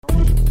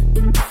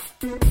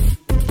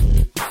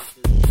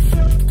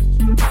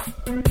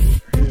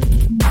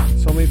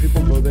So many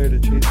people go there to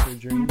chase their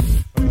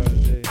dreams.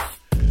 They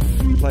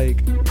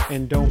like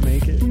and don't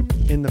make it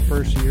in the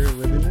first year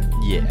living there.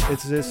 Yeah.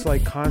 It's this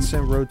like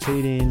constant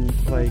rotating,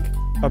 like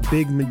a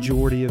big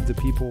majority of the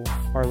people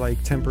are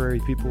like temporary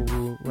people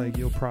who like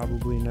you'll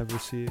probably never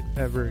see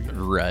ever again.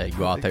 Right.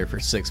 Go out there for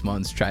 6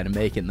 months, try to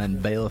make it, and then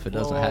bail if it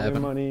doesn't all happen.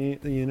 their money,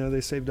 you know,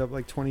 they saved up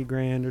like 20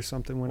 grand or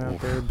something, went out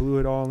there, blew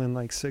it all in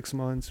like 6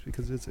 months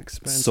because it's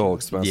expensive. So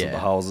expensive, Yeah. the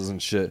houses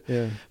and shit.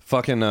 Yeah.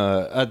 Fucking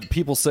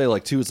people say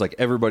like too, it's like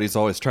everybody's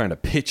always trying to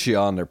pitch you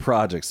on their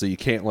project, so you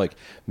can't like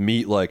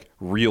meet like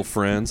real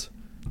friends.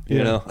 You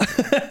Yeah. know,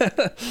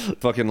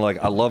 fucking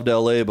like I loved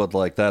LA, but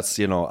like that's,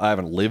 you know, I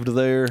haven't lived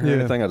there or Yeah.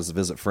 anything. I just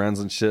visit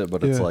friends and shit.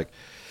 But it's Yeah. like,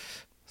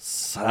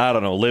 I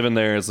don't know, living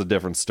there is a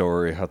different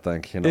story. I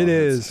think, you know, It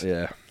it's- is.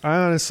 Yeah,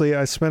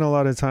 I spent a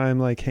lot of time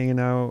like hanging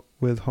out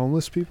with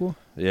homeless people.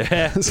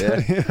 yeah, So,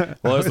 yeah. yeah.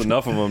 Well, there's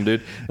enough of them,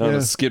 dude. On Yeah.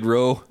 the Skid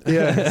Row.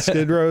 Yeah,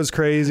 Skid Row is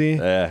crazy.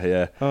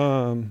 Yeah.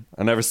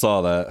 I never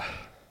saw that.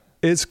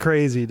 It's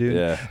crazy, dude.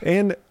 Yeah.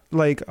 And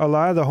like a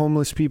lot of the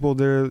homeless people,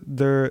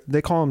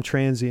 they call them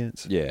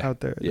transients. Yeah. Out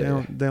there.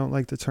 Yeah. They don't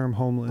like the term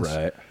homeless.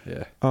 Right.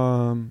 Yeah.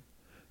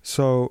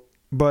 So,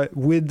 but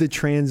with the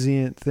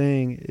transient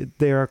thing,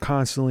 they are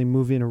constantly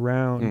moving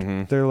around.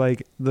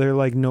 Mhm. They're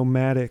like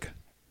nomadic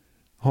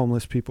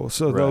homeless people.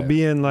 So they'll Right.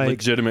 be in like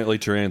legitimately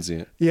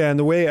transient. yeah, and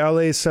the way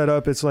LA is set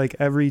up, it's like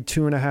every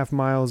 2.5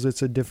 miles,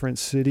 it's a different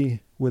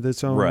city with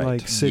its own Right.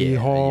 like city Yeah,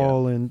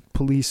 hall and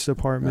police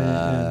department.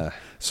 And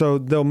so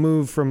they'll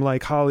move from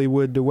like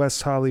Hollywood to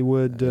West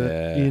Hollywood to,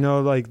 Yeah. you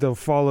know, like they'll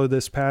follow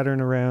this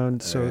pattern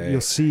around. So Right.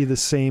 you'll see the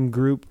same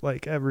group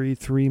like every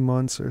 3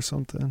 months or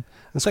something.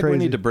 I It's think crazy.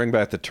 we need to bring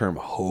back the term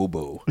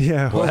hobo.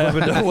 Yeah. What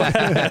happened to,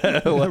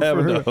 what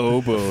happened to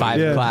hobo? 5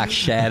 Yeah. o'clock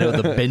shadow,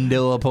 the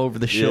bindo up over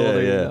the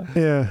shoulder. yeah.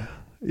 Yeah.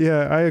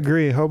 Yeah, I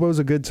agree. Hobo's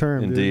a good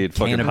term. Indeed. Can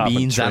Fucking of hopping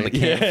beans on the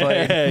train-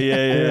 campfire.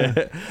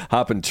 Yeah.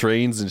 Hopping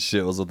trains and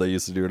shit was what they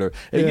used to do. It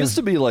Yeah. used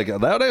to be like,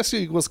 that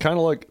actually was kind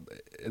of like,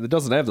 it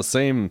doesn't have the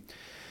same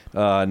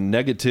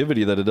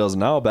negativity that it does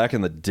now. Back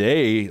in the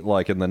day,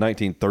 like in the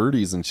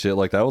 1930s and shit,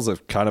 like that was a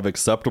kind of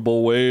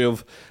acceptable way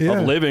of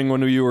living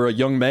when you were a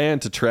young man,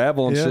 to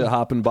travel and shit,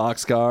 hopping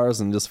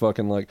boxcars and just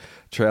fucking like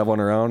traveling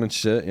around and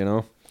shit, you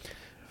know,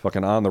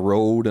 fucking on the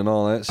road and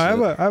all that shit.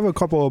 I have a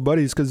couple of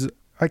buddies because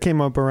I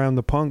came up around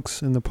the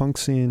punks in the punk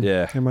scene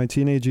in my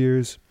teenage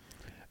years.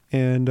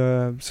 And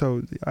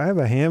so I have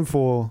a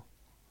handful,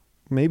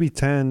 maybe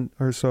 10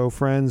 or so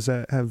friends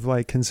that have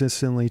like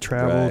consistently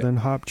traveled and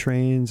hopped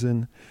trains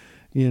and,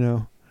 you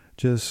know,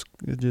 just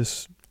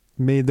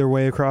made their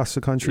way across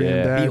the country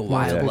and back. Be a wild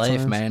multiple life,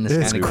 times. man.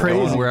 It's kinda crazy.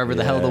 going wherever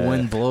the hell the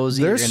wind blows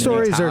you. Their You're gonna be in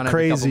stories town are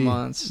every couple crazy.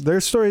 months. Their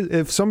stories.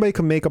 If somebody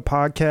could make a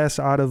podcast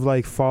out of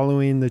like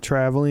following the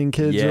traveling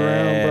kids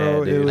around,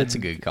 bro, dude. That's a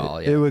good call.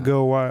 it would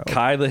go wild.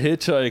 Kai the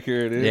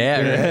Hitchhiker, dude.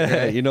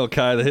 Yeah, right. You know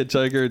Kai the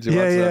Hitchhiker? Did you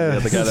Yeah, watch yeah.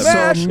 that? The guy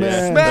that Smash,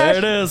 There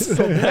it is.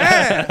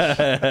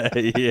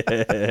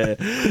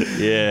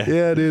 Yeah.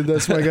 Yeah, dude,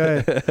 that's my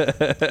guy.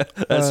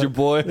 That's your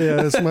boy? Yeah,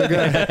 that's my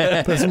guy.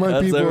 That's my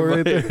That's people right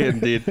everybody, there.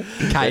 Indeed.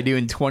 Kai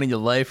doing 20 to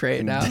life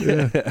right now.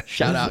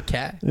 Shout out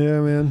Kai.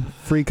 Yeah, man.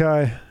 Free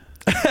Kai.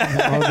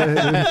 All day,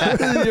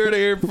 dude. You heard it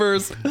here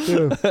first.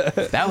 Yeah.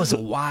 That was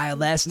a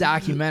wild ass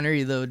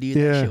documentary though, dude.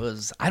 Yeah. That shit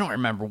was. I don't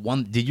remember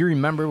one. Did you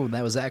remember when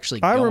that was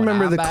actually? I going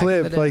remember on the back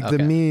clip, in the like day?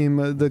 the Okay.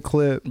 meme, the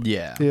clip.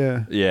 Yeah.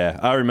 Yeah. Yeah,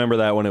 I remember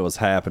that when it was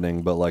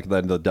happening, but like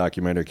then the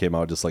documentary came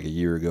out just like a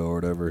year ago or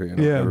whatever. You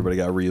know, Yeah. everybody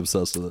got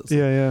re-obsessed with it. so.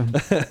 Yeah,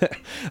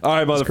 All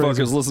right, motherfuckers,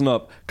 crazy. listen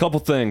up. Couple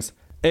things.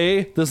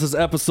 This is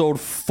episode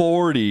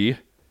 40.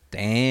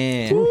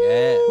 Damn.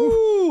 Yeah.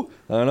 Woo!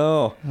 I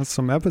know. That's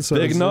some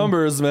episodes. Big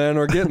numbers, man.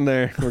 We're getting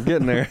there. We're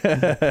getting there.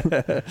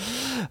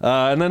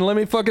 And then let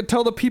me fucking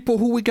tell the people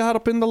who we got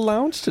up in the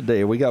lounge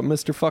today. We got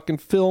Mr. fucking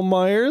Phill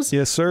Meyers.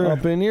 Yes, sir.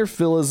 Up in here.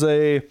 Phill is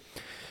a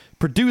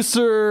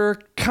producer,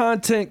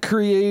 content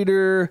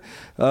creator.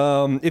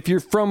 If you're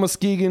from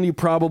Muskegon, you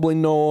probably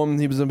know him.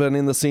 He's been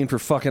in the scene for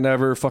fucking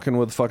ever, fucking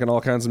with fucking all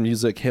kinds of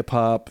music, hip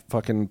hop,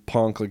 fucking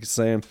punk, like you're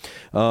saying.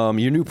 Your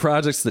new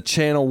projects, the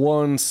Channel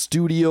 1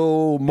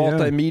 Studio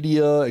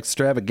Multimedia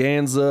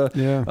Extravaganza.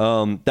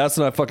 Yeah. That's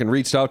when I fucking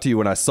reached out to you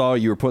when I saw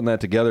you were putting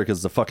that together,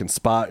 because the fucking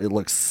spot, it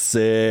looks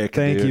sick.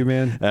 Thank dude. you,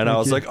 man. And I Thank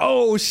was you. like,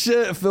 oh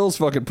shit, Phil's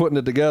fucking putting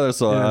it together.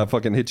 So Yeah. I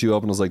fucking hit you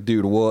up and was like,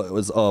 dude, what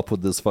was up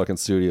with this fucking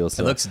studio?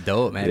 So It looks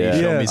dope, man. Yeah.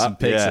 You showed Yeah. me some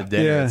pics Yeah. of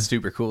dinner. Yeah. It's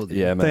super cool, dude.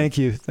 yeah, man. Thank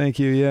you.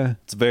 Yeah.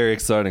 It's very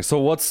exciting. So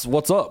what's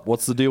up?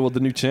 What's the deal with the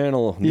new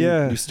channel?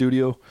 New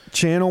studio?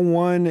 Channel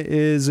 1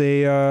 is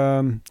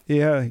a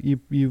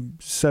you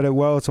said it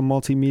well. It's a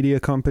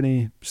multimedia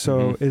company,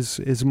 so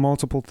it's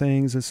multiple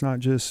things. It's not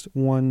just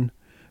one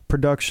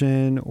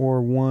production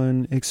or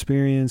one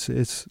experience.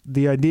 It's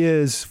the idea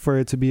is for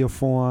it to be a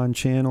full-on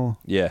channel.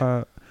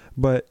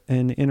 But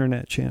an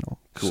internet channel.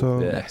 Cool. So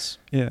Nice.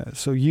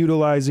 so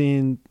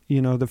utilizing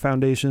the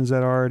foundations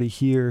that are already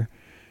here,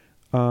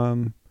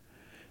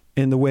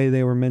 in the way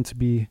they were meant to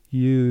be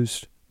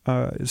used.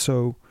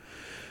 So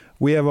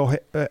we have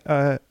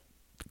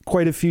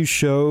quite a few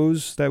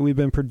shows that we've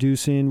been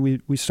producing.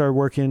 We started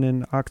working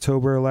in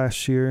October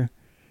last year.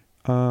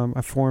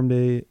 I formed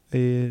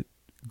a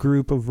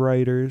group of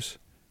writers,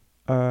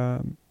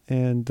 and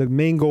the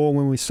main goal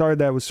when we started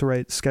that was to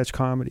write sketch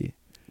comedy.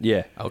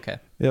 Yeah. Okay.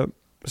 Yep.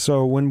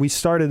 So when we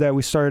started that,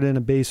 we started in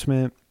a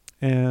basement,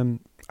 and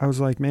I was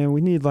like, man,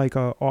 we need like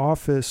a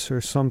office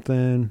or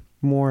something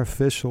more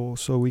official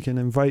so we can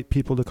invite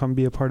people to come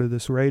be a part of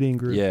this writing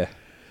group. Yeah.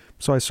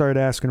 So I started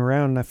asking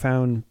around, and I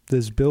found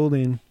this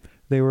building.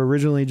 They were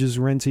originally just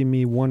renting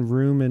me one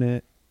room in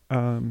it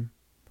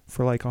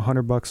for like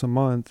 $100 a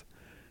month,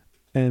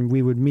 and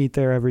we would meet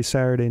there every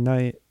Saturday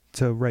night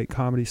to write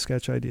comedy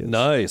sketch ideas.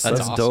 Nice. That's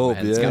awesome, dope.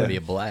 man. Yeah. It's gotta be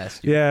a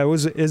blast. Yeah,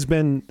 it's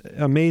been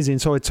amazing.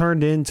 So it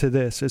turned into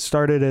this. It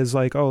started as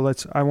like, I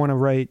want to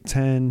write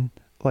 10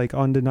 like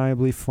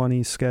undeniably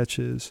funny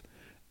sketches,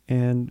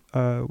 and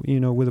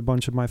with a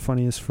bunch of my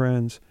funniest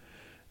friends,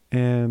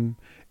 and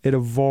it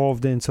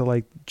evolved into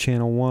like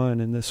Channel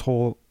One and this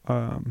whole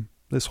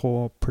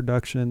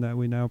production that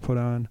we now put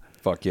on.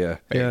 Fuck yeah.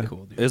 Very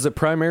cool, dude. Is it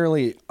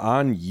primarily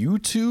on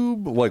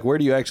YouTube? Like, where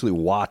do you actually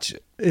watch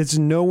it? It's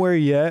nowhere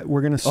yet.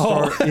 We're gonna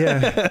start.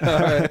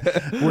 Yeah,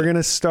 we're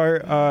gonna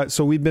start.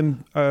 So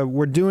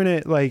we're doing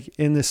it like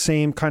in the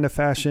same kind of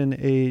fashion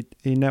a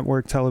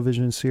network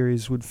television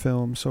series would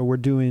film. So we're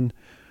doing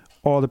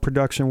all the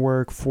production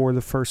work for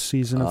the first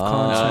season of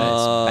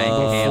content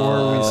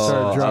before we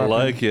start dropping. I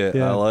like it.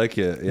 Yeah. I like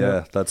it.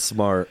 Yeah, that's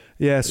smart.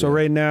 Yeah. So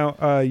right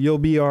now, you'll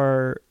be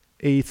our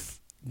 8th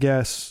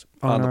guest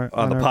on our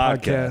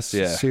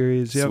podcast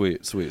series.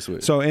 Yep.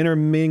 Sweet. So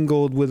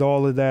intermingled with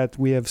all of that,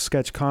 we have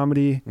sketch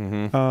comedy.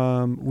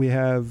 Mm-hmm. We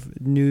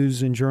have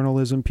news and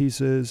journalism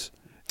pieces.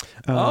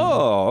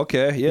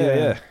 Okay.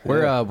 Yeah.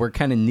 We're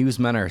kind of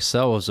newsmen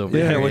ourselves over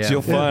here. Yeah, which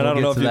you'll find. I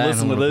don't know if you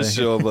listen to this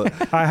show,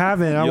 but I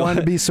haven't. I want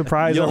to be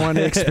surprised. I want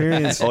to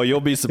experience. Oh,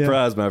 you'll be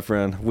surprised, my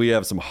friend. We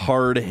have some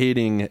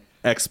hard-hitting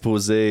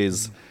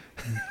exposés.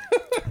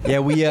 Yeah,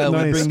 we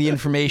Nice. bring the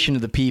information to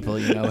the people,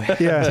 Yeah,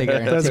 take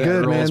that's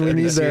good, man. We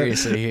need that.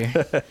 Seriously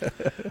here.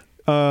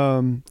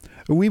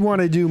 We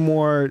want to do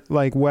more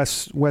like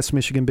West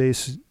Michigan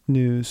based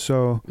news.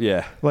 So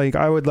Yeah. like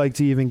I would like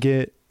to even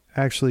get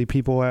actually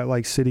people at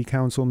like city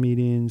council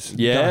meetings,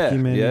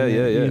 documenting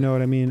it, you know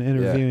what I mean,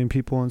 interviewing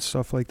people and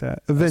stuff like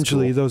that.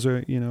 Eventually, cool. those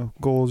are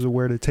goals of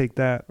where to take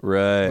that.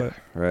 Right.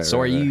 So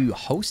are you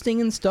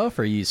hosting and stuff?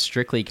 Or are you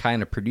strictly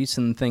kind of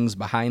producing things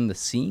behind the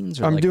scenes,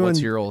 or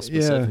what's your role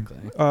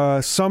specifically?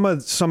 Some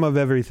of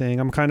everything.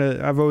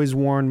 I've always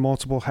worn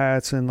multiple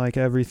hats in like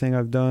everything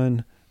I've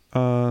done,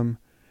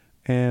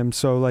 and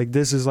so like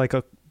this is like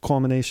a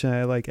culmination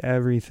at like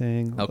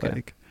everything. Okay.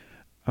 Like,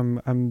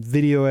 I'm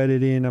video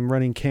editing, I'm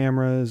running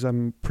cameras,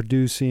 I'm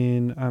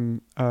producing,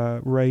 I'm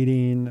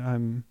writing,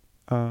 I'm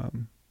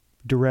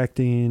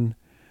directing.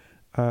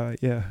 Fuck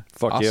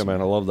Awesome. yeah,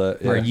 man. I love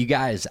that. Yeah. Are you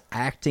guys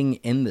acting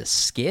in the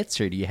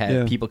skits, or do you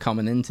have people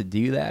coming in to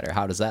do that, or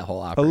how does that whole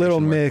operation A little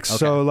work? mix. Okay.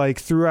 So like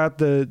throughout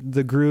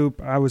the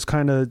group, I was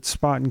kind of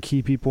spotting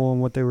key people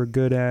and what they were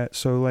good at.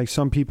 So like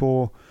some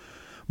people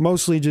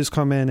mostly just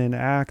come in and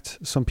act.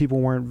 Some people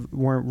weren't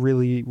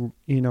really,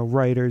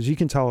 writers. You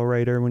can tell a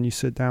writer when you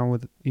sit down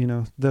with,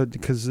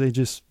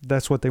 because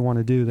that's what they want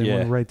to do. They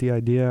want to write the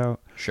idea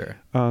out. Sure.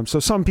 So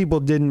some people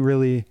didn't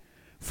really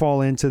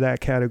fall into that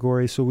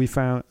category. So we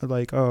found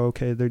like, oh,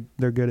 okay,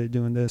 they're good at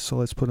doing this. So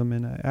let's put them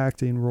in an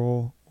acting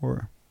role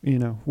or,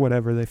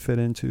 whatever they fit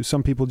into.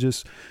 Some people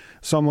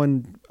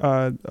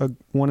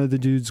one of the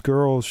dude's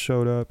girls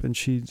showed up and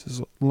she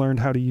just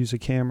learned how to use a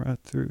camera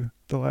through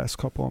the last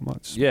couple of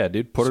months. Yeah,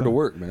 dude, put her to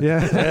work, man.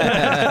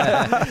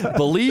 Yeah.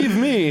 Believe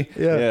me.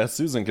 Yeah.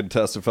 Susan can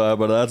testify,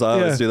 but I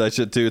always do that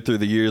shit too through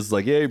the years.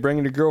 Like, yeah, you're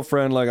bringing your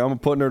girlfriend. Like, I'm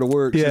putting her to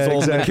work. She's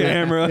holding the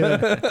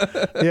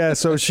camera. Yeah.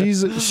 So she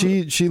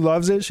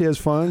loves it. She has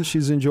fun.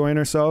 She's enjoying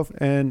herself,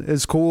 and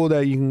it's cool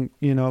that you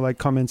can like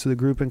come into the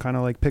group and kind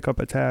of like pick up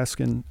a task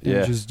and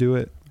just do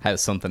it. Have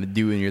something to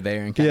do when you're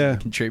there and kind of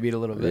contribute a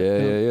little bit.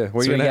 Yeah.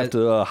 We're going to have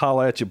to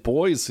holla at your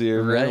boys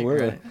here.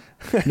 Right.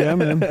 Yeah,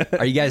 man.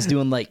 Are you guys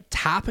doing like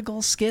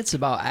topical skits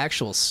about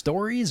actual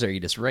stories, or are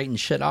you just writing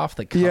shit off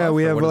the cuff? Yeah,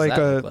 we have like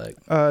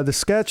the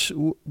sketch.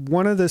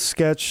 One of the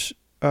sketch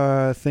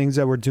things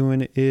that we're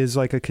doing is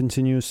like a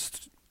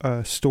continuous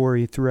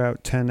story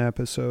throughout 10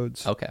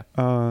 episodes. Okay.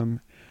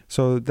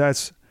 So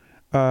that's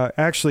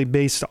actually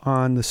based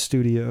on the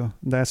studio.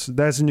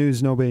 That's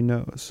news nobody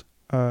knows.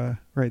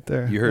 Right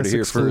there. You heard it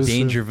here first.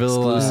 Dangerville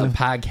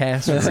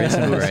podcast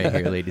original right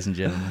here, ladies and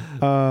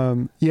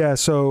gentlemen.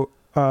 So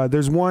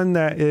there's one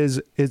that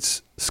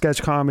it's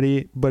sketch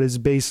comedy, but it's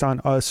based on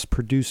us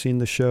producing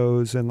the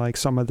shows and like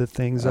some of the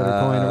things that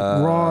are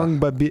going wrong,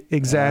 but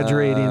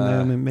exaggerating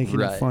them and making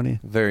it funny.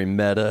 Very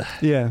meta.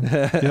 Yeah.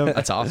 Yep.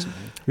 That's awesome.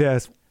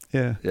 Yes.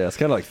 Yeah. Yeah, it's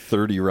kind of like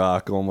 30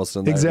 Rock almost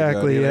in that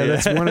Exactly. regard. Yeah,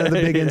 that's one of the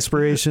big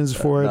inspirations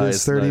for it.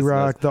 Is 30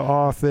 Rock, The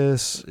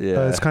Office.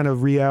 Yeah. It's kind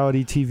of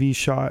reality TV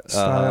shot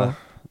style.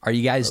 Are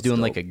you guys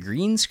doing like a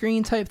green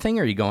screen type thing?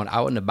 Or are you going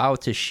out and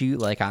about to shoot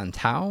like on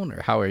town,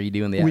 or how are you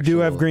doing the? We do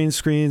have green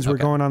screens. Okay. We're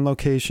going on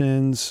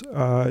locations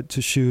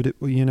to shoot it,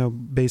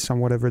 based on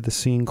whatever the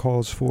scene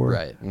calls for.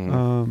 Right.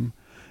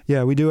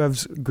 Yeah, we do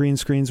have green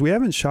screens. We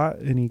haven't shot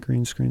any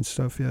green screen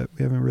stuff yet.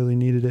 We haven't really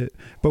needed it,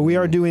 but we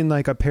are doing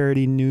like a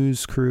parody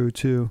news crew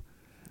too.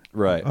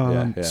 Right.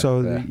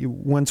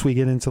 Once we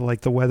get into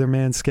like the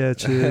weatherman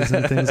sketches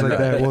and things like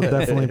that, we'll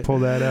definitely pull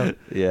that out.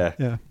 Yeah.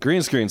 Yeah.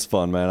 Green screen's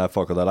fun, man. I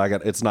fuck with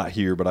that. It's not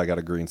here, but I got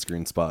a green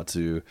screen spot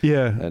too.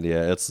 Yeah. And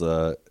it's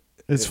fun.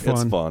 It's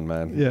fun,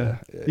 man. Yeah.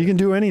 You can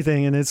do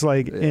anything, and it's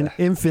like an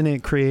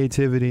infinite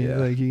creativity. Yeah.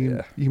 Like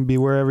you can be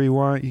wherever you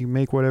want. You can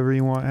make whatever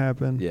you want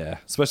happen. Yeah.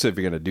 Especially if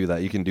you're gonna do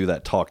that, you can do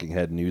that talking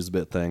head news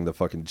bit thing, the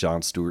fucking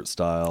Jon Stewart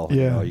style.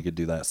 Yeah. You could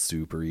do that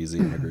super easy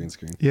on a green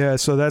screen. Yeah.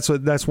 So that's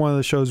one of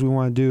the shows we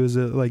want to do is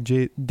a like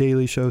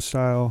Daily Show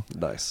style.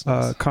 Nice.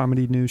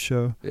 Comedy news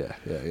show. Yeah.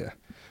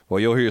 Well,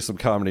 you'll hear some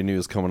comedy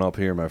news coming up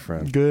here, my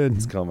friend. Good.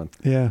 It's coming.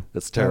 Yeah.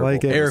 It's terrible. I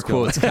like it. Air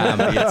quotes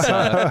comedy.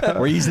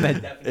 We're using that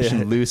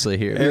definition loosely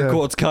here. Air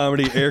quotes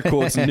comedy, air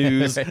quotes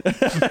news.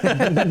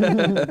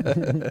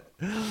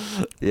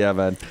 Yeah,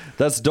 man.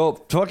 That's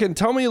dope. Fucking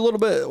tell me a little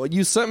bit.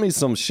 You sent me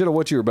some shit of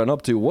what you've been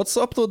up to. What's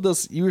up with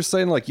this? You were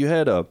saying like you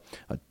had a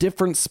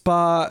different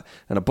spot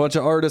and a bunch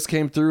of artists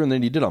came through and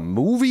then you did a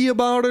movie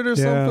about it or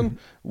something?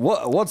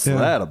 What's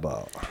that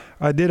about?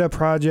 I did a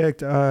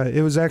project.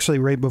 It was actually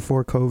right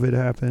before COVID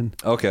happened.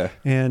 Okay.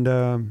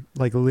 And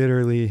like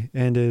literally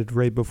ended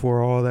right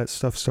before all that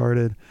stuff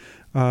started.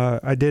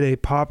 I did a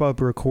pop-up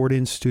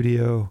recording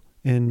studio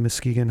in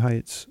Muskegon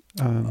Heights.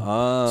 So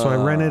I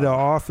rented an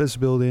office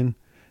building.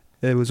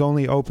 It was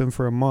only open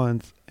for a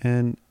month,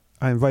 and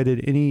I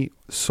invited any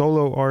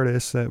solo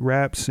artist that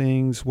raps,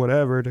 sings,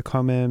 whatever, to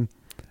come in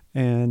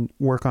and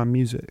work on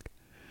music.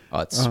 Oh,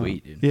 that's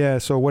sweet, dude. Yeah,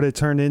 so what it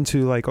turned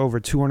into, like over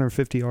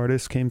 250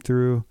 artists came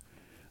through.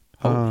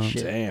 Holy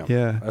shit. Damn.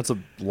 Yeah. That's a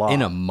lot.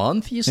 In a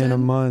month, you said? In a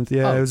month,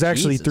 yeah. Oh, it was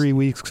actually Jesus. 3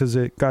 weeks because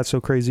it got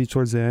so crazy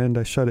towards the end.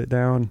 I shut it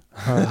down.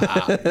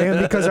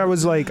 And because I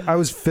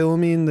was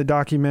filming the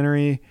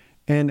documentary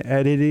and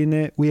editing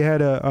it. We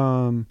had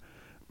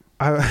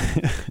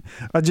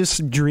I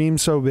just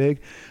dreamed so big.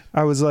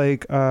 I was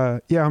like,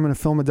 I'm going to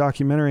film a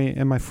documentary.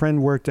 And my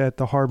friend worked at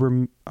the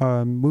Harbor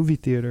movie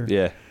theater.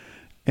 Yeah.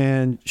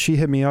 And she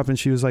hit me up and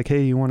she was like,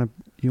 hey, you want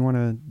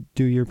to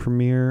do your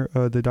premiere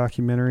of the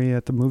documentary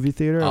at the movie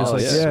theater? I was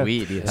like, yeah.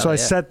 Sweet. Dude. So I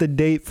set the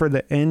date for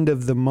the end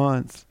of the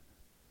month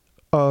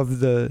of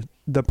the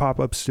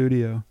pop-up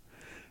studio.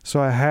 So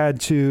I had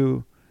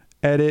to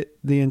edit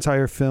the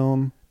entire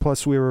film.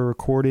 Plus we were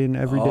recording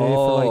every day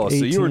for like 18 hours.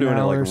 So you were doing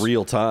it like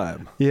real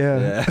time.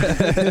 Yeah.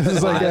 It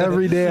was like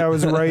every day I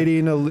was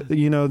writing,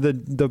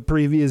 the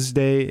previous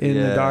day in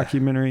the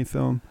documentary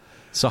film.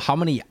 So how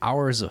many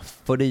hours of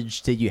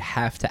footage did you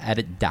have to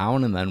edit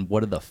down, and then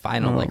what did the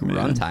final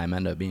runtime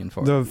end up being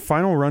for? The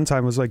final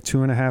runtime was like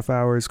 2.5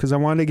 hours because I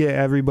wanted to get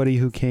everybody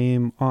who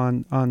came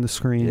on the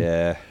screen.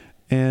 Yeah.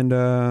 And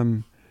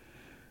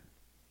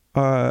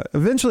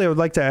eventually I would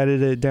like to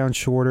edit it down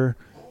shorter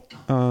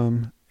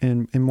and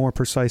more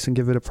precise and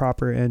give it a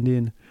proper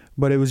ending.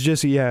 But it was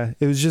just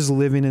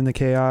living in the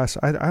chaos.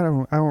 I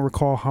don't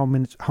recall how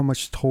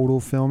much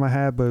total film I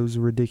had, but it was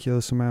a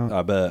ridiculous amount.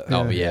 I bet.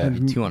 Oh yeah,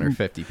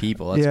 250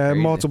 people. That's crazy.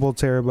 Multiple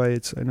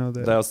terabytes. I know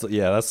that.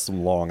 That's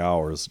some long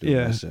hours doing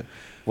that shit.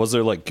 Was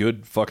there like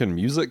good fucking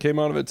music came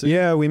out of it too?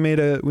 Yeah, we made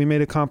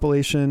a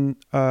compilation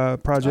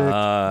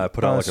project.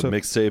 Put out like a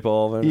mixtape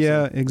all of it.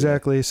 Yeah,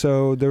 exactly. Yeah.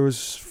 So there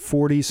was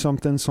 40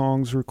 something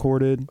songs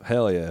recorded.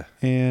 Hell yeah.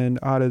 And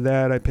out of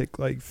that I picked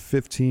like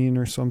 15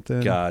 or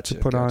something to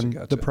put on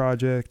the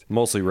project.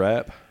 Mostly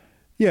rap?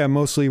 Yeah,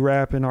 mostly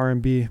rap and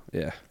R&B.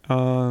 Yeah.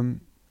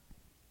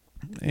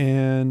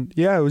 And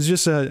yeah, it was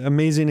just an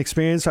amazing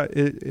experience.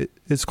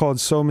 It's called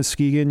So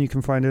Muskegon. You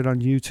can find it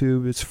on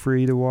YouTube. It's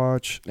free to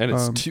watch. And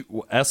it's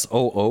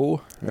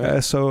SOO?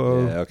 Right?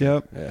 SOO. Yeah, okay.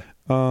 Yep. Yeah.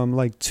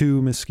 Like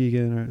To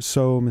Muskegon or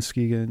So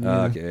Muskegon.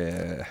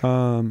 Okay.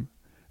 And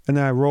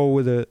then I roll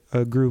with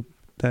a group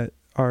that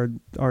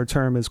our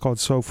term is called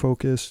So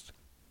Focused.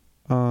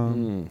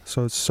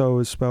 So So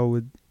is spelled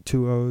with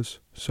 2 O's.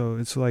 So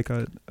it's like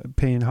a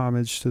paying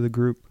homage to the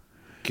group.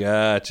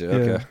 Gotcha. Yeah.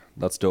 Okay.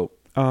 That's dope.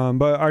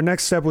 But our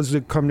next step was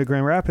to come to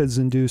Grand Rapids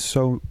and do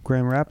So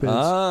Grand Rapids.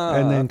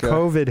 And then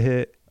COVID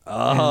hit.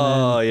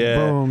 Oh, yeah.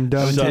 Boom.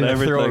 Done deal.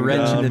 Throw a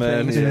wrench into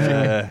things.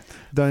 Yeah.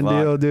 Done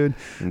deal, dude.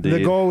 Indeed.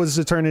 The goal was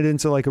to turn it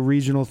into like a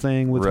regional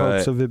thing with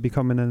hopes of it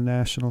becoming a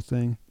national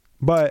thing.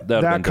 But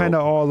that kind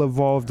of all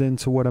evolved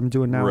into what I'm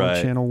doing now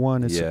on Channel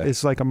 1.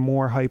 It's like a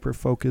more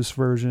hyper-focused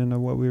version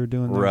of what we were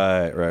doing there.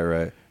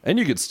 Right. And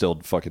you could still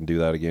fucking do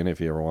that again if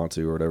you ever want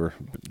to or whatever.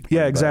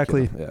 Yeah,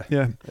 exactly.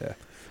 Yeah.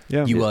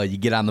 You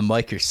get on the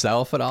mic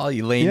yourself at all?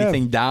 You lay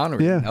anything down?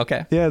 Or,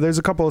 okay. Yeah, there's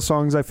a couple of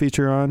songs I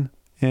feature on.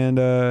 And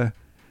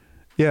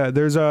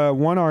there's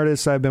one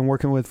artist I've been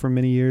working with for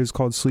many years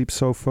called Sleep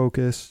So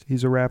Focused.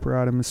 He's a rapper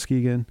out of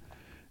Muskegon.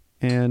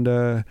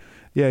 And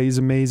he's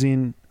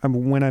amazing.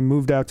 When I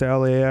moved out to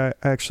LA, I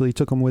actually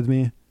took him with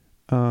me.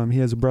 He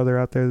has a brother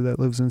out there that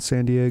lives in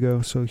San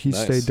Diego, so he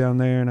stayed down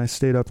there, and I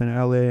stayed up in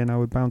LA, and I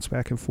would bounce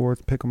back and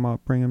forth, pick him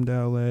up, bring him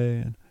to LA,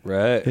 and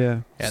right.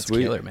 Yeah, that's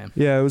killer, man.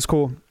 Yeah, it was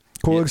cool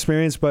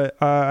experience.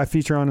 But I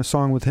feature on a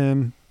song with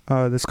him.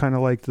 That's kind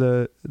of like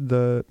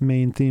the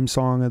main theme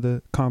song of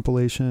the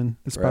compilation.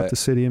 It's about the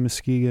city of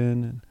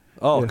Muskegon.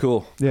 And,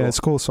 cool. Yeah, it's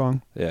a cool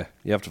song. Yeah,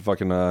 you have to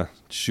fucking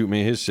shoot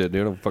me his shit,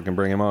 dude. I'll fucking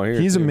bring him out here.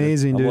 He's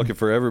amazing, dude. I'm looking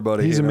for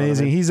everybody. He's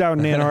amazing. He's out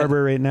in Ann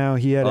Arbor right now.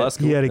 He had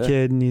cool. he had a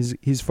kid, and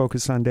he's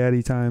focused on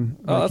daddy time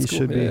like he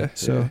should be.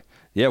 So.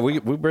 Yeah,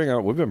 we've been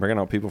bringing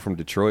out people from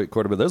Detroit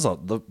quite a bit.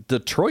 The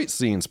Detroit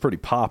scene's pretty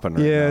popping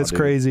right now. Yeah, it's dude.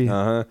 crazy.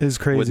 It's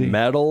crazy. With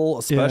metal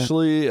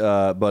especially,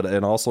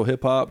 and also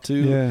hip hop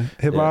too. Yeah,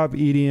 hip hop,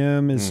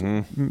 EDM is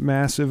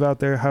massive out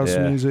there. House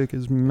music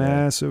is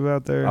massive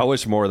out there. I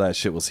wish more of that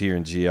shit was here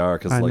in GR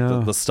because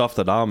like the stuff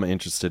that I'm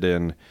interested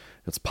in,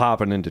 it's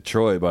popping in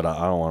Detroit, but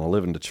I don't want to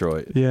live in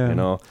Detroit. Yeah, you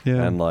know.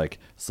 Yeah, and like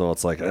so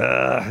it's like,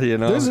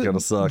 it's gonna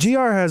suck.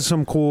 GR has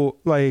some cool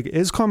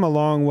it's come a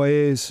long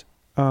ways.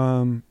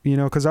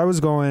 Because I was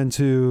going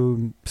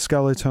to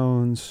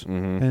Skeletones,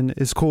 and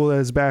it's cool that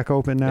it's back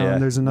open now. Yeah.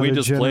 And there's another. We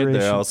just generation.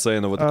 played there. I was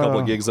saying that with a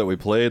couple of gigs that we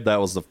played, that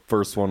was the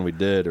first one we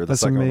did, or the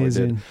second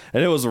amazing. one we did,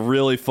 and it was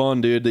really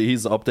fun, dude.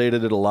 He's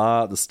updated it a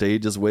lot. The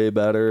stage is way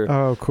better.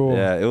 Oh, cool.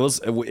 Yeah, it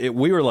was.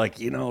 We were like,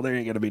 there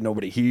ain't gonna be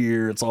nobody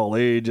here. It's all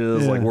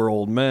ages. Like we're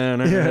old men.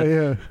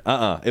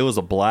 Yeah. It was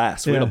a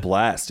blast. We had a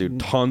blast, dude.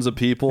 Tons of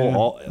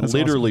people. Yeah.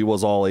 Literally awesome.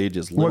 Was all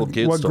ages. Little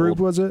kids. What group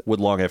was it? With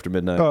Long After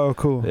Midnight. Oh,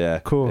 cool. Yeah.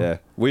 Cool. Yeah.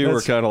 We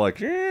were kind of like,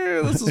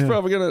 this is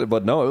probably gonna,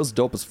 but no, it was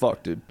dope as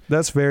fuck, dude.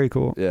 That's very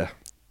cool. Yeah.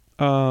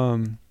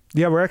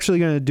 We're actually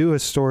gonna do a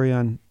story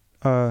on.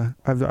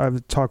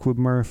 I've talked with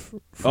Murph.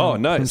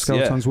 From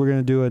Skeletons. We're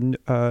gonna do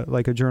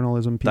a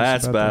journalism piece.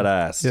 That's about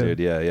badass, that. dude.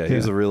 Yeah.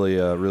 He's a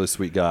really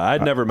sweet guy.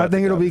 I'd never met. I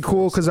think it'll be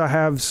cool because I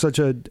have such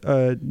he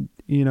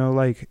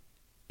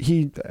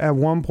at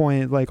one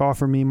point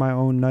offered me my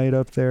own night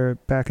up there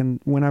back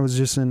when I was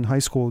just in high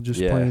school,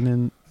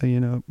 playing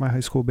in my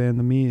high school band,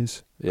 the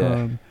Meyers.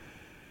 Yeah.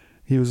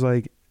 He was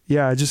like,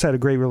 I just had a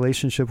great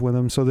relationship with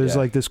him. So there's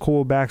this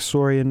cool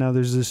backstory, and now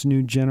there's this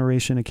new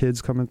generation of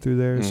kids coming through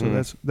there.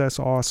 So that's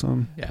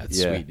awesome. Yeah,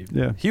 it's sweet, dude.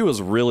 Yeah. He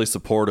was really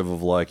supportive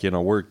of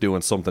we're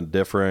doing something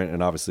different,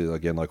 and obviously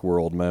again we're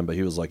old men, but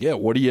he was like,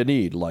 what do you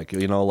need?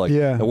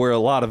 Where a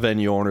lot of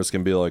venue owners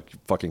can be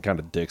fucking kind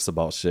of dicks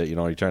about shit.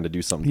 You're trying to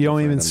do something. You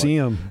don't even see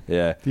him.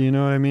 Yeah. You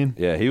know what I mean?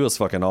 Yeah, he was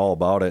fucking all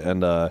about it.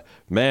 And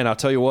man, I'll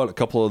tell you what, a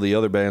couple of the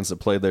other bands that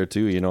played there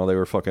too, they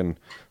were fucking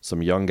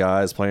some young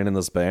guys playing in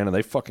this band, and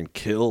they fucking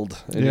killed.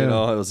 And it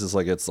was just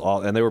it's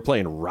all, and they were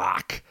playing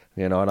rock,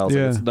 and I was like,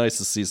 it's nice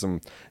to see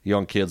some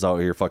young kids out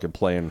here fucking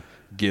playing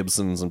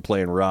Gibsons and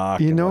playing rock.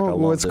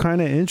 What's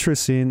kind of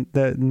interesting,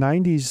 that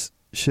 90s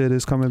shit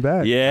is coming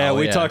back. Yeah,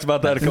 we talked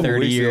about that a couple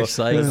weeks ago.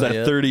 Cycle, that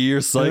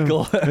 30-year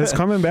cycle. It's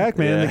coming back,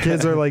 man. The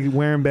kids are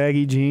wearing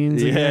baggy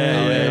jeans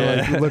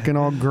again, looking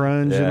all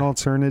grunge and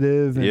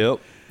alternative. And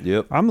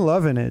Yep. I'm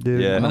loving it,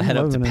 dude. Yeah. I'm going to head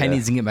up to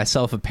Penny's and get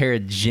myself a pair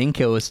of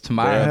Jinkos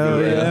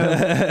tomorrow.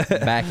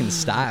 Back in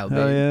style,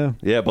 baby.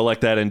 Yeah, but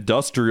that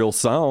industrial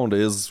sound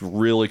is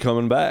really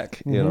coming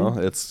back.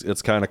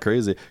 It's kind of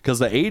crazy because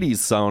the 80s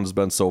sound has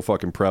been so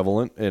fucking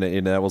prevalent,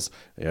 and that was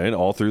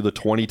all through the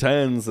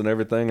 2010s and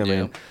everything. I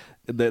mean,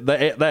 that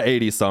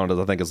 80s sound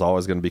I think is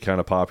always going to be kind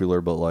of popular,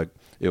 but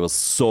it was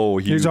so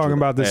huge. You're talking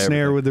about the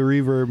snare with the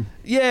reverb.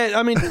 Yeah,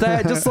 I mean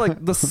that just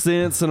the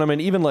synths, and I mean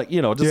even the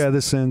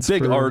synths.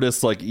 Big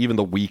artists even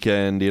The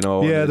Weeknd,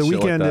 Yeah, The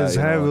Weeknd is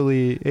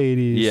heavily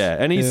 80s. Yeah,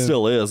 and he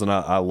still is, and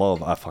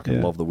I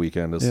fucking love The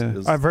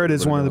Weeknd. I've heard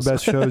it's one of the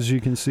best shows you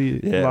can see.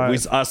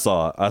 Live. I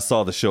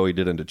saw the show he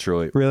did in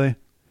Detroit. Really?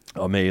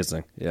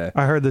 Amazing. Yeah,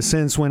 I heard the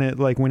synths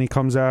when he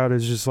comes out,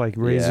 it's just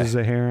raises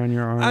the hair on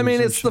your arm. I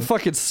mean, it's the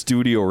fucking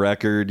studio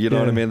record, you know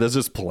what I mean? They're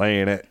just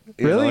playing it.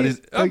 Really?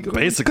 Basically,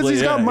 because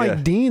he's got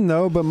Mike Dean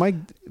though, but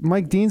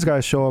Mike Dean's got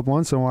to show up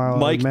once in a while.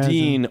 Mike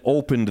Dean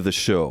opened the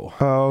show.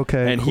 Oh,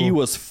 okay. And he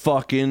was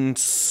fucking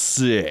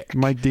sick.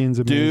 Mike Dean's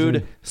amazing.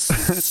 Dude,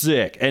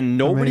 sick. And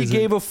nobody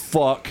gave a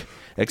fuck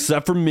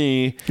except for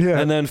me. Yeah.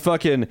 And then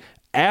fucking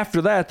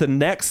after that,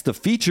 the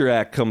feature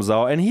act comes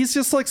out, and he's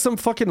just some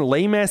fucking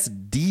lame ass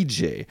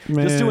DJ,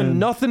 just doing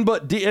nothing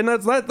but and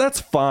that's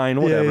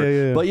fine, whatever.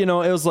 Yeah. But it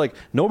was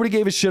nobody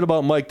gave a shit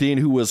about Mike Dean,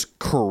 who was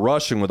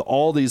crushing with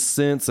all these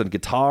synths and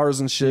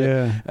guitars and shit.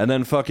 Yeah. And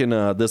then fucking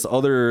this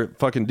other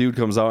fucking dude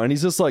comes out, and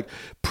he's just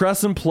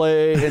press and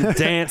play and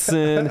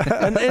dancing,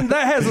 and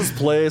that has its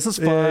place. It's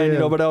fine,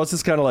 But I was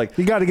just kind of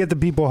you got to get the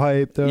people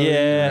hyped, though.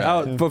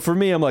 Yeah. But for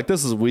me, I'm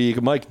this is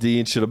weak. Mike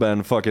Dean should have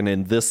been fucking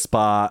in this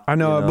spot. I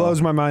know. It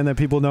blows my mind that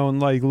people don't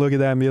look at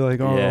that and be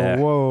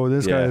whoa,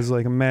 this guy is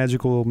a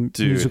magical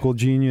musical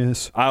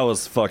genius. I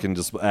was fucking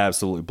just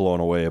absolutely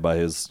blown away by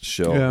his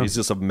show. He's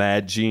just a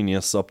mad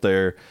genius up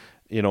there,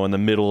 in the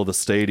middle of the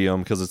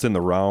stadium, because it's in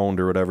the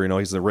round or whatever.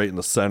 He's right in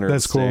the center of the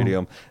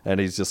stadium, and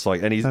he's just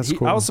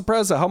cool. I was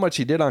surprised at how much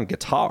he did on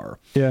guitar.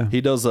 Yeah,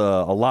 he does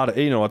a lot of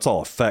it's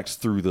all effects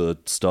through the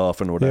stuff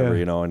and whatever,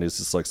 and it's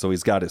just so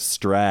he's got his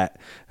Strat,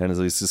 and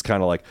he's just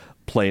kind of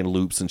playing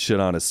loops and shit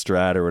on his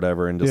Strat or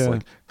whatever, and just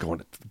like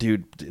going,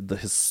 dude,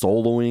 his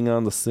soloing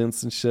on the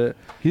synths and shit.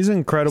 He's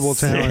incredible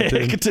talent,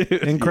 dude.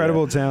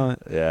 Incredible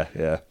talent. Yeah.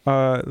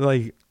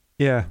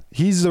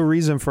 He's the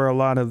reason for a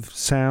lot of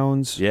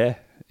sounds. Yeah.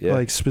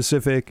 Like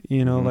specific,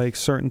 like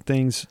certain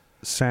things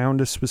sound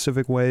a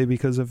specific way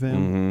because of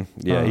him.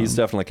 Yeah, he's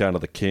definitely kind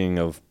of the king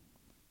of,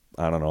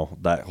 I don't know,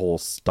 that whole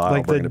style.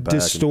 Like the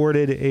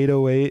distorted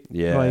 808.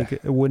 Yeah. Like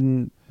it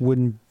wouldn't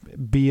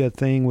be a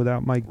thing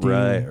without Mike Dean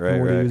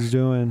and what he was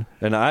doing.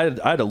 And I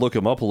had to look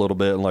him up a little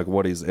bit and like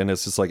and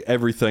it's just like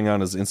everything on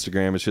his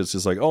Instagram and shit's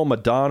just like, oh,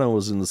 Madonna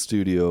was in the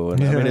studio.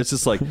 And I mean, it's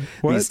just like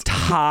these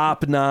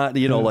top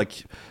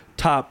like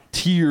top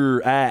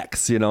tier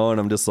acts, and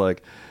I'm just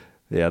like,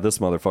 yeah, this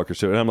motherfucker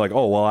should. And I'm like,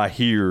 oh, well, I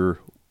hear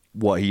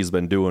what he's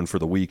been doing for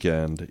the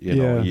weekend.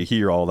 You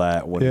hear all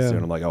that when he's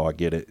doing. I'm like, oh, I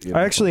get it.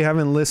 I actually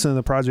haven't listened to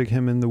the project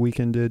him and The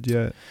Weeknd did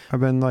yet. I've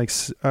been like,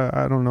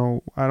 I don't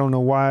know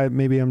why.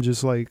 Maybe I'm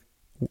just like,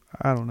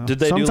 I don't know. Did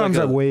they Sometimes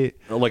do I wait.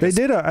 They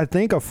did, I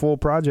think, a full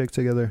project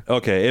together.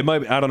 Okay, it might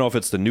be, I don't know if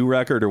it's the new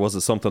record or was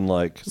it something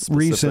like specific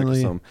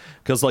recently?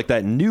 Because like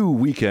that new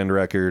Weeknd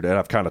record, and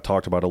I've kind of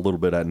talked about it a little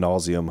bit ad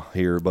nauseum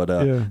here, but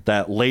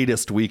that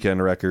latest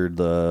Weeknd record,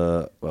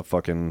 the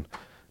fucking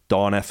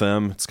Dawn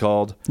FM, it's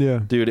called. Yeah.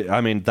 Dude, I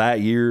mean, that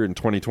year in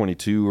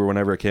 2022 or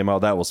whenever it came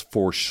out, that was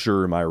for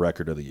sure my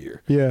record of the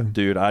year. Yeah.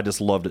 Dude, I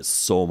just loved it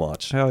so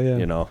much. Hell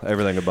yeah.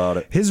 Everything about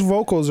it. His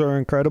vocals are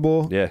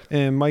incredible. Yeah.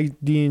 And Mike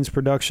Dean's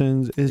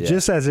productions is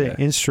just as an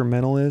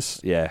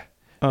instrumentalist. Yeah.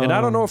 And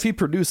I don't know if he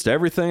produced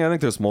everything. I think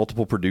there's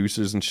multiple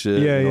producers and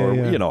shit.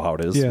 You know how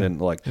it is. Yeah. And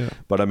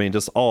but I mean,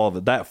 just all of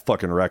it. That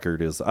fucking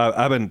record is.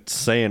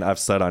 I've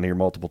said on here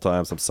multiple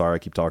times. I'm sorry I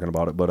keep talking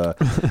about it, but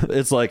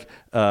it's like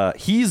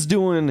he's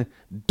doing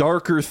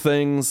darker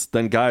things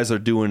than guys are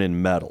doing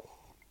in metal.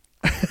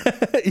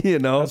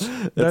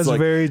 That's like,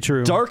 very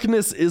true.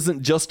 Darkness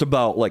isn't just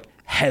about like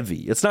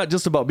heavy. It's not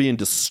just about being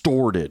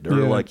distorted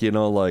or it's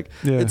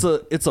a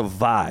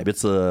vibe.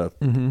 It's a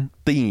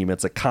theme.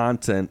 It's a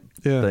content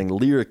thing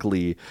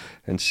lyrically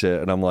and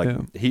shit. And I'm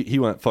like, he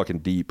went fucking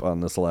deep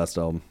on this last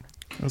album.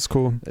 That's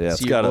cool. Yeah,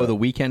 The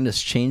Weeknd has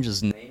changed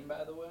his name,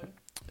 by the way.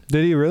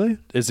 Did he really?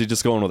 Is he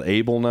just going with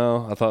Abel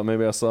now? I thought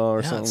maybe I saw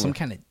or something. Some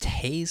kind of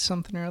Tay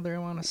something or other, I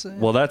want to say.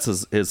 Well, that's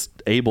his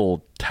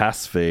Abel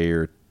Tasfaye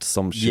or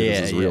some shit is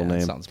his real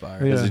name. Sounds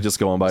fire. Is he just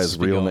going by his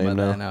real name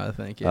now? I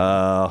think.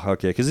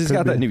 Okay, because he's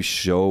got that new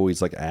show.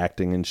 He's like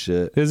acting and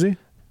shit. Is he?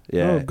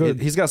 Yeah, oh,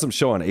 good. He's got some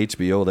show on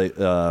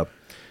HBO.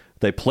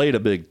 They played a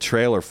big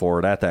trailer for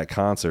it at that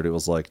concert. It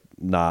was like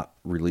not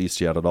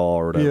released yet at all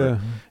or whatever. Yeah.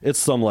 It's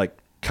some like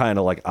kind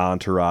of like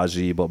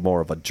entourage-y, but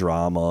more of a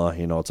drama.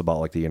 It's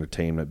about like the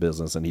entertainment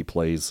business, and he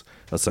plays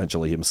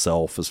essentially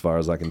himself, as far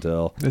as I can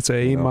tell. It's an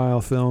 8 Mile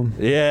film.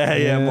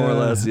 Yeah, more or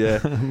less. Yeah,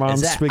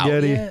 Mom's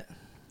Spaghetti.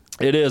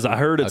 It is. I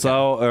heard it's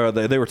out. Or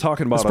they were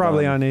talking about it's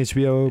probably on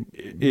HBO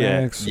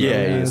Max.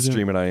 It's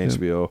streaming on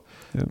HBO.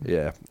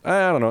 Yeah.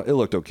 I don't know. It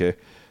looked okay.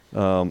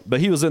 But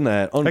he was in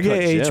that Uncut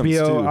Gems,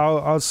 HBO. too.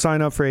 I'll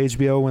sign up for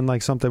HBO when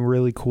like something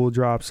really cool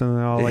drops, and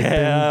then I'll like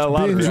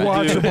binge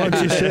watch a bunch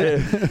of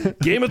shit.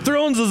 Game of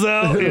Thrones is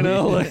out,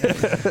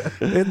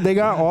 They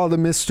got all the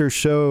Mr.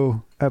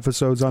 Show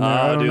episodes on there.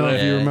 I don't know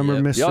if you remember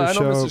Mr. Show. I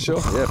know Mr.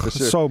 Show. Yeah, for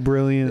sure. So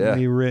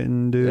brilliantly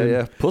written, dude.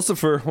 Yeah.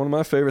 Pussifer, one of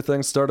my favorite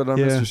things, started on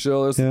Mr.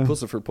 Show. There's the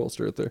Pussifer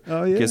poster right there.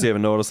 Oh yeah. In case you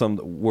haven't noticed,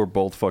 we're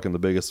both fucking the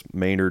biggest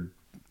Maynard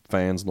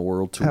fans in the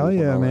world too. Hell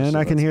yeah, man.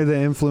 I can hear the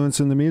influence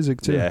in the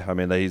music too. Yeah, I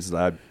mean,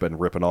 I've been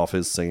ripping off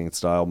his singing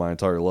style my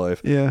entire life.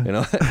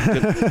 Yeah.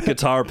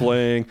 Guitar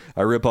playing,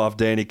 I rip off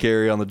Danny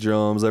Carey on the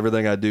drums.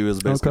 Everything I do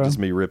is basically just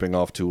me ripping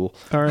off Tool.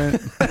 All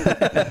right.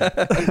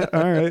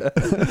 All right.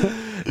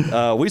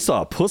 We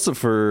saw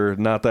Pussifer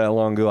not that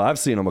long ago. I've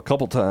seen him a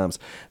couple times,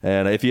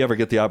 and if you ever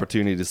get the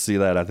opportunity to see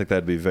that, I think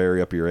that'd be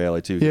very up your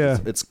alley too. Yeah.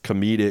 It's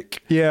comedic.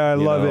 Yeah, I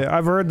love it.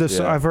 I've heard this.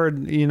 Yeah. I've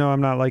heard,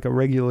 I'm not like a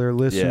regular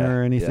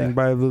listener or anything,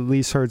 but I've at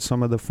least heard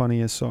some of the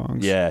funniest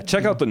songs. Yeah,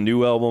 check out the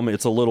new album.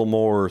 It's a little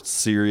more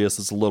serious.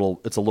 It's a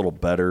little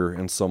better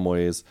in some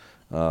ways.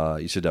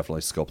 You should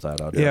definitely scope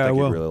that out. Yeah, I think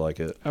will. you'd really like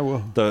it. I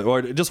will.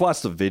 Or just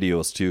watch the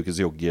videos too, because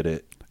you'll get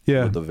it.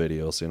 Yeah. With the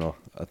videos,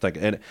 I think,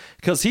 and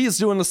because he's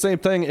doing the same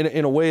thing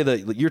in a way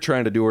that you're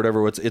trying to do, or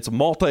whatever. It's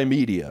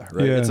multimedia,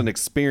 right? Yeah. It's an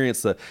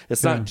experience that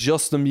it's not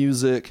just the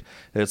music.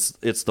 It's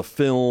the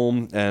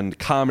film and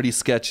comedy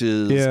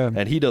sketches. Yeah.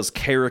 And he does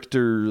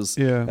characters.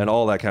 Yeah. And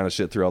all that kind of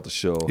shit throughout the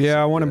show.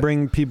 Yeah, I want to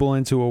bring people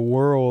into a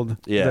world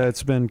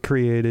that's been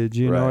created.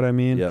 You know what I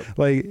mean? Yep.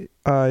 Like,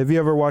 have you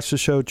ever watched the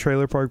show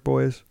Trailer Park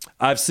Boys?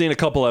 I've seen a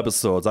couple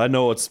episodes. I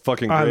know it's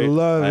fucking great. I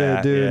love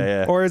it, dude.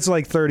 Yeah. Or it's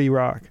like 30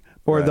 Rock.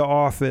 Or The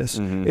Office.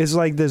 Mm-hmm. It's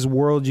like this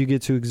world you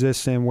get to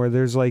exist in where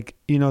there's like,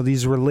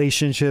 these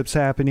relationships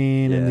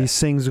happening and these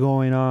things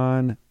going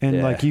on,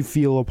 and like you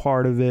feel a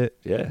part of it.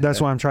 Yeah.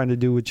 That's what I'm trying to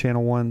do with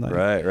Channel 1.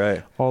 Like,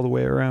 right. All the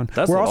way around.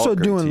 We're also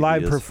doing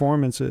live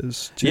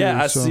performances too. Yeah,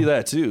 I see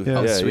that too.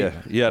 Yeah.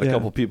 You had a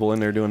couple people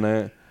in there doing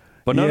that.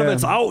 But none of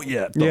it's out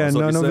yet. Though,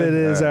 none of it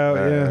is out.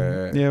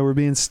 Right. Yeah, we're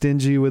being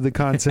stingy with the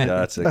content.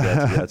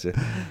 Gotcha.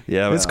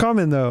 Yeah, it's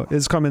coming though.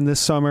 It's coming this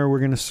summer. We're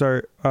gonna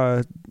start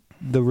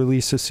the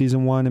release of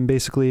season 1, and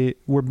basically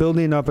we're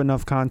building up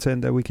enough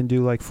content that we can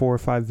do like 4 or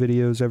 5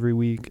 videos every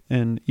week,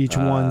 and each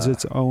one's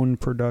its own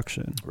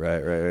production.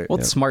 Right. Well,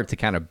 it's smart to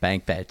kind of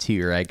bank that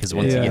too, right? Because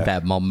once you get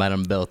that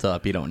momentum built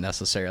up, you don't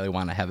necessarily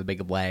want to have a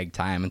big lag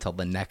time until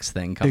the next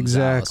thing comes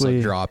out. So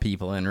draw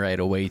people in right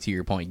away, to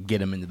your point, get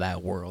them into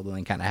that world, and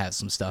then kind of have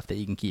some stuff that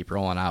you can keep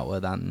rolling out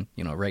with on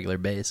a regular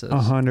basis.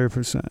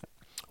 100%.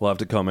 We'll have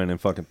to come in and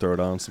fucking throw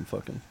down some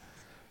fucking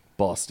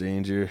Boss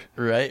Danger.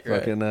 Right.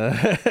 Fucking,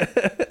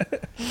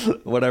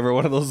 whatever,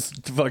 one of those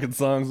fucking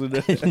songs we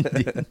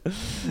did.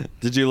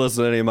 Did you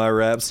listen to any of my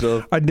rap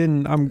stuff? I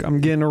didn't.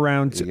 I'm getting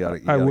around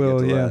to I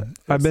will, yeah.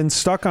 I've been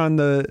stuck on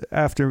the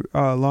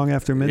Long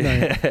After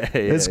Midnight.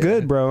 It's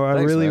good, bro.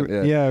 I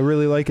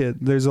really like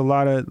it. There's a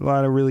lot of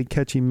really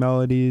catchy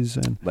melodies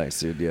and nice,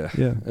 dude. Yeah.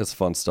 It's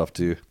fun stuff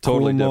too.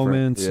 Totally cool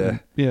different.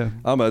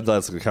 Moments.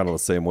 That's kind of the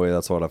same way.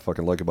 That's what I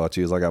fucking like about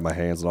you is I got my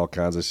hands in all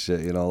kinds of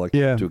shit,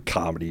 do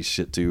comedy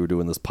shit too,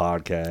 doing this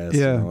podcast,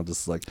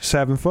 just like just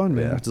having fun,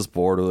 man. Just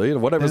bored with it.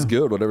 Whatever's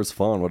good, whatever's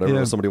fun,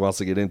 whatever somebody wants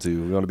to get into.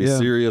 You want to be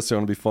serious, you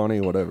want to be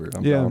funny, whatever.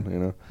 I'm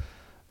down,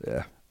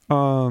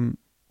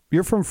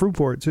 You're from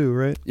Fruitport too,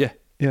 right?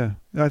 Yeah.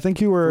 I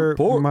think you were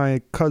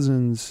my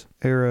cousin's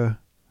era,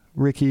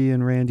 Ricky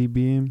and Randy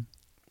Beam.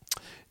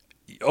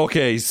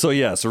 Okay, so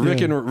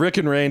Rick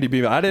and Randy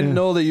Beam. I didn't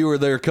know that you were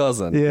their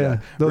cousin.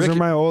 Those are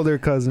my older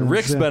cousins.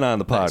 Rick's been on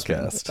the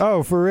podcast.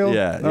 Oh, for real?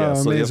 Yeah. So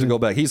amazing. You have to go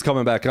back. He's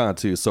coming back on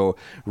too. So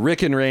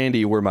Rick and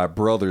Randy were my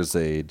brother's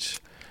age.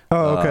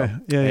 Oh,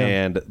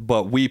 okay.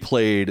 But we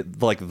played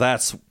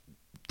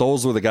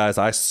those were the guys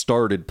I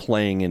started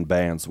playing in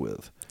bands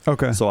with.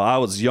 Okay. So I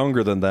was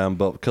younger than them,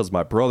 but because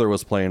my brother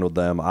was playing with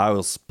them, I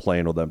was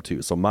playing with them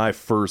too. So my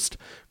first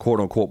quote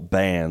unquote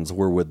bands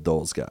were with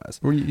those guys.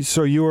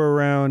 So you were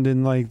around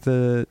in like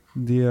the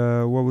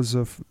what was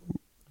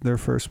their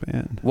first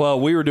band? Well,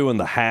 we were doing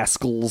the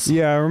Haskells.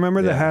 Yeah, I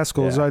remember the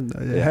Haskells.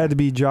 It had to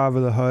be Java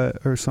the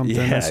Hutt or something.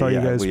 I saw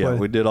you guys play.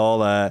 We did all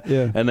that.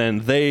 Yeah. And then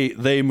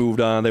they moved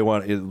on. They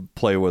wanted to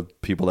play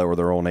with people that were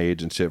their own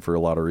age and shit for a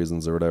lot of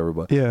reasons or whatever.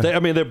 But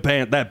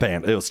that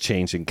band, it was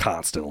changing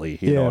constantly.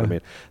 You know what I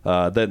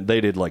mean? Then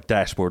they did like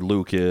Dashboard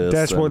Lucas.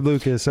 That's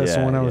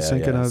the one I was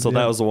thinking of. So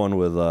that was the one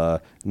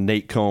with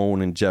Nate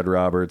Cohn and Jed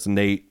Roberts.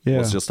 Nate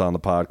was just on the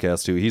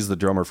podcast too. He's the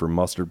drummer for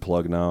Mustard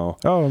Plug now.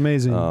 Oh,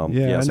 amazing.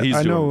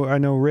 So I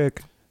know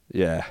Rick.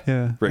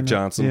 Yeah. Rick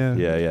Johnson.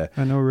 Yeah.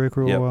 I know Rick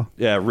real well.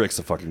 Yeah, Rick's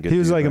a fucking good He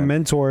was dude, like man. a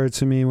mentor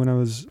to me when I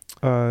was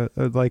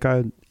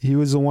he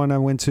was the one I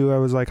went to. I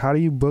was like, how do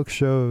you book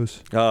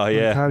shows? Oh,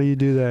 yeah. Like, how do you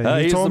do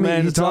that? He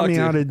taught me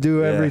how to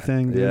do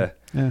everything, dude.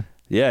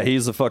 Yeah,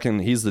 he's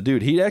the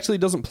dude. He actually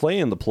doesn't play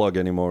in the Plug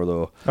anymore,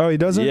 though. Oh, he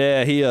doesn't?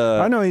 Yeah,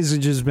 I know he's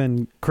just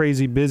been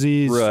crazy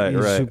busy. He's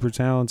super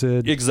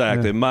talented.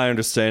 Exactly. Yeah. My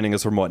understanding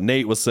is from what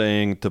Nate was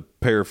saying, to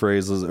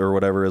paraphrases or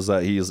whatever, is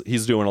that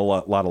he's doing a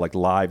lot of like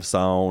live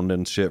sound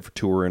and shit for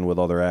touring with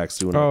other acts,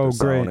 doing their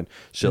sound and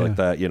shit like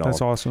that. That's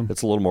awesome.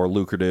 It's a little more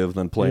lucrative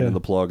than playing in the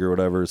Plug or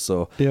whatever.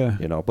 So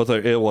but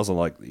it wasn't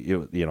like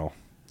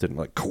didn't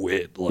like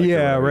quit. Like,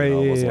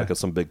 it wasn't like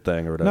some big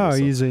thing or whatever. No,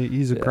 he's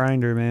a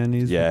grinder, man.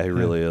 He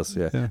really is.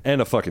 Yeah,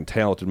 and a fucking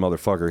talented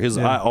motherfucker.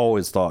 I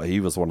always thought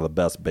he was one of the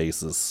best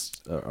bassists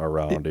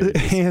around.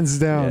 Hands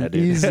down,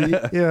 easy.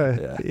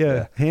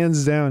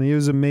 Hands down. He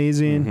was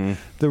amazing. Mm-hmm.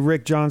 The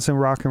Rick Johnson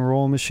Rock and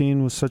Roll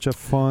Machine was such a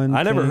fun.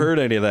 I never heard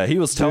any of that. He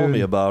was telling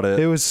me about it.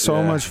 It was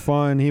so much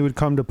fun. He would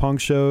come to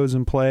punk shows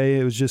and play.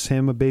 It was just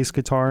him, a bass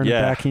guitar and a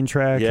backing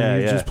track,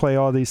 and he'd just play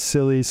all these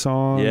silly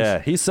songs. Yeah,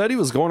 he said he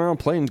was going around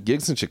playing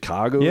gigs in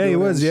Chicago. Yeah, he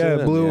was. Yeah,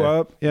 it blew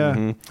up.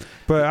 Yeah,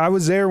 but I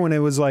was there when it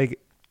was like,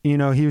 he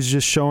was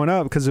just showing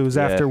up because it was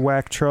after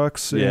Whack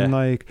Trucks and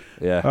like,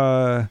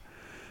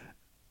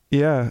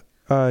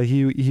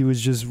 he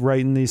was just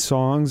writing these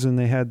songs, and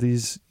they had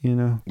these,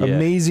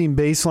 amazing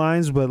bass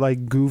lines, but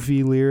like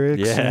goofy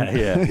lyrics.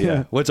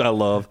 Yeah, which I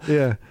love.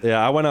 Yeah.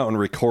 I went out and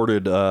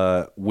recorded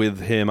with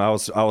him. I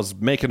was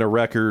making a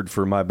record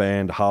for my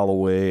band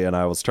Holloway, and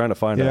I was trying to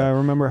find I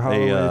remember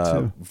Holloway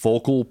too.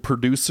 Vocal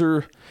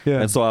producer.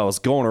 Yeah. And so I was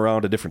going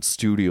around to different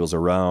studios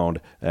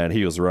around, and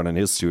he was running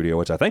his studio,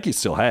 which I think he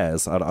still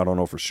has. I don't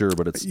know for sure,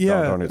 but it's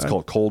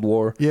called Cold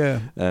War. Yeah.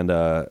 And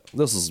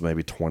this is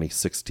maybe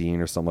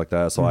 2016 or something like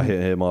that. So I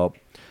hit him up,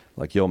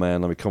 like, yo,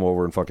 man, let me come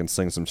over and fucking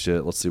sing some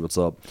shit. Let's see what's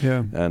up.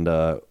 Yeah.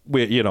 And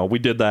we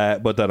did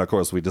that, but then of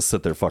course we just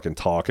sit there fucking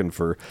talking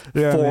for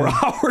 4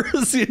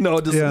 hours,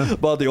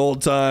 about the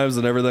old times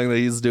and everything that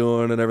he's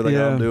doing and everything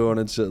I'm doing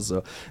and shit.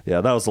 So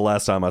that was the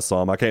last time I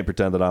saw him. I can't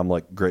pretend that I'm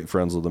like great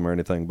friends with him or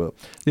anything, but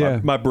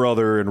my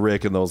brother and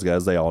Rick and those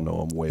guys, they all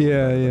know him way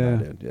better than I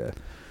did. Yeah.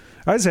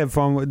 I just had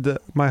fun with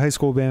my high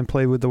school band.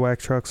 Played with the Whack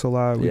Trucks a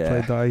lot. We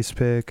played the Ice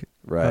Pick.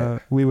 Right.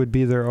 We would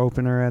be their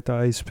opener at the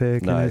Ice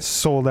Pick, and it's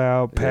sold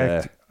out,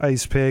 packed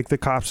Ice Pick. The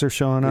cops are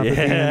showing up at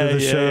the end of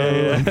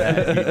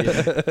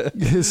the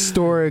show.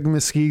 Historic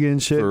Muskegon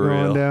shit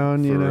going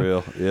down. For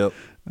real. Yep.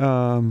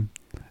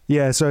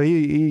 Yeah, so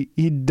he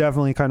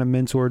definitely kind of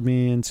mentored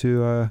me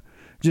into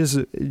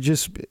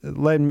just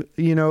letting,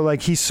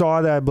 like he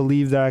saw that I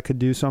believed that I could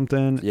do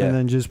something, and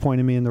then just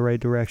pointed me in the right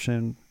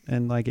direction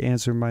and like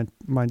answer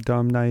my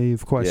dumb,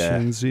 naive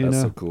questions.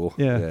 That's so cool.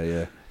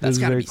 Yeah. That's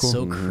got to be cool.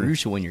 So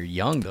crucial when you're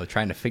young, though,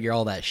 trying to figure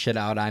all that shit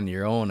out on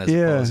your own, as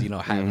opposed to,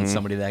 having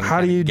somebody that can how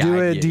do you do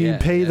it? You. Do you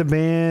pay the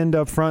band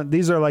up front?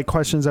 These are like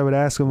questions I would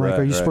ask him. Like,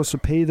 are you supposed to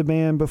pay the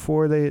band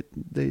before they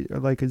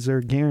like, is there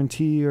a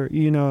guarantee, or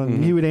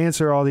and he would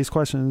answer all these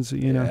questions.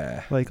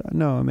 Like,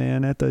 no,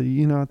 man, at the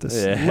at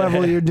this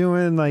level you're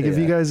doing, like if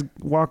you guys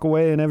walk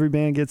away and every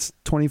band gets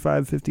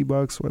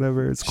 $25-$50,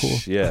 whatever, it's cool.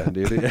 Yeah,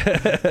 dude.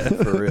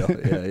 For real.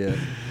 Yeah.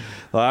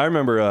 I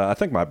remember. I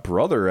think my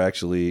brother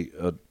actually.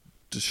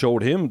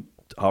 Showed him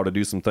how to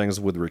do some things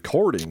with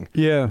recording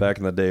back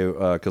in the day,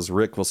 because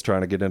Rick was trying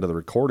to get into the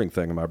recording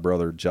thing and my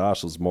brother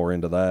Josh was more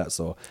into that,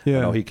 so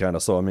he kind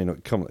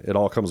of it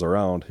all comes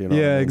around,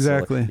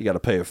 exactly. So, like, you got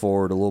to pay it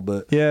forward a little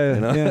bit, you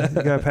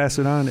got to pass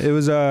it on. It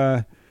was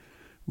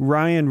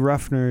Ryan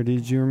Ruffner.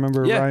 Did you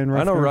remember Ryan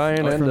Ruffner? I know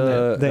Ryan and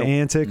the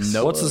Antics.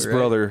 Noah, what's his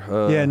brother?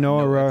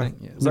 Noah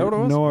Ruffner. Is that what it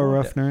was? Noah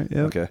Ruffner.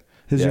 Yeah. Okay.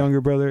 His younger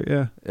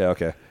brother.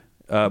 Okay.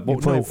 He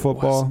played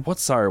football.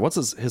 What's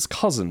his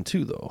cousin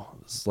too, though?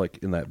 It's like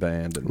in that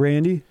band. And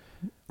Randy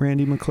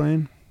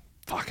McLean.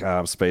 Fuck,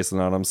 I'm spacing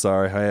on. I'm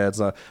sorry.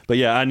 But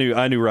yeah, I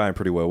knew Ryan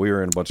pretty well. We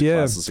were in a bunch of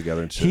classes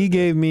together and shit. He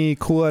gave me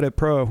Cool Edit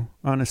Pro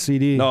on a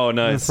CD. Oh,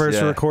 nice. The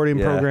first recording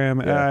program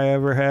I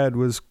ever had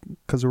was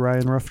because of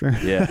Ryan Ruffner.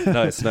 Yeah,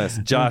 nice.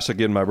 Josh,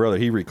 again, my brother,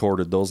 he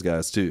recorded those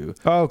guys too.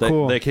 Oh,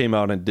 cool. They came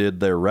out and did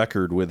their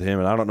record with him,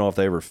 and I don't know if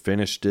they ever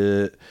finished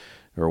it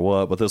or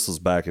what, but this was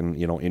back in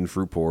in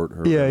Fruitport.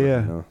 Or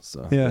whatever,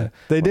 so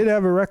they did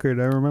have a record.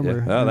 I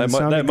remember. Yeah.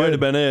 That might have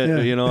been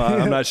it. Yeah.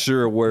 I'm not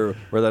sure where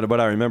that, but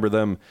I remember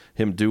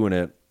him doing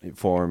it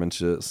for him and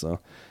shit.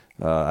 So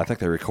I think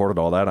they recorded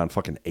all that on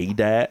fucking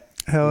ADAT.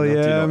 Hell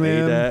yeah,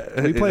 man.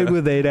 ADAT? We played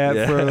with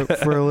ADAT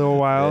for a little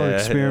while,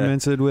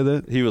 experimented with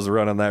it. He was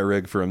running that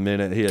rig for a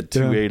minute. He had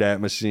 2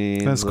 ADAT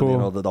machines. That's cool.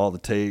 And, all the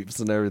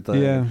tapes and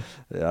everything.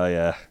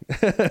 Yeah.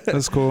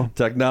 That's cool.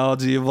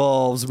 Technology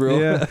evolves, bro.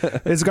 Yeah.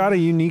 It's got a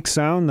unique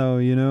sound, though,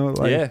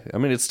 Like, I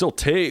mean, it's still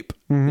tape,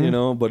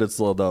 but it's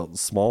the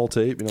small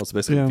tape. It's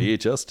basically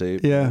VHS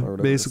tape. Yeah,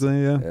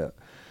 basically, Yeah,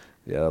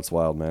 that's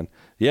wild, man.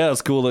 Yeah,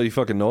 it's cool that you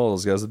fucking know all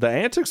those guys. The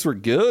Antics were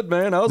good,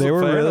 man. I was a fan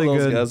really of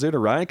those guys, dude.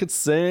 Ryan could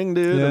sing,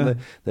 dude. Yeah. And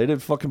they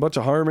did fucking bunch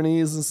of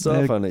harmonies and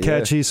stuff.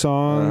 Catchy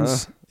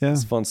songs. Yeah.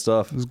 It's fun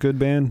stuff. It was a good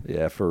band.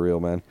 Yeah, for real,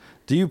 man.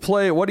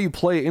 What do you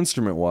play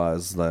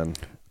instrument-wise, then?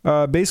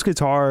 Bass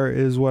guitar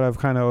is what I've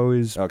kind of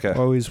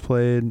always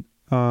played.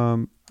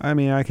 I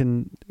mean, I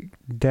can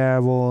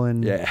dabble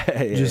in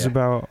just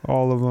about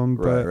all of them.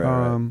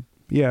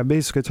 But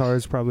bass guitar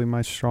is probably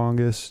my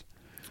strongest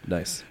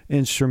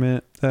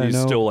instrument. Do you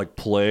still like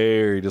play,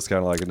 or you just kind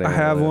of like I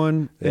have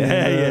one.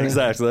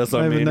 Exactly. That's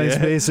what I mean. I have a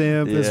nice bass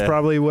amp. It's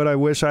probably what I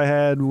wish I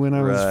had when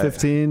I was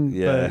 15.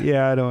 Yeah.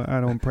 But I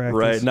don't practice.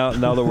 Right now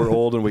that we're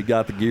old and we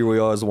got the gear we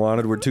always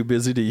wanted, we're too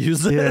busy to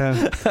use it.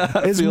 Yeah,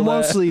 it's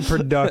mostly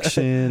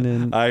production,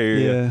 and I hear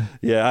you.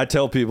 Yeah, I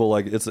tell people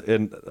like it's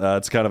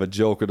kind of a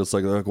joke, and it's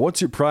like,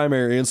 what's your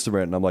primary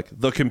instrument? And I'm like,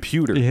 the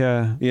computer.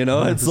 Yeah,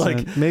 it's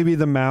like maybe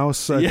the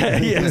mouse.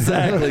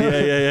 Exactly.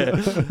 Yeah.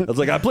 It's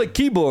like I play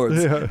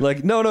keyboards. Yeah.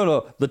 Like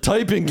no. The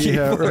typing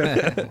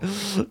keyboard.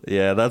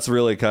 Yeah, that's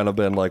really kind of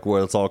been like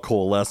where it's all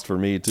coalesced for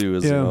me too,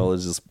 is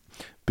is just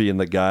being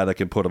the guy that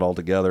can put it all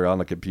together on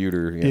the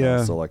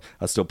computer. So like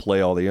I still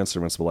play all the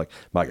instruments, but like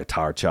my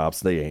guitar chops,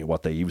 they ain't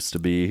what they used to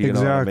be. You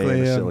know what I mean?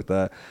 And shit like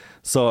that.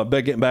 So I've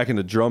been getting back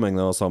into drumming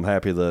though, so I'm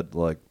happy that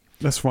like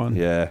that's fun.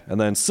 Yeah. And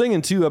then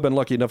singing too, I've been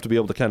lucky enough to be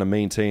able to kind of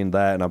maintain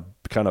that, and I'm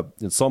kind of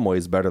in some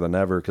ways better than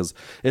ever, because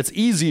it's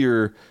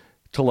easier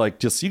to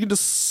like you can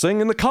just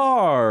sing in the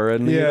car,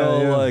 and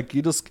like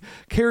you just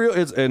carry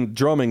it. And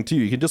drumming too,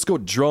 you can just go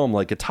drum.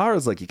 Like guitar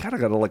is like you kind of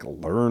got to like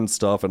learn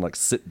stuff and like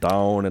sit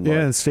down and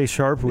and stay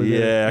sharp with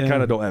it. I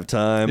kind of don't have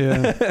time.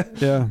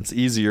 Yeah. It's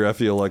easier, I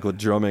feel like, with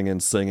drumming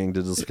and singing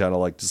to just kind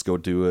of like just go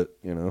do it.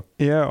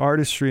 Yeah,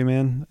 artistry,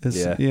 man.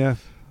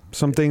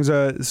 Some things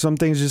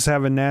just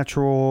have a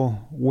natural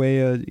way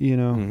of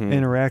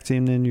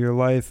interacting in your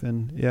life,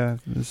 and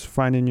just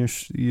finding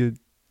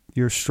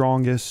your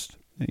strongest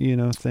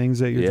things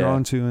that you're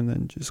drawn to, and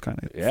then just kind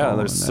of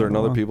there's certain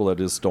other people that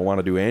just don't want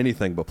to do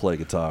anything but play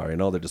guitar.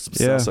 They're just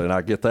obsessed, and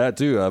I get that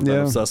too. I'm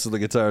obsessed with the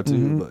guitar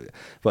too.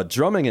 But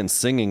drumming and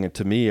singing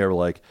to me are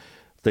like,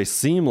 they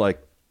seem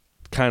like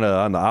kind of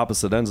on the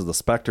opposite ends of the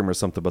spectrum or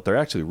something, but they're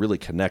actually really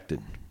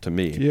connected to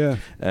me.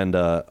 And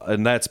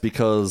that's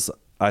because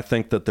I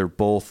think that they're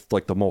both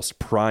like the most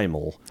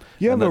primal.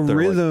 You have a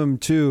rhythm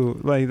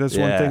too. Like that's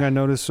one thing I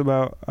noticed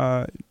about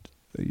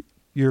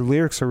your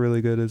lyrics are really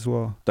good as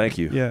well. Thank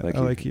you. Yeah, Thank I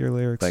you. like your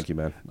lyrics. Thank you,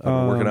 man. I've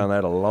been working on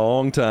that a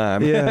long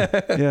time.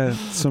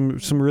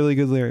 Some really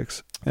good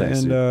lyrics.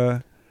 Thanks,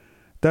 and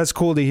that's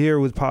cool to hear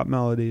with pop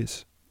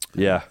melodies.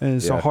 Yeah. And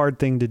it's a hard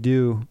thing to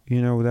do,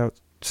 without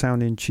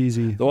sounding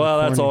cheesy. Well,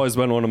 that's always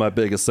been one of my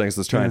biggest things,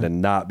 is trying to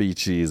not be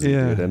cheesy,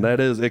 dude. And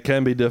it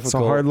can be difficult. It's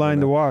a hard line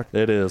to walk.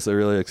 It is. It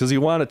really is. Because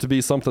you want it to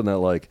be something that,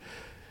 like,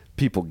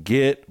 people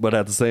get, but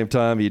at the same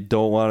time, you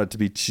don't want it to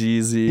be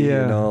cheesy, you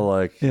know?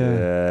 Like,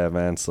 yeah,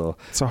 man. So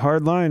it's a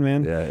hard line,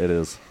 man. Yeah, it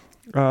is.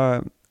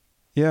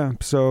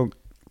 So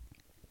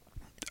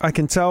I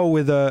can tell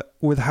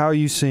with how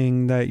you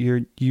sing that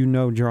you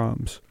know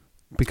drums.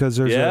 Because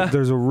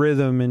there's a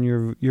rhythm in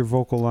your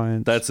vocal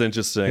lines. That's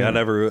interesting. Yeah. I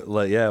never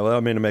well, I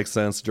mean, it makes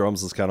sense.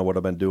 Drums is kind of what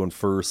I've been doing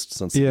first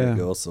since the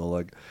get-go. So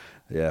like,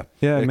 it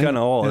kind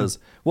of all is.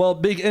 Well,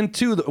 big, and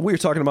two, we were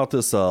talking about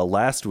this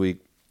last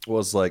week,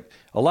 was like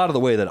a lot of the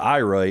way that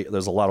I write,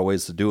 there's a lot of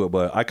ways to do it,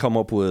 but I come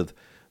up with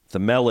the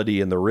melody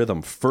and the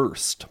rhythm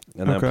first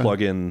and then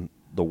plug in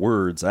the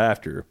words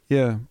after.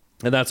 Yeah.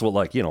 And that's what,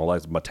 like, you know,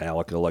 like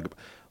Metallica, like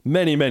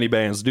many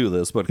bands do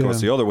this, but of course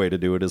the other way to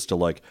do it is to,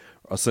 like,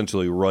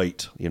 essentially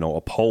write, you know,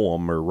 a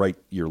poem or write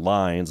your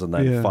lines and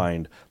then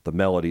find the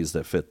melodies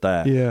that fit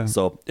that. Yeah.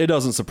 So it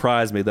doesn't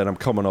surprise me that I'm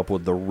coming up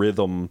with the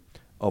rhythm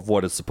of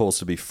what it's supposed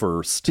to be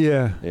first.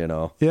 Yeah. You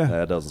know? Yeah.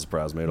 That doesn't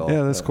surprise me at all.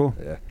 Yeah, that's cool.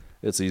 Yeah.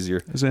 It's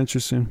easier. It's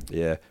interesting.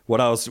 Yeah.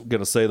 What I was going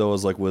to say, though,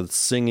 is like with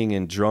singing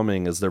and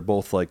drumming is they're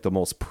both like the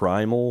most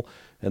primal,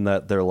 and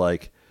that they're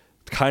like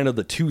kind of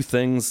the two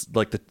things,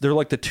 like they're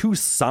like the two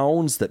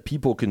sounds that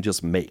people can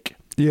just make.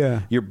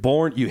 Yeah. You're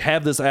born, you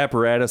have this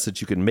apparatus that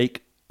you can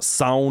make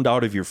sound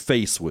out of your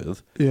face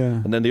with. Yeah.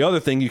 And then the other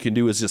thing you can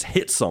do is just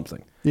hit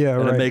something. Yeah.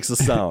 And it makes a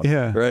sound.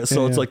 Right.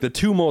 So it's like the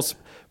two most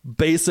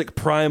basic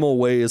primal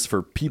ways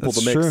for people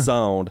to make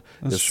sound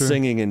is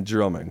singing and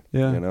drumming.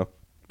 Yeah. You know?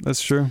 That's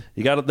true.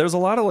 There's a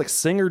lot of like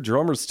singer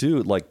drummers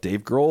too, like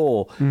Dave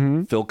Grohl,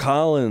 Phil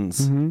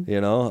Collins, you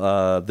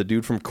know, the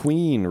dude from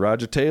Queen,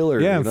 Roger Taylor.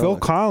 Yeah, and Phil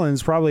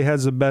Collins probably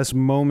has the best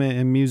moment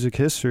in music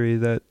history,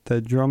 that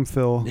drum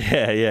fill. In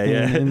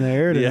the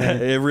air tonight. Yeah,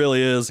 it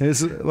really is.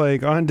 It's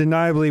like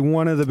undeniably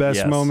one of the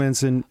best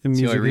moments in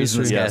music history. The only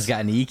reason this guy's got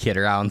an E-kit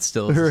around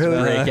still is to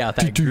break out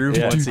that groove.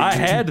 I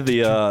had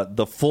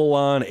the full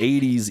on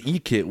 80s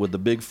E-kit with the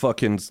big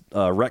fucking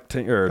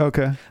rectangle.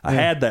 Okay. I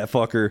had that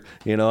fucker,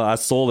 you know, I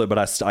sold it, but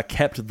I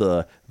kept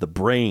the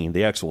brain,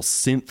 the actual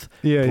synth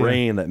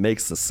brain that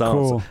makes the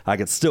sounds. Cool. So I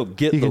could still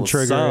get those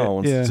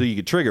sounds, so you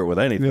could trigger it with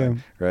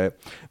anything, right?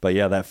 But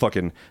yeah, that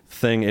fucking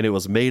thing, and it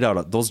was made out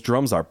of, those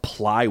drums are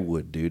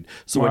plywood, dude.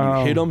 So when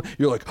you hit them,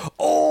 you're like,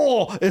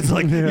 oh, it's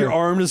like your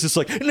arm is just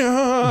like,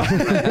 no.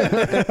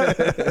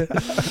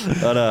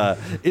 But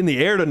In the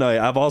Air Tonight,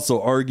 I've also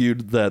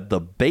argued that the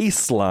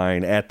bass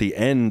line at the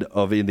end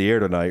of In the Air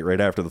Tonight, right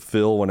after the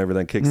fill, when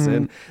everything kicks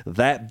in,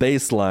 that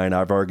bass line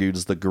I've argued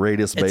is the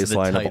greatest bass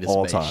line of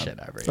all time.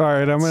 All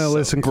right, I'm gonna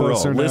listen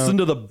closer now. Listen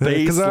to the bass line,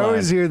 because I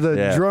always hear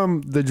the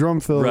drum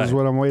fill is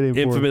what I'm waiting for.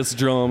 Infamous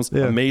drums,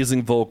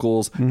 amazing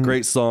vocals,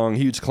 great song,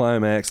 huge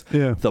climax.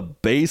 Yeah, the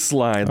bass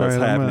line that's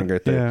happening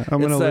right there. Yeah,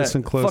 I'm gonna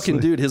listen closely. Fucking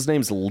dude, his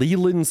name's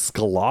Leland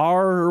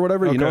Sklar or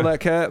whatever. Okay. You know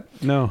that cat?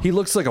 No. He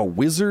looks like a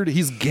wizard.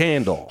 He's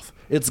Gandalf.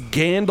 It's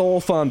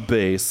Gandalf on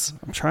bass.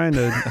 I'm trying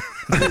to.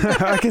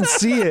 I can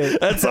see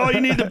it. That's all you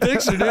need to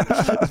picture, dude.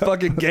 It's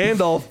fucking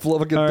Gandalf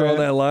fucking throwing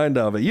that line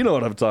down. But you know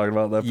what I'm talking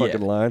about, that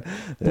fucking line.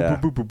 Yeah.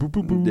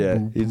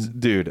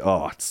 Dude,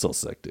 oh, it's so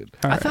sick, dude.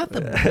 I thought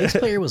the bass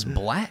player was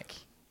black.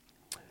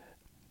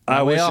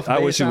 I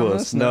wish he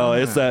was. No,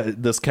 it's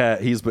this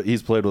cat. He's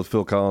played with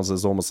Phil Collins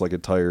his almost like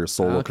entire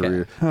solo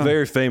career.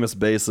 Very famous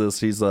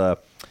bassist.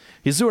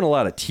 He's doing a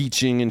lot of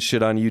teaching and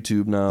shit on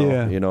YouTube now.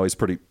 Yeah. You know, he's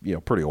pretty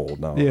old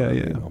now. Yeah,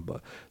 You know,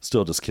 but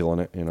still just killing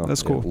it, you know.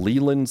 That's cool.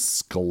 Leland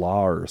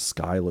Sklar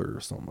or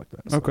something like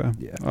that. So, okay.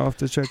 Yeah. I'll have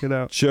to check it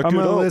out. I'm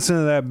going to listen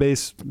to that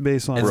bass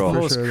line. It's the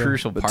most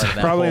crucial part of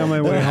that. Probably on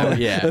my way home.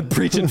 I'm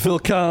preaching Phil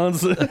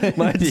Collins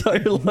my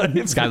entire life.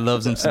 This guy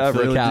loves him some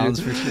Phil Collins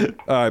for sure.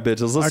 All right,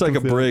 bitches. Let's take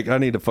a break. I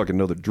need to fucking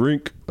another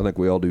drink. I think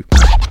we all do.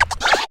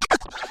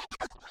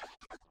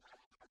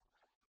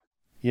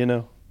 You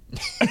know.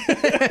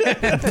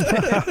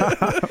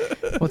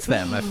 What's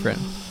that, my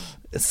friend?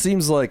 It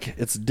seems like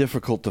it's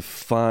difficult to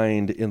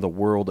find in the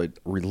world a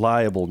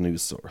reliable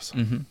news source.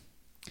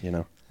 You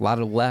know, a lot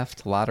of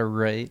left, a lot of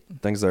right.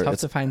 Things are tough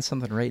to find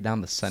something right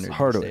down the center. It's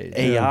hard.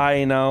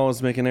 AI now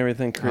is making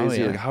everything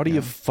crazy. Like, how do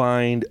you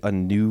find a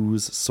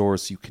news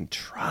source you can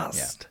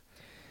trust?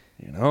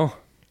 You know.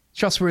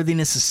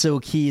 Trustworthiness is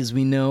so key, as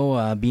we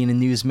know. Being a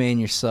newsman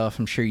yourself,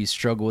 I'm sure you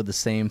struggle with the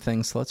same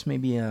thing. So let's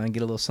maybe get a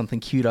little something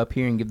queued up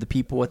here and give the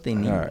people what they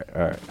need. All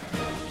right.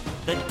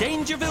 The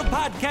Dangerville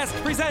Podcast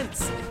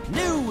presents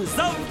News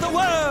of the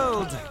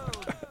World.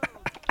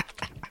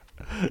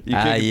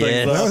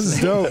 That was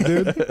dope,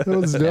 dude. That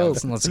was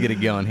dope. Let's get it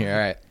going here. All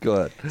right. Go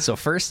ahead. So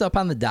first up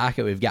on the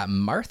docket, we've got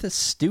Martha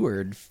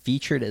Stewart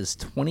featured as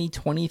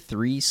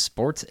 2023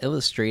 Sports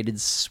Illustrated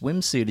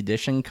swimsuit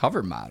edition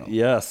cover model.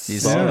 Yes. You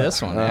saw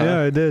this one?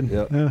 Yeah, I did.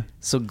 Yep. Yeah.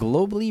 So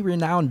globally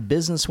renowned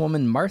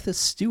businesswoman Martha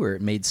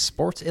Stewart made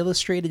Sports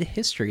Illustrated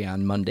history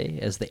on Monday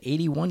as the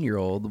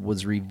 81-year-old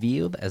was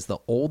revealed as the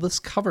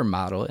oldest cover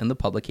model in the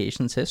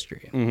publication's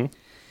history.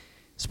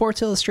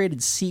 Sports Illustrated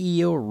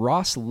CEO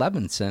Ross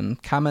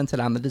Levinson commented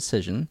on the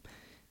decision.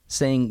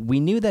 saying, "We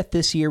knew that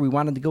this year we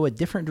wanted to go a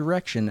different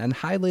direction and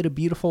highlight a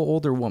beautiful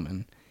older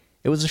woman.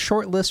 It was a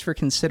short list for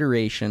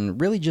consideration,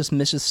 really just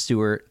Mrs.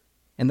 Stewart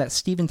and that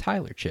Steven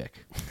Tyler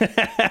chick."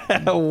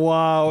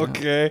 Wow,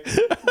 okay.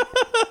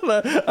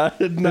 I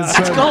did not.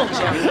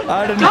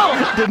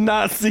 Did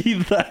not see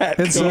that.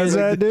 It says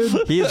that,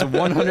 dude. He is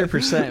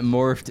 100%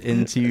 morphed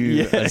into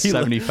a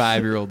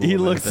 75-year-old. He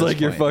looks like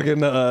your fucking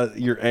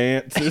your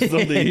aunt or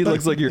something. He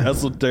looks like your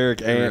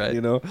esoteric aunt, right.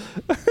 you know.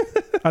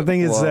 I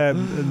think it's that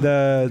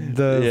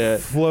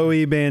the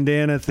flowy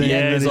bandana thing.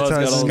 Yeah, that he got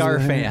ties all his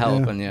scarf hair. ain't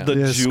helping. Yeah,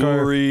 The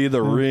jewelry, scarf.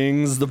 the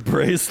rings, the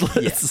bracelets.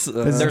 It's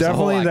There's a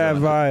definitely whole lot that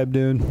going on. vibe,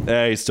 dude.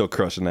 Yeah, he's still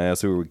crushing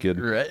ass. Who are we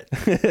kidding? right.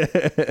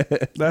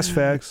 That's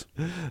facts.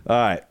 All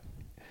right.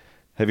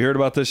 Have you heard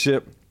about this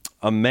shit?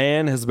 A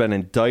man has been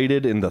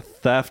indicted in the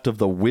theft of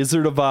the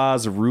Wizard of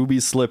Oz ruby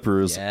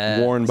slippers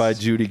worn by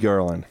Judy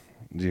Garland.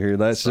 Did you hear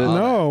that shit?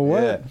 No,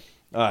 what? Yeah.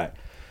 All right.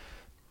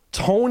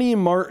 Terry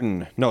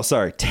Martin.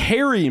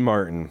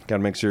 Got to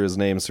make sure his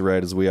name's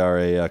right as we are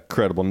a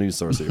credible news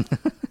source here.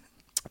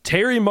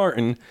 Terry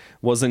Martin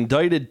was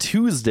indicted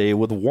Tuesday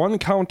with one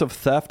count of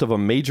theft of a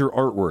major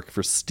artwork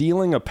for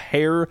stealing a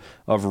pair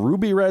of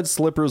ruby red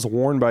slippers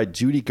worn by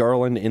Judy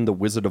Garland in The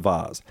Wizard of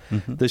Oz.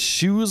 Mm-hmm. The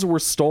shoes were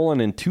stolen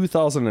in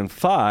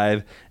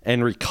 2005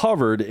 and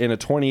recovered in a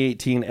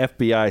 2018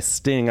 FBI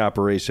sting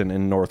operation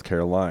in North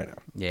Carolina.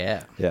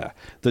 Yeah. Yeah.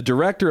 The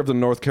director of the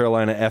North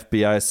Carolina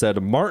FBI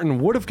said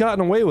Martin would have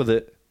gotten away with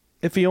it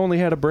if he only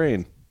had a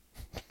brain.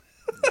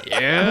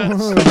 Yeah.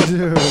 Oh,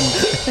 dude.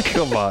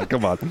 Come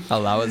on.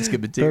 Allow it to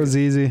skip it That was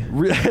easy. It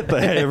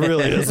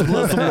really is.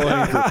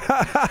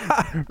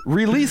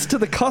 Released to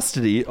the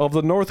custody of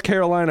the North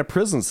Carolina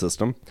prison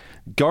system,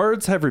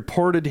 guards have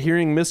reported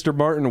hearing Mr.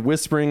 Martin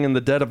whispering in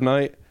the dead of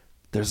night,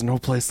 "There's no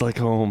place like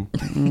home.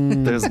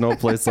 There's no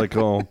place like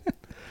home."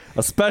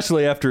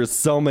 Especially after his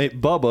cellmate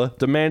Bubba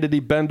demanded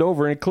he bend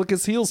over and click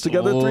his heels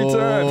together 3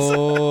 times. You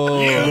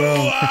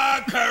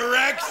are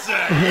correct,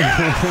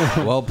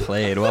 sir. Well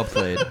played.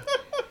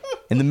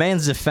 In the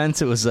man's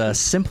defense, it was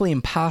simply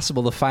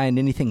impossible to find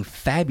anything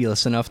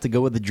fabulous enough to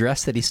go with the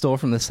dress that he stole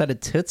from the set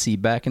of Tootsie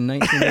back in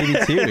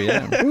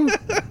 1982.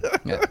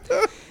 Yeah.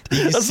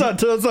 That's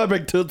not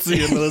big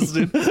Tootsie in this,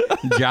 dude.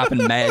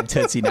 Dropping mad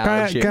Tootsie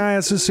knowledge. Can I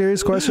ask a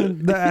serious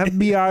question? The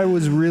FBI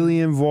was really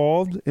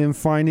involved in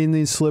finding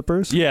these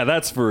slippers? Yeah,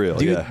 that's for real.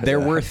 Dude, yeah, they're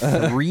worth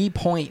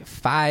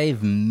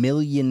 $3.5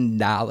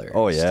 million.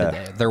 Oh, yeah.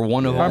 Today. They're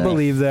one of I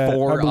believe that.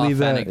 4 I believe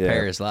that. authentic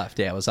pairs left.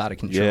 Yeah, it was out of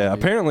control. Yeah, dude.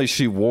 apparently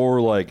she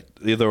wore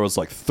there was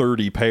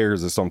 30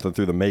 pairs or something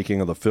through the making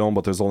of the film,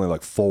 but there's only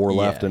 4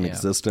 left in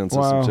existence.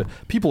 Or some shit.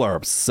 People are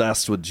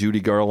obsessed with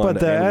Judy Garland. But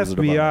the and Wizard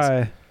of Oz.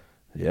 FBI,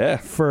 yeah,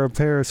 for a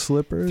pair of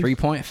slippers,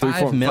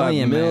 $3.5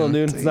 million, man.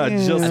 dude. It's not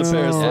just a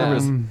pair of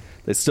slippers.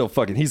 They still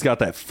he's got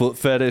that foot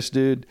fetish,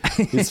 dude.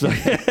 Is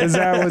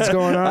that what's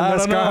going on? I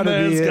That's don't know, gotta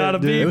man. be It's it, gotta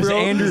dude. be, It was bro.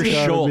 Andrew It's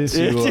gotta Schultz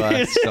be.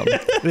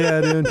 who Yeah,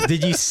 dude.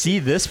 Did you see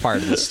this part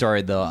of the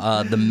story,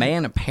 though? The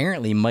man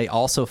apparently might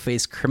also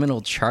face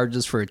criminal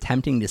charges for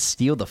attempting to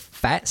steal the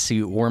fat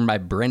suit worn by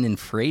Brendan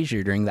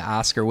Fraser during the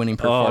Oscar-winning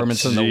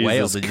performance in The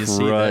Whale. Did you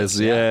see this?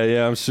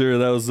 Yeah, I'm sure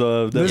that was...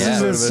 This is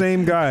the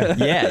same guy.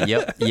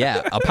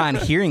 Yeah. Upon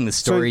hearing the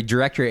story,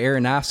 director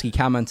Aronofsky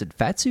commented,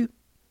 "Fat suit?"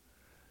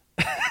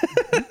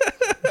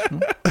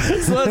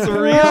 So that's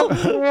real?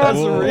 That's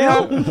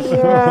real?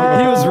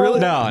 He was really...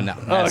 No.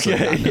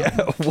 Okay, yeah.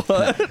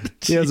 What?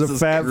 He has a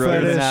fat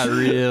fetish. Not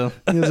real.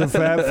 He has a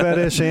fat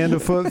fetish and a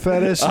foot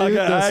fetish. Dude. I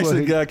That's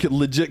actually got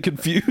legit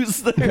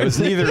confused there. It was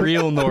neither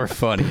real nor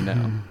funny,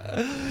 no.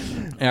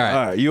 All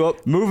right, you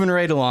up? Moving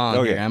right along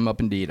Okay. here. I'm up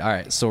indeed. All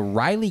right, so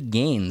Riley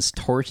Gaines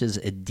torches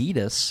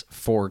Adidas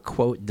for,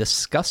 quote,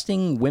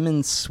 disgusting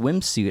women's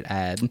swimsuit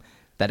ad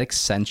that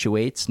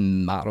accentuates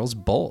models'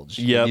 bulge.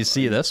 Yep. Did you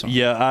see this one?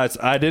 Yeah,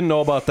 I didn't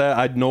know about that.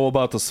 I know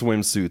about the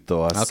swimsuit,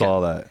 though. I saw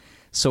that.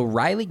 So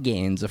Riley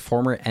Gaines, a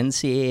former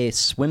NCAA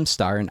swim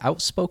star and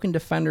outspoken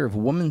defender of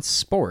women's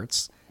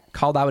sports,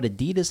 called out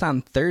Adidas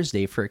on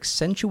Thursday for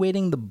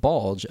accentuating the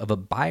bulge of a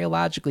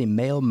biologically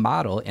male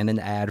model in an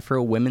ad for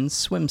a women's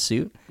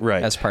swimsuit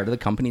as part of the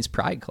company's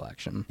Pride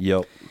collection.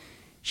 Yep.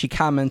 She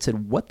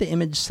commented, "What the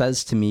image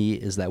says to me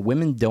is that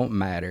women don't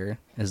matter,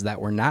 is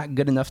that we're not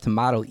good enough to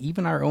model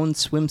even our own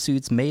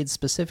swimsuits made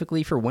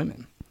specifically for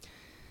women."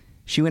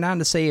 She went on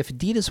to say if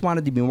Adidas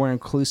wanted to be more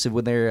inclusive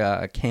with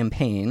their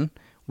campaign,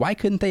 why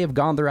couldn't they have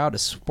gone the route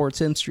of Sports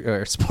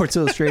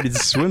Illustrated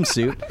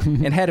swimsuit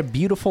and had a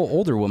beautiful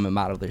older woman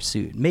model their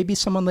suit? Maybe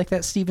someone like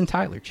that Steven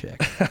Tyler chick.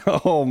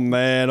 Oh,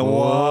 man.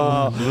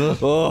 Wow.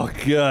 Oh,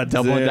 God.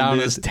 Doubling down on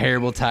this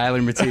terrible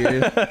Tyler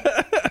material.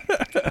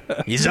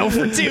 He's 0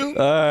 for 2.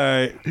 All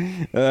right.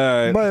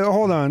 But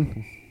hold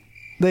on.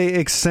 They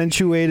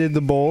accentuated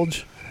the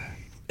bulge?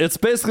 It's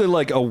basically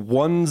like a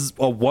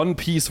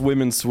one-piece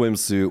women's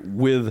swimsuit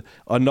with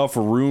enough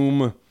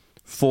room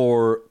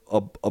for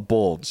a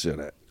bulge in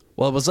it.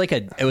 Well, it was like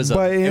a. It was a.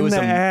 But it in was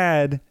the a,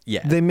 ad,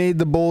 they made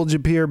the bulge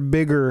appear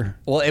bigger.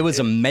 Well, it was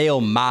a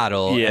male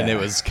model, and it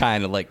was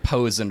kind of like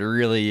posing to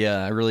really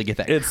get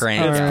that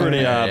crank. It's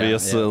pretty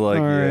obvious. Yeah. So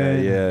like,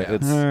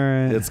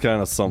 Right. It's kind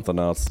of something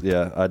else.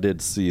 Yeah, I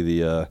did see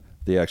the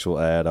actual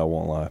ad. I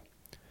won't lie.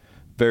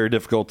 Very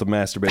difficult to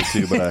masturbate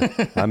to,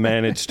 but I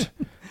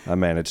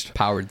managed.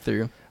 Powered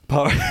through.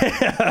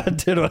 I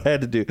did what I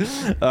had to do.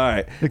 All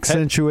right.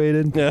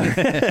 Accentuated.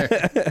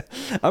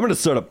 I'm going to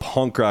start a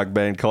punk rock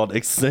band called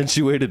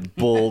Accentuated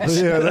Bulge.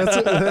 Yeah,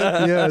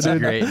 That's dude. a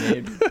great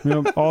name.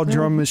 Yep, all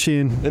drum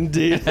machine.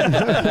 Indeed. All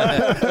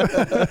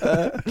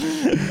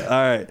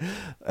right.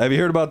 Have you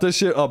heard about this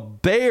shit? A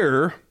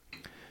bear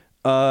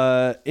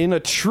in a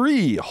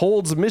tree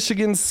holds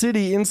Michigan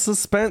City in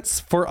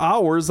suspense for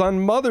hours on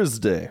Mother's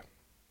Day.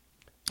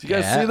 Did you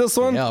guys see this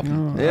one? Yep.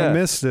 I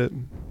missed it.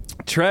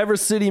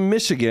 Traverse City,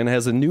 Michigan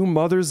has a new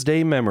Mother's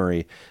Day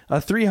memory. A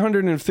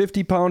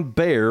 350-pound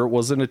bear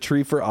was in a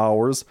tree for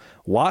hours,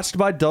 watched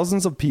by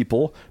dozens of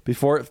people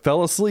before it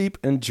fell asleep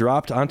and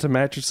dropped onto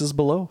mattresses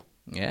below.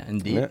 Yeah,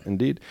 indeed. Yeah,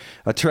 indeed.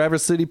 A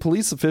Traverse City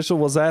police official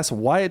was asked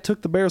why it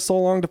took the bear so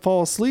long to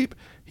fall asleep.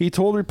 He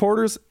told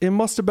reporters it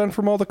must have been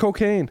from all the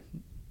cocaine.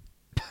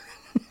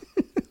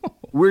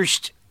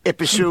 Worst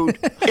episode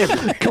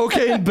ever.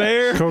 Cocaine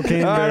bear?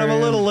 Cocaine all right, bear. I'm a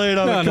little late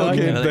on the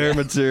cocaine bear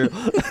material.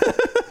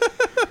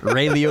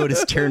 Ray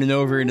Liotta's turning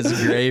over in his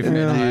grave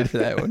for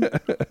that one.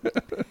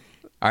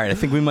 All right, I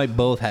think we might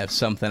both have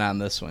something on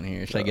this one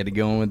here. Should I get it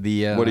going with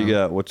the... What do you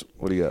got? What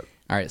do you got?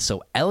 All right,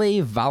 so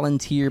L.A.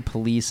 volunteer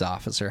police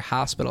officer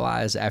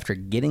hospitalized after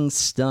getting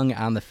stung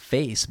on the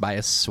face by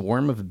a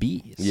swarm of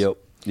bees. Yep.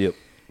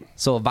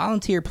 So a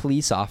volunteer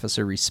police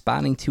officer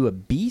responding to a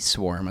bee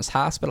swarm was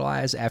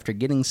hospitalized after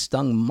getting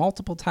stung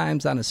multiple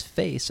times on his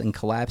face and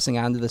collapsing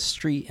onto the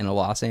street in a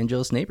Los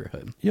Angeles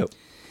neighborhood. Yep.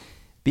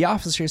 The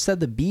officer said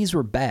the bees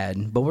were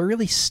bad, but what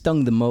really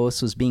stung the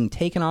most was being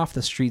taken off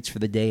the streets for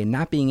the day and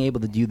not being able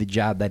to do the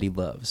job that he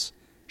loves.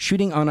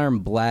 Shooting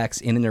unarmed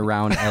blacks in and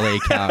around L.A.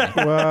 County.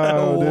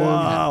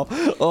 Wow.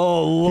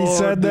 Oh, Lord. He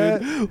said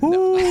that?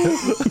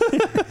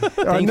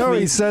 I know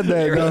he said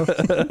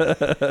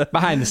that, though.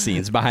 Behind the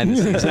scenes. Not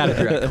a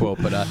direct quote,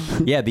 but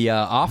the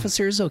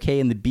officer is okay,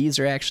 and the bees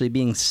are actually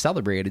being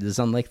celebrated. As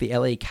unlike the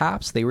L.A.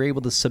 cops, they were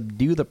able to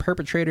subdue the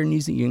perpetrator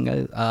using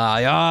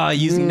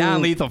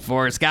non-lethal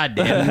force. God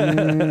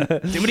damn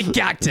it. Too many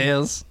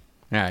cocktails.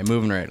 All right,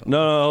 moving right along.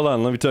 No, hold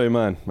on. Let me tell you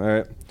mine. All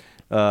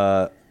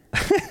right.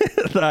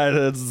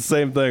 It's the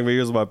same thing, but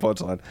here's my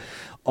punchline.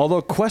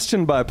 Although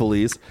questioned by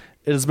police,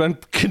 it has been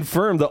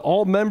confirmed that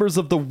all members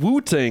of the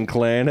Wu-Tang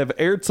Clan have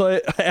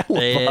airtight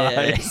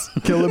alibis.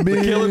 Killer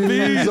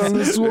bees on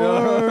the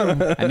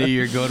swarm. I knew you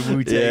were going Wu-Tang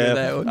with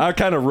that one. I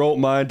kind of wrote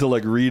mine to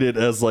like read it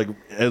as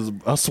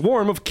a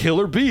swarm of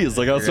killer bees.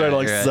 Like I was trying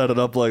to set it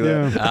up like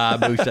that.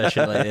 Boosh, I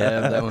should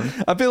that one.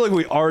 I feel like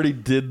we already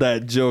did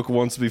that joke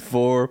once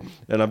before,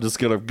 and I'm just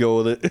gonna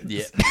go with it.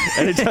 Yeah.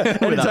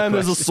 Anytime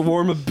there's a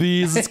swarm of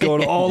bees, it's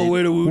going all the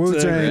way to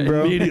Wu-Tang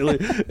bro. immediately.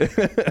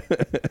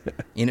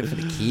 In it for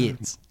the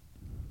kids.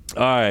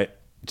 All right.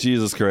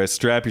 Jesus Christ.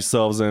 Strap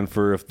yourselves in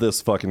for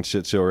this fucking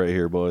shit show right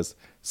here, boys.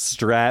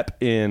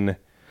 Strap in.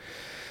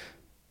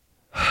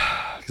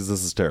 Because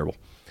this is terrible.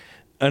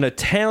 An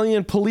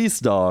Italian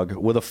police dog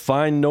with a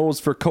fine nose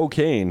for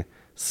cocaine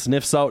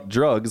sniffs out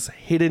drugs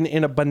hidden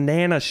in a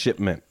banana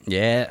shipment.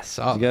 Yeah.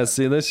 You guys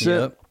see this shit?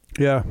 Yep.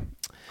 Yeah.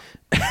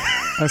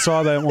 I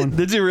saw that one.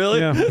 Did you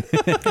really? Yeah.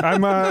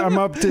 I'm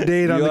up to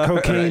date on the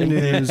cocaine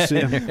news.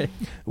 Yeah.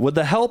 With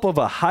the help of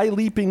a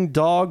high-leaping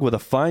dog with a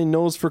fine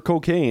nose for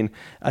cocaine,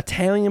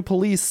 Italian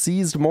police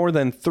seized more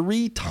than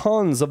 3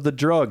 tons of the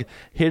drug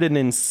hidden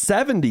in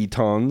 70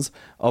 tons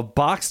of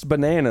boxed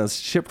bananas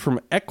shipped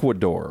from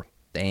Ecuador.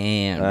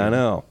 Damn. I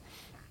know.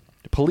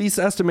 Police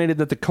estimated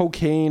that the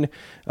cocaine,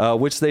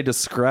 which they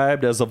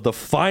described as of the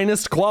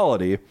finest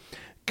quality,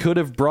 could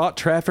have brought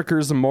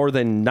traffickers more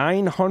than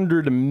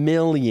 $900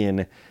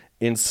 million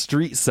in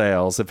street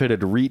sales if it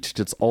had reached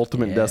its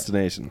ultimate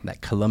destination.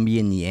 That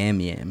Colombian yam.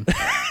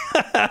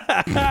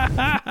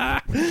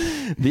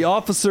 The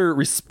officer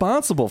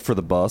responsible for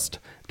the bust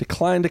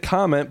declined to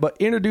comment, but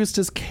introduced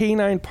his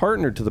canine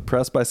partner to the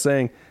press by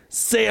saying,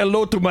 "Say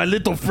hello to my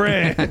little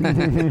friend."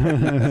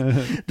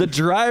 The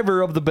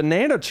driver of the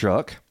banana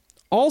truck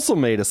also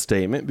made a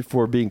statement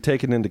before being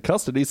taken into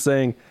custody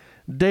saying,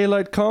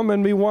 "Daylight come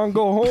and me want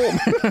go home."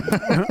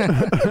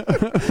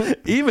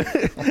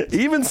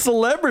 Even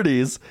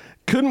celebrities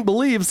couldn't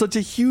believe such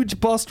a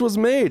huge bust was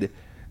made.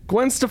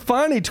 Gwen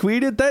Stefani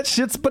tweeted, "That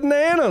shit's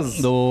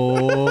bananas."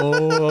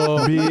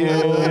 Oh.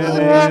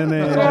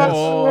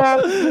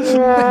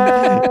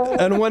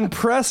 And when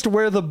pressed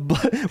where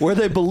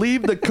they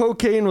believed the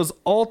cocaine was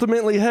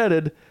ultimately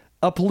headed,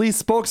 a police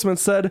spokesman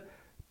said,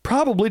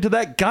 "Probably to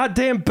that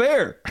goddamn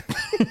bear."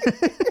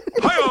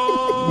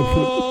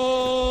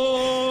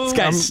 This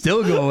guy's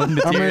still going.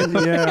 I'm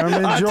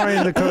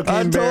enjoying the cocaine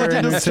I bear. told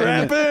you to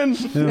strap in.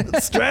 Yeah.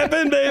 Strap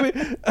in, baby.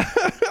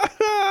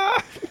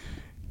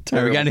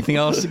 Right, we got anything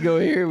else to go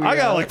here? I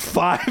got like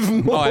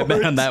 5 more. Oh, I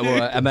bet on that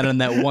one. I bet on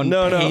that one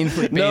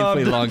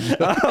painfully long joke.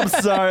 I'm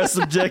sorry I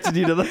subjected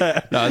you to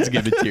that. No, it's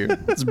give it to you.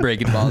 It's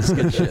breaking balls.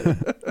 Good shit.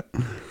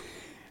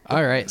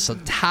 All right, so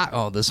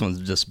this one's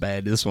just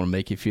bad. This one will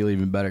make you feel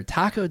even better.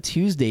 Taco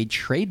Tuesday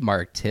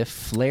trademark tiff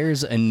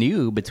flares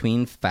anew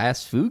between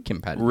fast food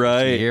competitors.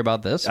 Right. Did you hear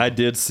about this? I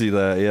did see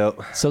that, yep.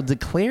 So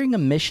declaring a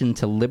mission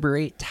to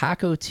liberate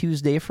Taco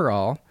Tuesday for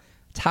all,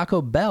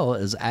 Taco Bell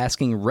is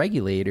asking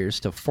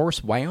regulators to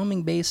force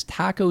Wyoming-based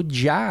Taco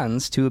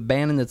John's to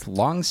abandon its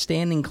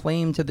long-standing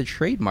claim to the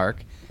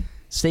trademark,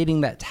 stating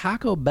that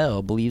Taco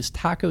Bell believes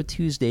Taco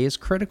Tuesday is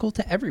critical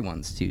to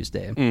everyone's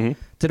Tuesday. Mm-hmm.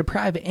 To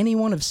deprive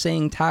anyone of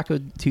saying Taco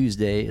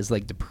Tuesday is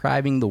like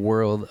depriving the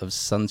world of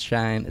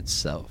sunshine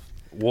itself.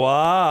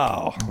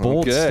 Wow.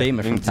 Bold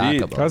statement from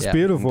Taco Bell. That's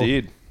beautiful.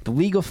 Indeed. The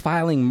legal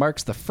filing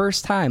marks the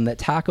first time that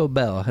Taco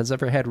Bell has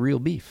ever had real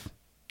beef.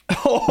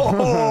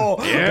 Oh,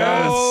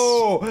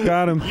 yes.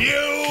 Got him.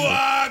 You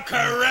are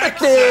correct.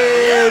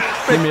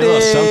 Give me a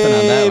little something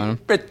on that one.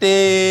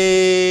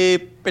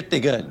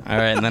 Pretty good. All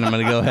right, and then I'm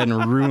going to go ahead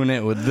and ruin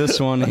it with this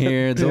one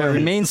here. Though it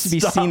remains to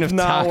be seen if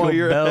Taco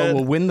Bell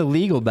will win the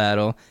legal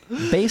battle.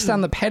 Based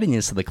on the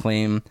pettiness of the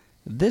claim,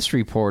 this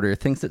reporter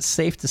thinks it's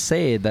safe to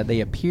say that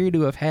they appear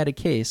to have had a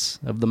case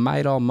of the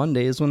Might All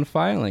Mondays when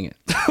filing it.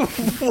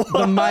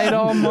 The Might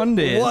All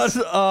Mondays. What?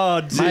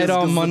 Oh, geez, Might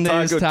All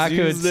Mondays,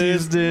 Taco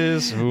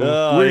Tuesdays.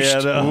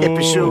 Worst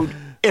episode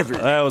ever.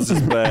 That was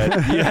just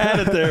bad. You had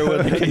it there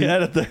with me. You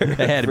had it there. It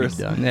had to be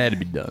done. It had to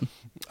be done.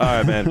 All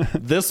right, man.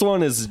 This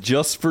one is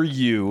just for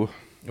you.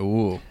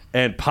 Ooh.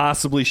 And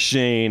possibly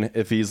Shane,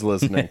 if he's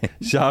listening.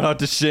 Shout out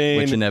to Shane.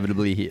 Which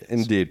inevitably he is.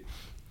 Indeed.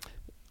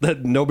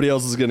 That nobody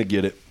else is going to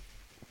get it.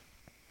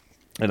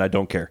 And I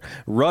don't care.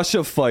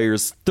 Russia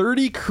fires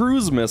 30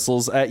 cruise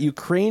missiles at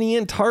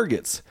Ukrainian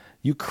targets.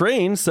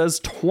 Ukraine says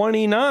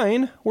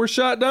 29 were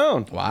shot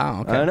down.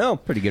 Wow. Okay. I know.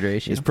 Pretty good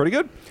ratio. It's pretty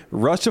good.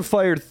 Russia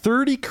fired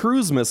 30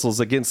 cruise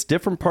missiles against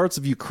different parts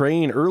of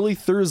Ukraine early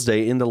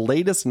Thursday in the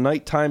latest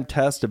nighttime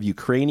test of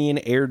Ukrainian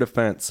air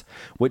defense,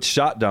 which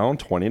shot down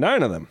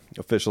 29 of them,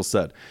 officials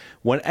said.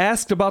 When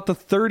asked about the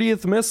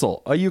 30th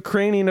missile, a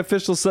Ukrainian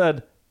official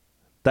said,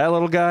 "That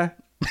little guy?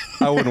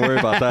 I wouldn't worry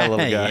about that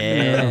little guy."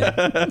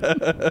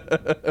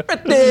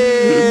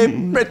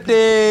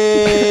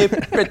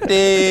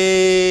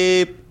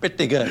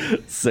 Pretty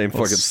good. Same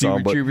fucking song.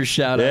 Super Troopers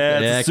shout out.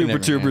 Yeah, it's a Super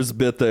Troopers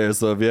bit there.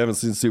 So if you haven't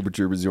seen Super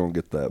Troopers, you won't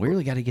get that. We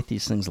really got to get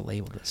these things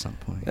labeled at some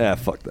point. Yeah,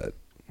 fuck that.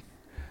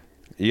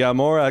 You got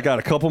more? I got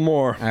a couple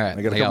more. All right.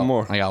 I got a couple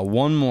more. I got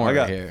one more I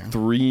got here.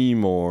 3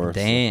 more.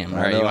 Damn. So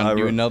All right. You want to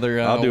do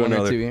another I'll do one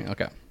another. or two?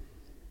 Okay.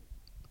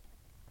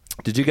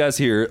 Did you guys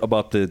hear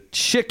about the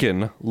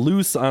chicken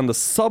loose on the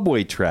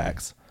subway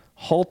tracks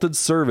halted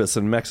service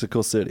in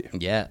Mexico City?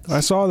 Yes.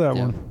 I saw that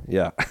one.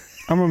 Yeah.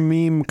 I'm a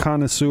meme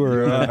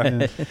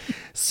connoisseur.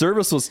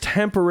 Service was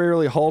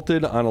temporarily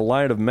halted on a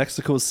line of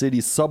Mexico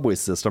City's subway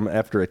system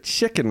after a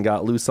chicken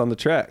got loose on the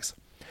tracks.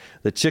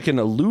 The chicken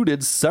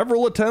eluded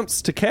several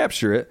attempts to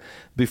capture it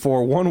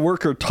before one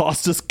worker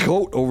tossed his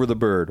coat over the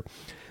bird.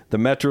 The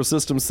metro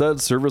system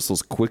said service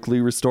was quickly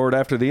restored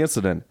after the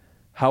incident.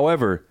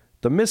 However,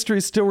 the mystery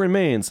still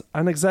remains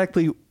on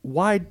exactly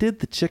why did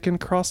the chicken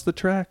cross the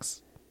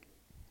tracks?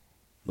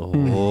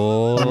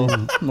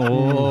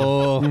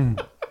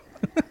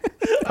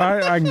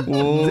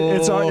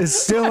 It's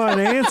still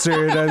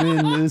unanswered. I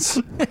mean, it's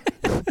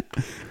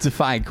a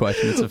fine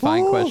question. It's a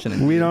fine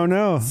question. We don't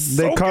know.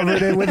 They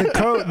covered it with a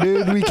coat,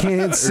 dude. We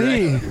can't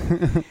see.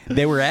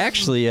 They were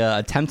actually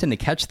attempting to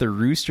catch the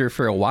rooster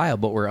for a while,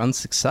 but were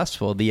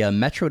unsuccessful. The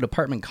Metro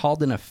Department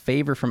called in a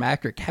favor from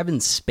actor Kevin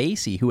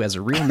Spacey, who has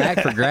a real knack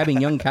for grabbing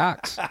young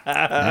cocks.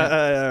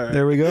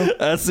 There we go.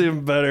 That's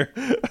even better.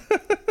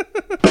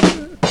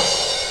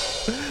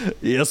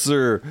 Yes,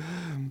 sir.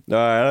 All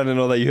right, I didn't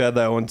know that you had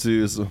that one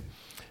too. So,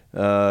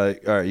 all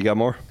right, you got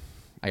more?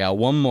 I got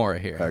one more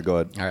here. All right, go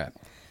ahead. All right.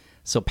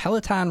 So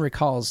Peloton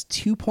recalls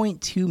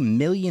 2.2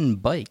 million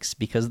bikes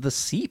because the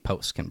seat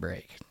post can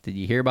break. Did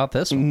you hear about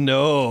this one?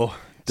 No.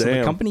 Damn. So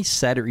the company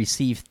said it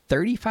received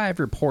 35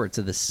 reports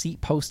of the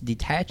seat post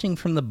detaching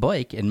from the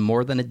bike and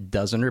more than a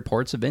dozen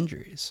reports of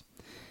injuries.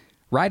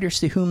 Riders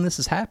to whom this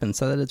has happened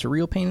said that it's a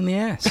real pain in the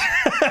ass.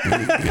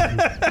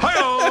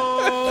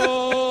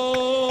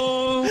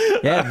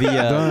 Yeah,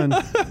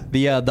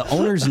 the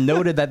owners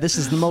noted that this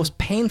is the most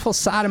painful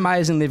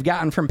sodomizing they've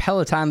gotten from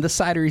Peloton this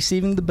side of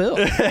receiving the bill.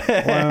 Wow.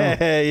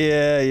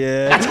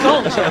 Yeah. That's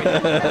gold, Joey.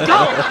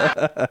 Gold.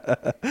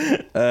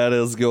 That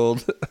is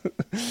gold.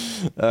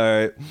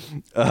 All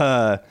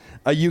right.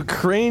 A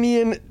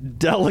Ukrainian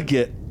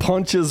delegate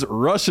punches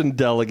Russian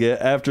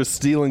delegate after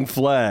stealing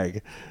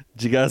flag.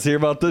 Did you guys hear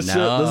about this shit?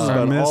 This has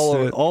been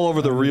all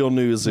over the real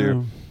news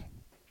here.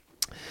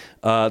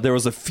 There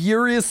was a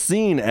furious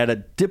scene at a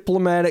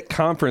diplomatic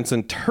conference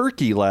in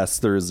Turkey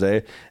last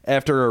Thursday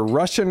after a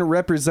Russian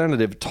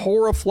representative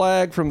tore a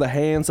flag from the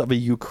hands of a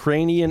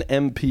Ukrainian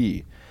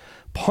MP.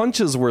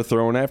 Punches were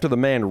thrown after the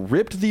man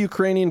ripped the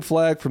Ukrainian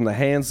flag from the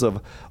hands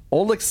of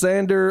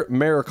Oleksandr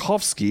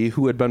Marikovsky,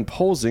 who had been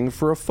posing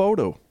for a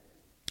photo.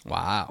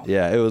 Wow.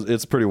 Yeah,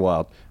 it's pretty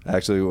wild.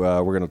 Actually,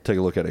 we're going to take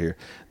a look at it here.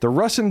 The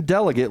Russian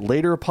delegate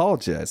later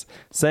apologized,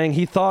 saying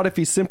he thought if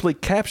he simply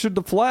captured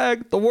the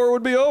flag, the war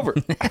would be over.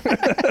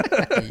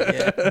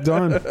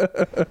 Done.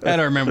 I don't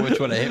remember which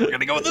one I hit. We're going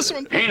to go with this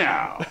one. Hey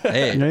now.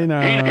 Hey. Hey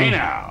now. Hey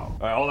now.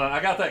 All right, hold on.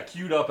 I got that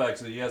queued up,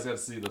 actually. You guys got to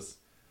see this.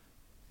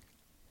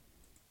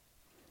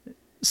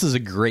 This is a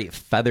great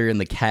feather in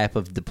the cap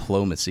of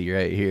diplomacy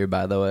right here,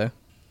 by the way.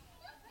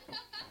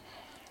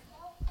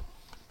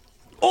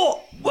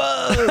 Oh,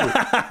 whoa!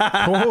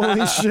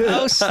 Holy shit.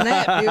 Oh,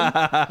 snap,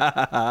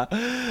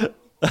 dude.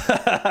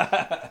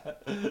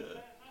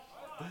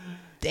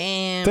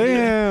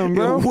 Damn,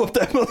 bro. Whoop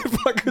that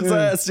motherfucker's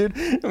ass, dude.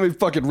 I mean,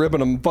 fucking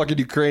ripping a fucking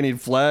Ukrainian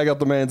flag out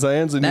the man's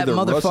hands. And That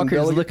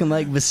motherfucker's looking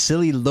like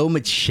Vasily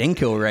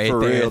Lomachenko right For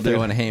there real,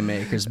 throwing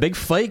haymakers. Big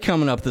fight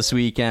coming up this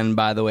weekend,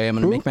 by the way. I'm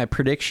going to make my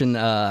prediction.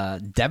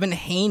 Devin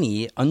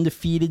Haney,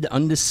 undefeated,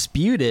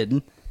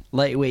 undisputed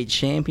lightweight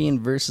champion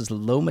versus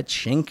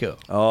Lomachenko.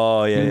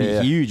 Oh,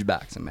 yeah. Huge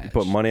boxing match.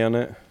 Put money on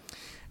it?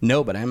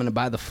 No, but I'm going to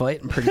buy the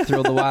fight. I'm pretty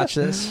thrilled to watch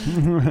this.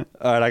 All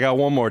right, I got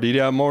one more. Do you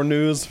have more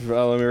news?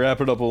 Let me wrap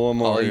it up with one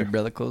more. Oh, your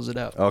brother, close it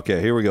out. Okay,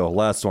 here we go.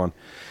 Last one.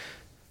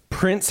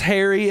 Prince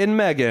Harry and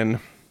Meghan,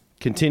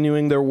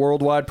 continuing their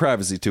worldwide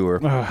privacy tour,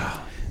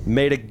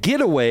 made a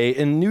getaway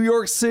in New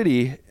York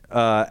City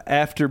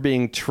after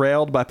being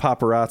trailed by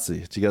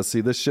paparazzi. Did you guys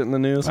see this shit in the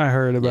news? I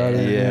heard about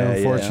it. Yeah,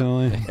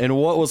 Unfortunately. In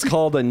what was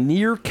called a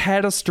near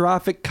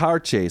catastrophic car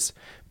chase,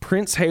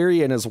 Prince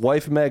Harry and his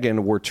wife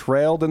Meghan were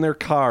trailed in their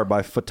car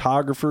by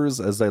photographers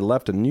as they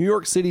left a New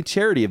York City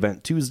charity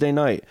event Tuesday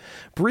night,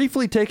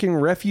 briefly taking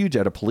refuge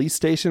at a police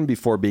station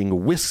before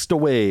being whisked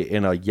away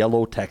in a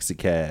yellow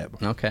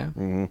taxicab. Okay.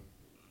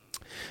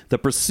 The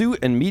pursuit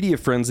and media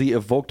frenzy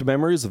evoked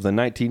memories of the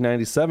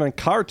 1997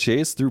 car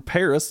chase through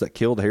Paris that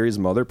killed Harry's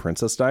mother,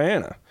 Princess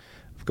Diana.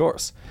 Of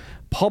course.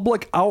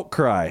 Public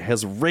outcry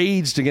has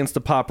raged against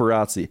the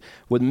paparazzi,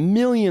 with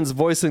millions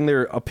voicing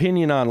their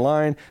opinion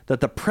online that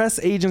the press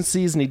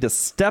agencies need to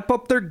step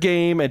up their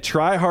game and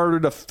try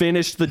harder to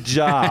finish the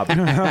job.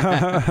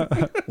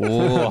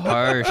 Oh,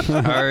 harsh.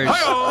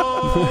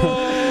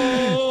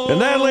 And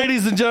that,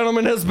 ladies and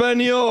gentlemen, has been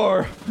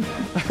your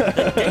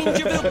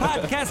Dangerville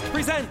Podcast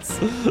presents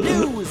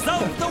News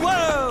of the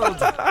World.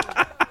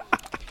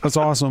 That's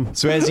awesome.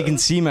 So as you can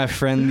see, my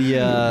friend,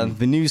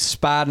 the new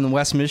spot in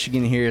West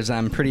Michigan here is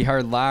on pretty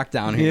hard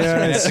lockdown here.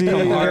 Yeah, I see you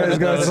guys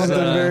got something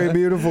very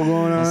beautiful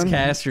going on.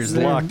 Casters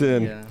there. locked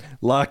in. Yeah.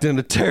 Locked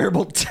into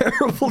terrible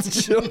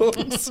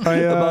jokes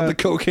about the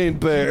cocaine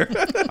bear.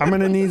 I'm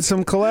going to need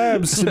some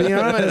collabs, to be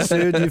honest,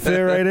 dude. You fit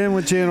right in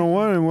with Channel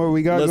 1 and what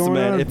we got Listen, going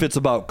man, on. if it's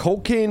about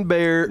cocaine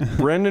bear,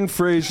 Brendan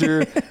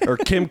Fraser, or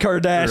Kim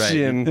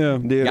Kardashian, Yeah.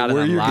 dude, Got it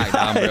where on you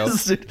lockdown, bro.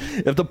 guys?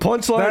 If the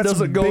punchline That's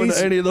doesn't go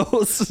into any of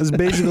those, That's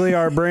basically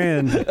our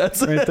brand.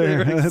 that's right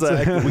there.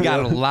 Exactly. We got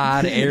a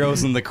lot of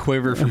arrows in the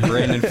quiver for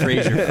Brandon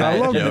Fraser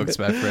fat jokes,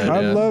 my friend.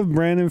 I yeah. love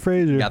Brandon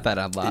Fraser. Got that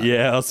on lock.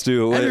 Yeah, let's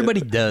do it.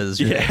 Everybody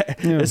does. Right?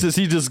 Yeah. It's just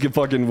he just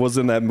fucking was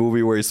in that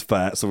movie where he's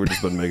fat, so we've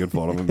just been making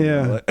fun of him.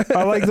 Yeah,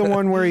 I like the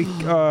one where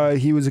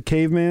he was a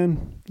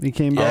caveman. He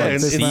came back.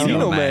 and they found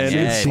Encino him. Man, Yeah,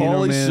 it's yeah.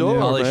 Pauly Man, Shore,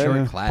 yeah. Pauly Shore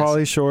man. classic.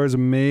 Pauly Shore is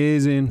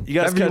amazing. You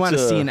guys If you want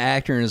to catch see an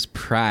actor in his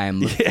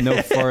prime, look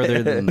no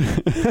farther than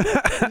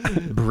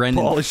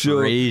Brendan Pauly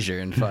Shore. Fraser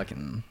and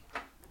fucking.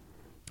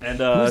 And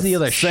Who's the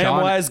other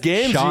Samwise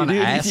Gamgee, Sean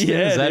dude. Astin?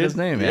 Yeah, Is that dude. his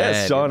name? Yes,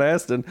 Yeah, Sean dude.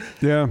 Astin.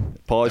 Yeah,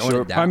 Pauly Throwing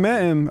Shore. it down. I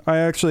met him.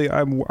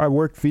 I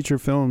worked feature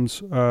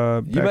films. You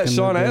met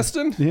Sean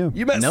Astin? Yeah.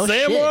 You met No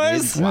shit,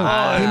 Samwise? dude.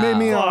 Wow. He made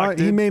me. Fuck,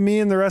 He dude. made me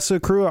and the rest of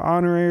the crew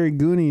honorary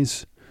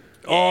Goonies.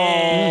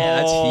 Yeah,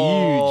 that's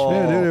huge.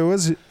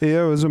 Yeah, dude,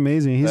 it was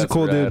amazing. He's a That's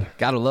cool rad. dude.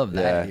 Gotta love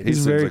that. Yeah, dude. He's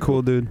seems a very like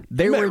cool dude.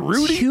 There met were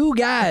Rudy? two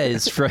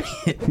guys from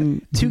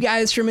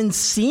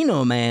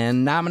Encino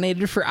Man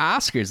nominated for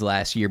Oscars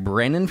last year.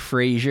 Brendan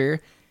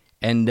Fraser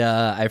and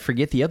I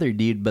forget the other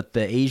dude, but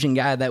the Asian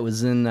guy that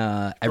was in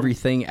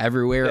Everything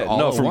Everywhere All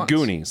no, at from Once.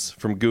 Goonies.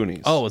 From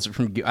Goonies. Oh, was it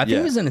from? I think Yeah.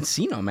 he was in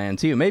Encino Man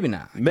too. Maybe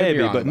not. I could be maybe,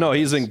 wrong but no, about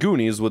he's this. in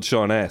Goonies with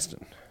Sean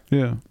Astin.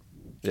 Yeah.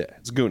 Yeah,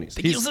 it's Goonies.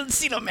 He was in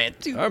Encino Man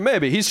too. Or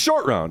maybe he's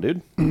short round,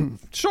 dude.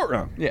 Short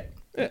round. Yeah.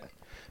 Yeah.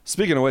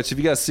 Speaking of which, have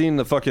you guys seen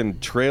the fucking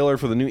trailer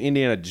for the new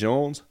Indiana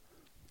Jones?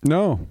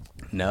 No.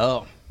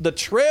 No. The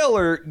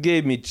trailer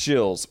gave me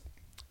chills.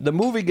 The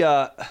movie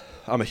got.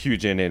 I'm a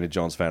huge Indiana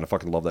Jones fan. I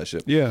fucking love that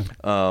shit. Yeah.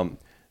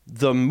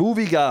 The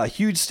movie got a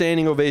huge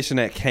standing ovation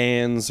at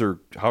Cannes, or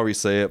however you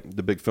say it,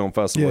 the big film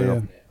festival. Yeah,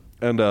 you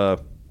know?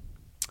 And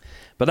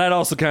but that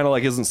also kind of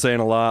like isn't saying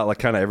a lot. Like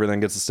kind of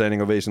everything gets a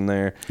standing ovation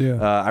there. Yeah.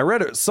 I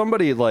read it.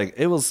 Somebody like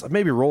it was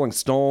maybe Rolling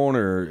Stone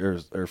or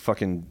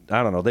fucking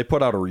I don't know. They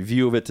put out a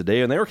review of it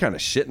today, and they were kind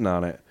of shitting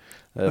on it.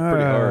 Pretty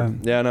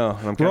hard. Yeah, I know. And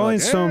I'm kinda Rolling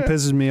like, Stone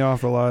pisses me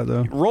off a lot,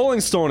 though. Rolling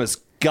Stone is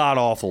god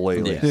awful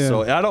lately. Yeah.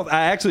 So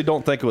I actually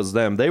don't think it was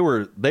them. They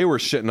were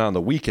shitting on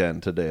The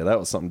Weeknd today. That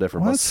was something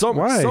different. What? But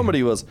Why?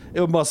 somebody was.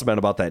 It must have been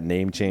about that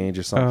name change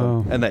or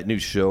something, and that new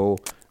show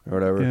or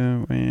whatever.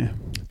 Yeah, man.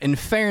 In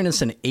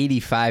fairness, an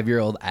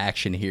 85-year-old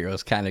action hero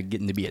is kind of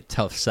getting to be a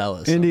tough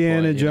sell.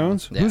 Indiana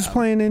Jones? Yeah. Who's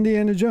playing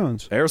Indiana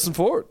Jones? Harrison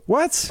Ford.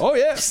 What? Oh,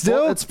 yeah.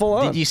 Still? It's full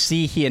on. Did you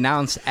see he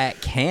announced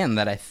at Cannes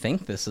that I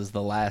think this is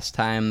the last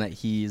time that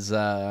he's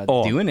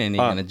doing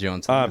Indiana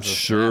Jones? I'm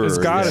sure. It's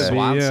got to be,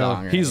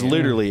 yeah. He's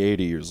literally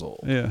 80 years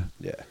old. Yeah.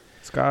 Yeah.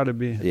 It's got to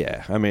be.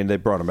 Yeah. I mean, they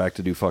brought him back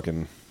to do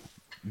fucking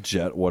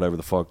whatever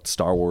the fuck,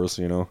 Star Wars,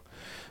 you know?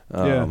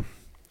 Yeah.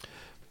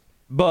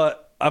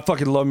 But I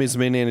fucking love me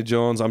some Indiana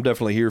Jones. I'm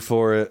definitely here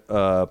for it.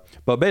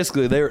 But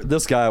basically,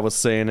 this guy was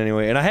saying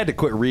anyway, and I had to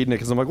quit reading it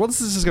because I'm like, well,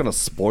 this is just going to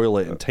spoil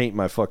it and taint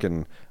my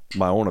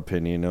own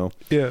opinion, you know?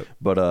 Yeah.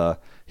 But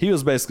he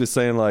was basically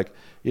saying, like,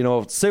 you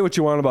know, say what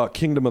you want about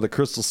Kingdom of the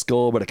Crystal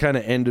Skull, but it kind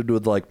of ended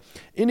with, like,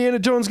 Indiana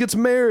Jones gets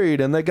married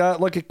and they got,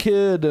 like, a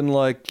kid and,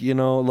 like, you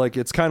know, like,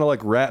 it's kind of,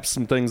 like, wraps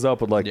some things up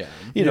with, like,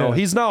 you know,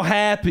 he's now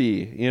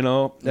happy, you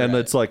know? And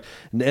it's like,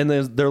 and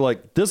then they're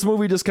like, this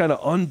movie just kind of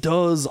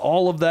undoes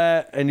all of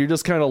that and you're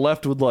just kind of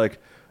left with, like,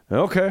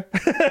 okay.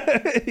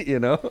 You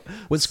know?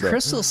 Was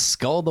Crystal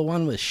Skull the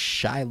one with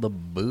Shia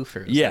LaBeouf?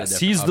 Or yes,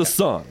 he's the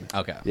son.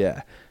 Okay.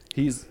 Yeah.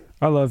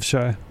 I love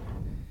Shia.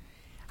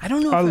 I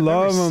don't know if I I've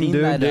love ever him, seen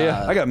dude. that.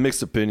 Yeah, I got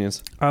mixed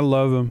opinions. I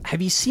love him.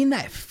 Have you seen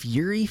that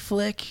Fury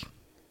flick?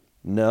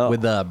 No.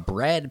 With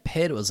Brad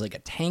Pitt. It was like a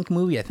tank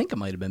movie. I think it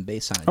might have been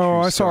based on a true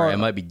I story. saw it. I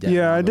might be dead.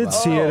 Yeah, I did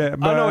see it,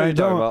 but I know what I you're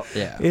don't.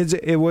 talking about. Yeah.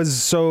 It was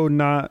so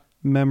not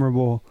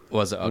memorable.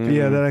 Was it? Okay.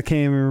 Yeah, that I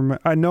can't even remember.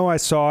 I know I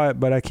saw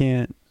it, but I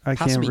can't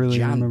Possibly really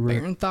John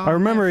remember. Barenthal I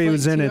remember on he that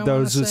was flick, in too, it I though. It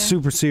wanna was a say.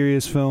 super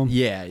serious film.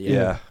 Yeah.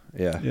 Yeah.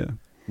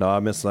 No, I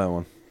missed that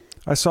one.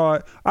 I saw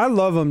it. I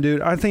love him,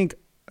 dude. I think,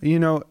 you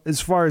know,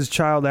 as far as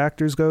child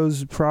actors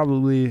goes,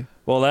 probably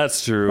Well,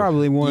 that's true. one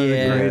of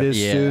the greatest,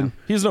 dude.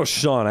 He's no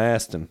Sean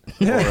Astin.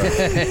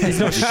 He's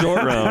no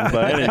Short Round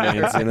by any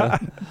means, you know.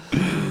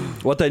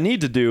 What they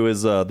need to do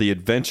is The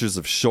Adventures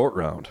of Short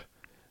Round.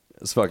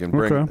 It's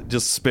fucking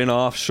just spin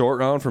off Short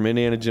Round from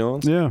Indiana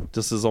Jones. Yeah.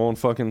 Just his own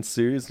fucking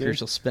series.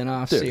 Spiritual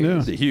spin-off Dude,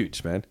 series. it's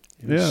huge, man.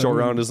 Yeah, Short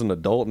Round is an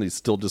adult and he's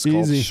still just called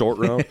Easy. Short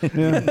Round. Yeah.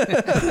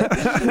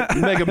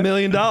 You make $1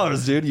 million,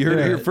 dude. You heard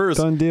it here first.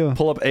 Done deal.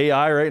 Pull up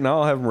AI right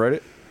now. I'll have him write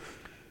it.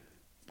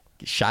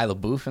 Get Shia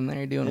LaBeouf in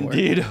there doing work.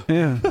 Indeed.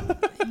 Yeah.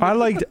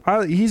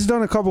 He's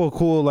done a couple of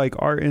cool like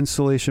art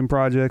installation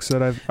projects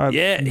that I've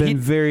been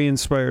very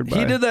inspired by.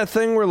 He did that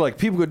thing where like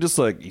people could just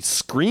like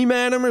scream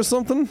at him or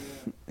something.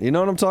 You know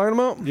what I'm talking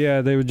about?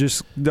 Yeah, they would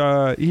just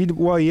yeah,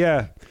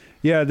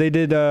 they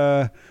did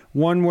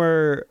one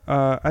where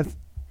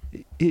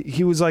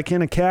he was like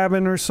in a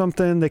cabin or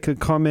something. They could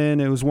come in.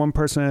 It was one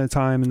person at a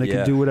time, and they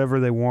could do whatever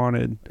they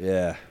wanted.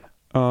 Yeah.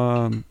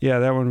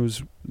 That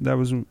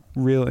was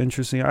real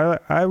interesting.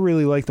 I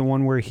really like the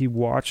one where he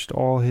watched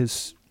all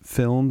his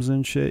films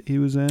and shit he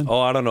was in. Oh,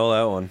 I don't know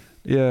that one.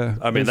 Yeah,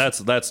 I mean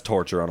that's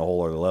torture on a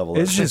whole other level.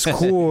 It's just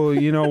cool,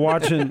 you know,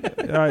 watching.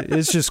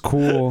 It's just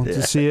cool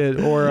to see it.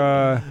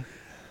 Or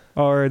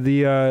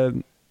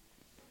the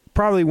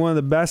probably one of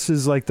the best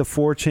is like the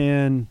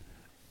 4chan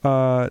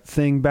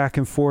thing back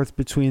and forth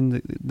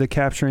between the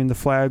capturing the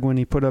flag when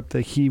he put up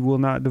the "He will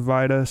not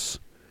divide us"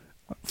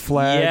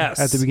 flag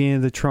at the beginning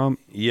of the Trump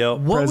What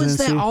was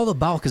presidency. that all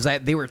about? Because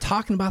they were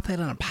talking about that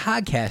on a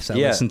podcast I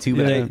listened to,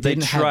 but they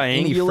didn't have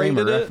any frame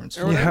of reference.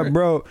 Yeah,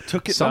 bro.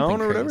 Took it Something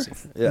down or whatever.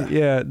 crazy.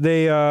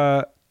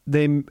 Yeah,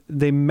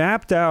 they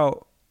mapped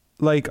out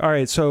like, all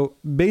right, so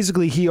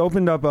basically he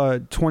opened up a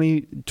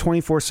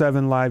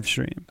 24/7 live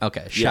stream.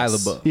 Okay, Shia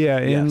LaBeouf. Yeah,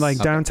 in like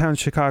downtown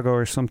Chicago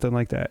or something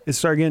like that. It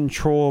started getting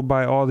trolled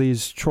by all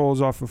these trolls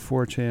off of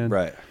 4chan.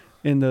 Right.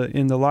 In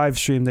the live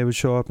stream, they would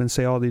show up and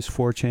say all these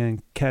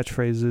 4chan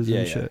catchphrases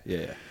and shit.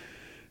 Yeah.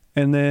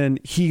 And then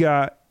he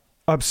got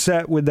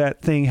upset with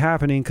that thing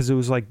happening because it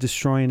was like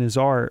destroying his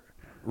art.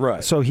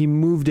 Right. So he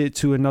moved it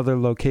to another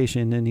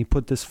location and he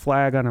put this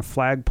flag on a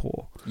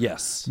flagpole.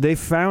 Yes. They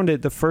found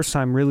it the first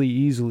time really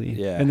easily.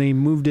 Yeah. And they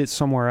moved it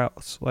somewhere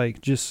else.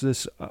 Like just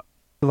this,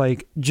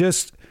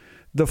 just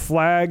the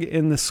flag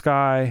in the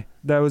sky.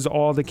 That was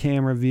all the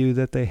camera view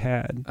that they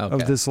had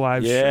of this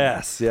live stream.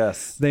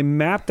 Yes. They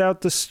mapped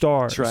out the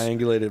stars. They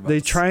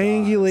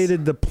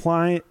triangulated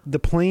the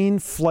plane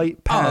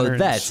flight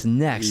patterns. Oh, that's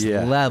next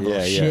level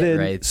shit Then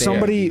right there.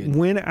 somebody dude.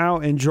 went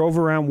out and drove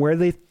around where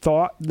they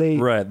thought they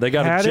They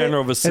got had a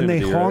general it, vicinity,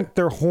 and they honked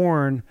their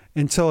horn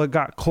until it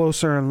got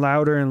closer and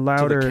louder in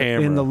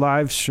the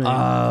live stream.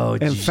 Oh,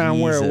 and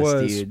found where it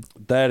was. Dude.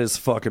 That is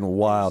fucking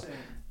wild.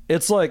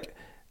 It's like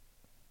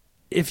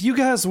if you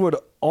guys would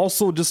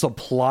also just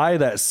apply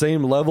that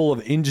same level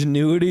of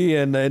ingenuity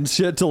and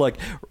shit to like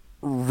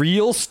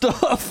real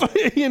stuff,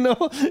 you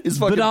know, is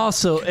fucking. But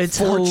also, it's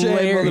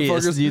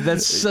hilarious, dude.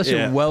 That's such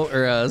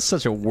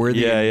such a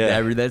worthy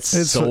endeavor.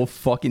 That's so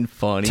fucking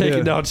funny.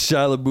 Taking down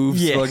Shia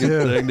LaBeouf's fucking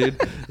thing,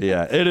 dude.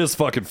 Yeah, it is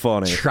fucking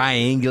funny.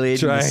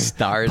 Triangulating the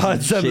stars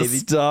and shit. The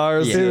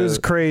stars. It was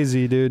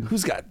crazy, dude.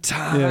 Who's got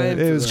time? Yeah,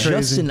 it was just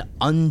crazy. an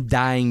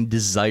undying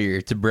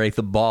desire to break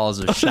the balls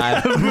of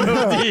Shia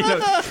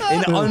LaBeouf.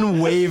 An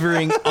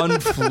unwavering,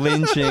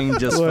 unflinching,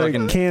 just Like,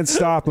 fucking can't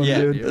stop him,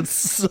 dude. It's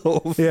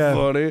so Yeah.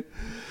 funny.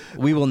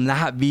 We will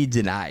not be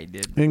denied,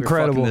 dude.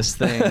 Incredible. We're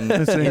fucking this thing.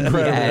 It's incredible.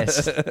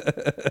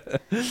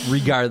 Yes.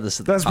 Regardless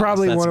of the That's cost.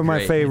 probably That's one of my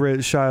great. favorite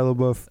Shia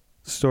LaBeouf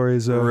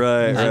stories.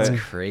 Right. That's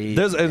crazy.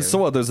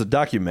 There's a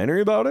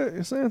documentary about it,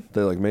 you're saying?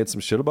 They like made some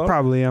shit about it?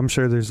 Probably. I'm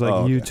sure there's like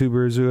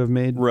YouTubers who have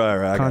made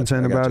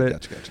content about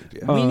it.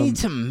 Yeah. We need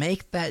to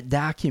make that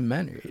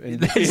documentary.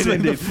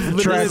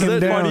 Track him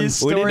down. We need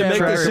to make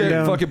this shit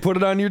and fucking put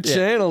it on your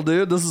channel,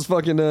 dude. This is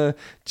fucking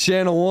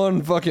Channel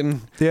 1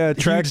 fucking track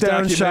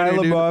down Shia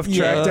LaBeouf,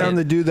 track down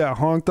the dude that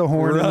honked the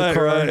horn in the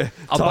car. Right.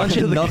 A bunch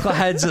of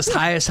knuckleheads as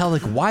high as hell.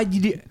 Like, why'd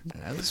you do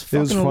that? It was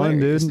fun,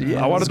 hilarious. dude.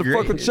 Yeah, I wanted to great.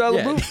 fuck with Shia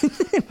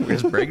LaBeouf. We're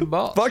just breaking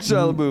balls. Fuck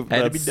Shia LaBeouf. Had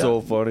to That's be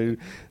so funny.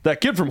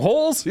 That kid from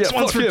Holes? Yeah, This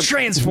one's fuck for him.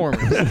 Transformers.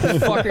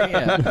 Fucker,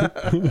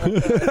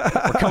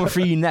 yeah. We're coming for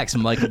you next,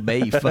 Michael Bay,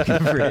 you fucking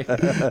freak.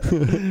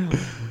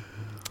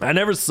 I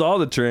never saw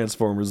the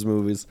Transformers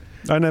movies.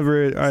 I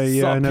never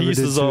Saw did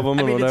pieces too. of them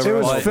I and mean, it's whatever. It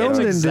was Well, filmed it's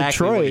in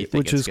exactly what you Detroit, think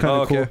which it's is gonna kind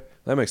Oh, of okay. cool.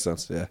 That makes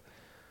sense, yeah.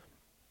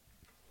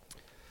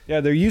 Yeah,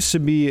 there used to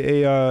be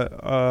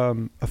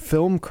a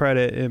film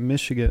credit in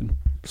Michigan.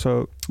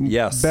 So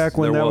Yes, back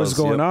when there that was was,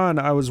 going yep. on,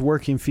 I was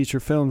working feature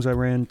films. I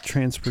ran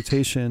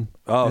transportation.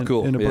 Oh,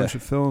 cool. In a Yeah. bunch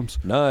of films.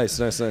 Nice.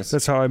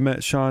 That's how I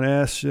met Sean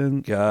Astin.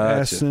 Gotcha.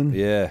 Astin.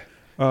 Yeah.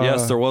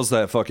 Yes, there was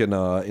that fucking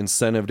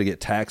incentive to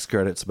get tax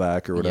credits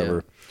back or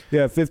whatever.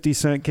 Yeah, 50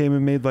 Cent came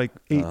and made like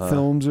 8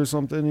 films or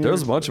something. There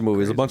was a bunch of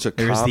movies, a bunch of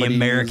There's comedies. the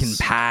American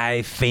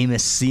Pie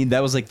famous scene.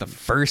 That was like the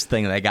first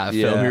thing that got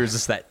filmed. Yeah. Here was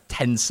just that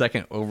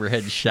 10-second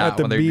overhead shot At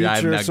the when they're beach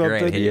driving or down Grand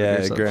something? Haven. Yeah,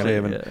 or some Grand shit,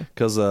 Haven. yeah.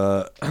 Because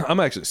I'm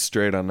actually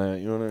straight on that.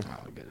 You want to?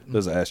 Oh, good.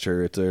 There's an ashtray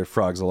right there.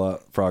 Frogs a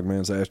lot.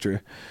 Frogman's ashtray.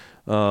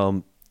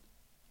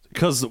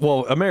 Because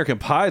American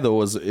Pie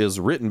though is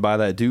written by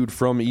that dude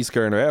from East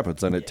Grand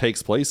Rapids, and it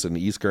takes place in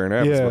East Grand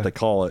Rapids. Yeah. What they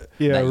call it.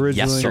 Yeah, That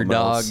originally. Yester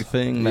Dog else.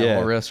 thing, that Yeah.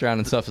 whole restaurant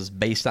and stuff is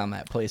based on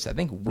that place. I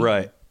think we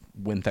Right.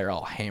 went there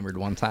all hammered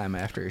one time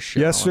after a show.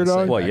 Yester I wanna say,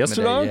 Dog? What, back in the Yester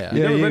day, Dog? Yeah.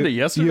 You never been to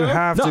Yester You Dog?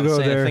 have No, to I'm go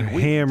saying I there think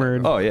we-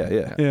 hammered. Oh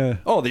yeah. Yeah.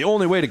 Oh, the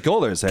only way to go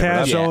there is hammered.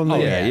 Cash That's- only.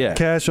 Oh, yeah.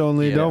 Cash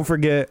only. Yeah. Don't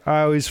forget.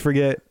 I always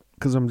forget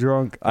because I'm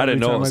drunk. I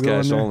didn't every know it time was I go in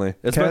cash there. only.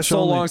 It's been Cash so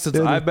only. long since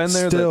Dude, I've been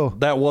there still,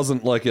 that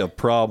wasn't like a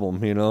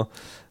problem, you know.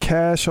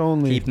 cash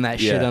only. Keeping that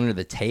shit Yeah. under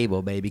the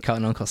table, baby.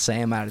 Cutting Uncle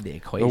Sam out of the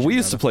equation. Well, we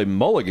used to brother. play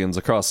Mulligans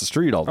across the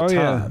street all the Oh,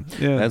 yeah. time.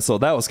 Yeah. And so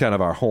that was kind of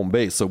our home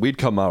base. So we'd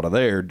come out of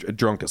there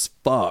drunk as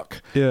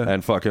fuck Yeah.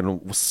 and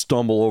fucking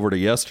stumble over to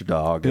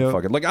Yesterdog and Yep.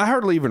 fucking like I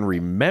hardly even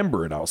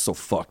remember it. I was so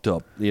fucked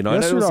up, you know.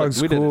 And it was like,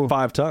 Yesterdog's we did cool. it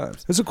 5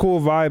 times. It's a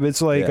cool vibe.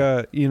 It's like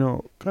Yeah.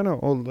 kind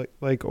of old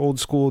like old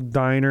school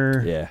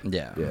diner Yeah.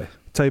 Yeah.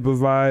 type of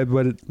vibe,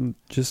 but it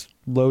just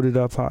loaded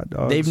up hot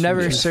dogs. They've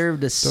never Just-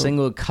 served a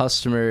single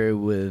customer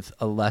with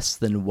a less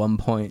than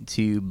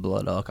 1.2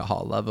 blood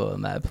alcohol level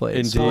in that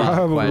place. Indeed.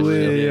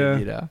 Probably, yeah.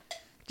 You know,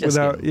 just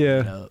Without- getting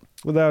lit yeah. up.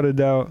 without a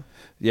doubt.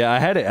 Yeah, I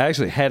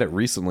actually had it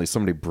recently.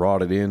 Somebody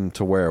brought it in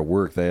to where I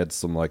work. They had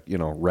some like, you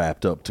know,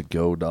 wrapped up to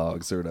go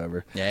dogs or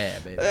whatever. Yeah,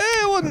 baby.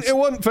 It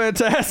wasn't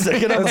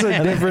fantastic. And That's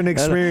a different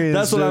experience.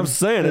 That's what I'm dude.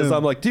 saying. Is Yeah.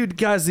 I'm like, dude,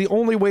 guys, the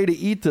only way to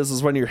eat this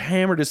is when you're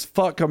hammered as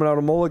fuck coming out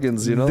of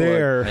Mulligans. You know,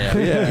 there. Like,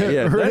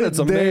 yeah. Right Then it's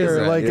amazing.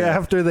 there, like yeah.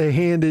 after they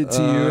hand it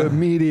to you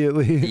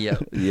immediately.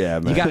 Yep. Yeah,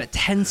 man. You got a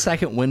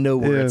 10-second window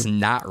where Yeah. it's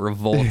not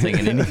revolting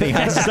and anything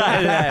outside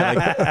of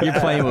that. Like, you're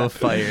playing with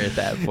fire at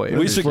that point.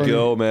 we It's should funny.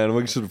 go, man.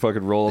 We should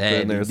fucking roll up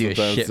Hey, in there do a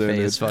sometime shit soon.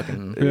 face dude.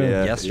 fucking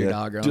Yeah,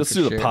 Yesterdog on Just for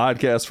do the sure.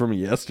 podcast from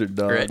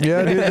Yesterdog. Right.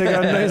 Yeah, dude, they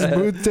got a nice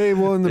booth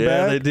table in the Yeah,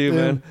 back. they do,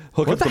 man.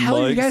 Hook What up the hell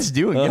are you mics. guys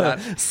doing? God.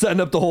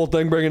 Setting up the whole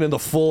thing, bringing in the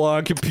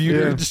full-on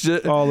computer Yeah, and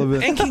shit. all of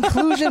it. In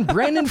conclusion,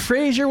 Brendan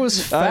Fraser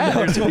was fat.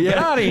 know, Get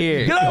yeah. out of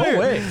here. Get out Go of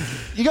away. here.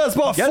 You guys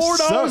bought You guys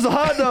 $4 a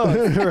hot dog.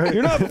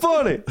 You're not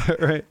funny.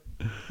 right.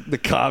 The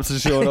cops are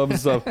showing up and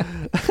stuff.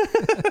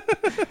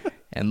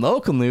 And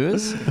local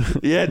news,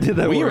 Yeah, did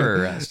that we work?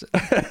 were arrested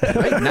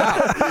right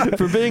now.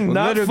 For being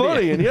not literally-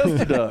 funny in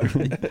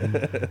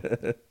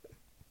Yesterdog.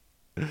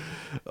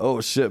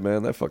 Oh shit,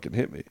 man, that fucking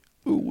hit me.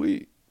 Ooh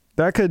wee.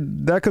 That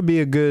could be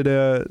a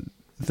good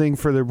thing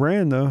for their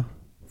brand though.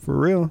 For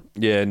real.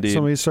 Yeah, indeed.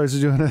 Somebody starts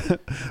doing a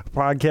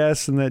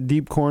podcast in that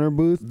deep corner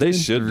booth. They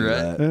should do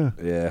Right. that.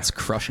 Yeah. It's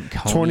crushing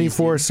Coney's,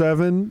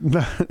 24/7.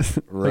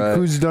 Right. Like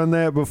who's done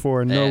that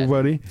before?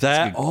 Nobody.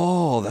 That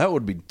that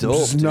would be dope.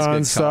 Just Just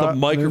nonstop, the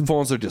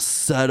microphones are just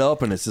set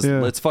up and it's just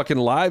Yeah. it's fucking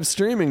live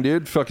streaming,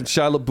 dude. Fucking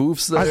Shia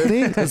LaBeouf's there.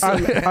 I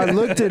think I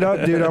looked it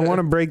up, dude. I want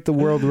to break the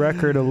world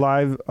record of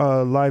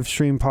live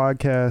stream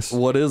podcast.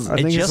 What is it? I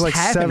think it's just like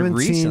happened 17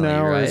 recently,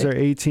 hours right? or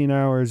 18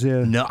 hours.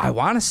 Yeah. No, I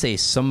want to say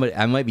somebody.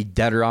 I might be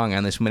dead wrong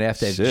on this. We might have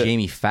to have Shit.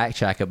 Jamie fact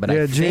check it. But Yeah,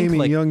 I think Jamie,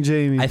 like, young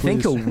Jamie, I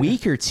think a please.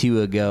 week or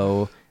two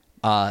ago,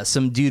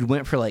 some dude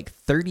went for like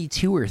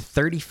 32 or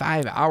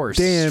 35 hours.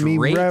 Damn, he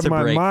straight read to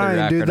my break the mind,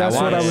 record. dude. That's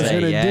what wanna I was say,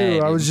 gonna yeah, do. I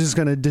dude. was just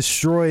gonna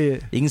destroy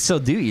it. You can still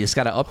do it. You just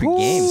got to up your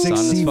game, son.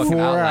 Let's 64 fucking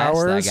outlast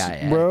hours,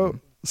 that guy, bro.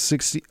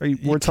 60.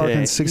 We're talking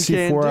can't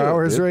 64 do it,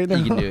 hours dude. right now.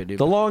 You can do it, dude.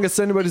 The longest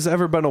anybody's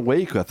ever been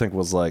awake, I think,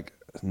 was like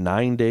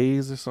 9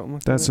 days or something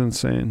like That's that.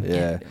 insane.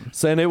 Yeah.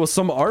 Saying it was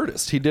some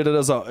artist. He did it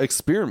as an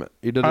experiment.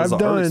 He did it as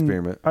an art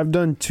experiment. I've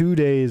done 2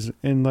 days,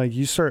 and like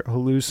you start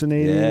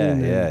hallucinating.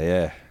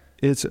 Yeah.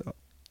 It's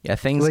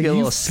things like get a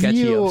little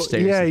sketchy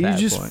upstairs. Yeah, at you that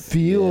just point.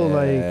 feel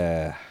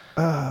like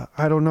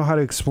I don't know how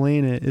to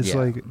explain it. It's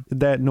like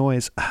that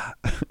noise.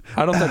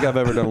 I don't think I've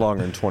ever done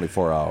longer than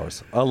 24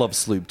 hours. I love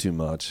sleep too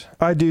much.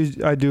 I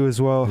do as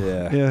well.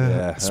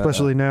 Yeah.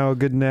 Especially now, a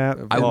good nap.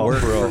 I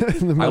work, bro.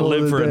 I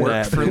live for a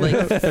nap. For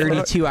like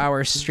 32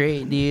 hours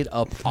straight, dude.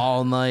 Up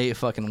all night,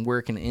 fucking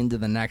working into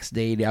the next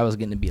day. Dude, I was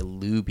getting to be a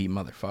loopy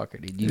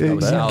motherfucker, dude. You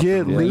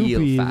get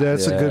loopy. Fast.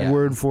 That's a good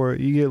word for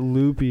it. You get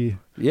loopy.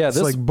 Yeah,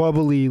 it's like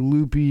bubbly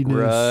loopiness.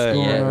 Right.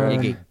 Yeah,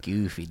 you get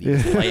goofy,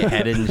 dude.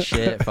 Lightheaded and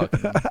shit.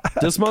 Fucking.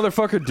 This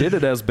motherfucker did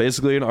it as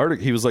basically an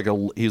artist. He was like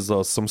he's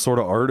some sort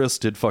of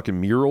artist. Did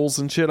fucking murals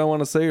and shit. I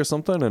want to say or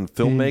something, and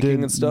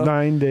filmmaking and stuff.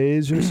 9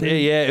 days or something.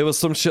 Yeah, it was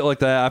some shit like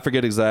that. I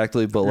forget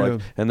exactly, but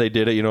like, and they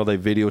did it. You know, they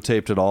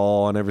videotaped it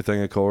all and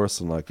everything, of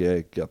course, and like,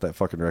 got that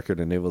fucking record,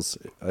 and it was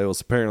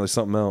apparently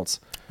something else.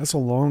 That's a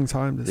long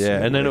time to.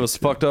 Yeah, and then it was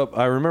fucked up.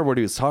 I remember what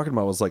he was talking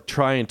about was like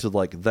trying to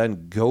like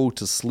then go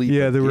to sleep.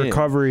 Yeah, the again.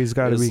 recovery's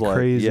got to be like,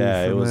 crazy.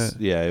 Yeah, it was.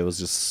 That. Yeah, it was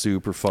just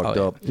super fucked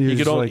up. You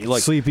could only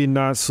like sleeping,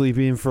 not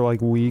sleeping for like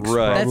weeks.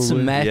 Right. That's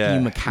some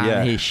Matthew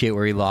McConaughey shit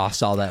where he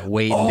lost all that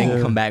weight and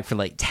didn't come back for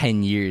like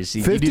 10 years.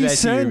 50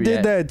 Cent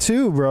did that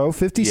too, bro.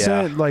 50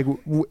 Cent, like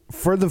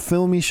for the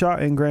film he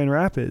shot in Grand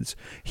Rapids,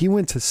 he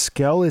went to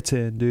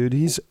skeleton, dude.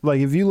 He's like,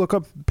 if you look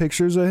up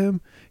pictures of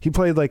him, he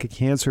played like a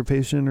cancer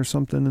patient or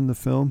something in the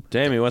film.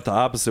 Damn, he went the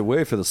opposite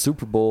way for the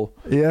Super Bowl.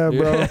 Yeah,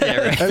 bro. And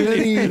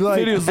then he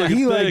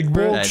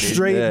bulked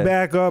straight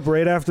back up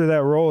right after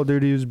that role,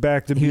 dude. He was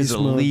back to beast mode.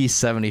 He was at least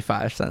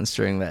 75 cents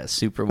during that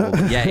Super Bowl.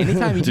 But yeah,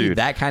 anytime you do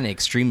that kind of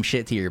extreme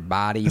shit to your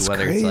body,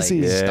 whether it's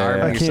like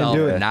starving yourself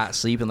or not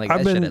sleeping, like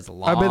that shit is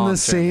long. I've been the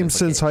same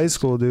since high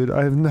school, dude.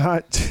 I have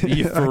not.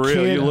 For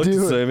real, you look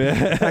the same.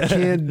 Yeah. I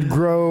can't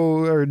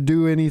grow or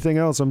do anything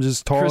else. I'm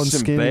just tall Christian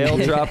and skinny. Bale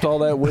dropped all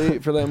that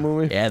weight for that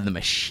movie. Yeah, the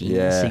machines.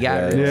 Yeah, he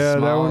got that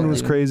small, one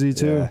was crazy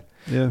too.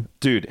 Yeah.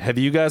 Dude, have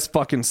you guys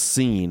fucking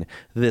seen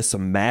this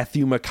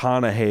Matthew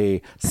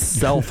McConaughey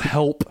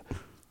self-help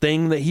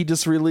thing that he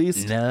just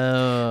released?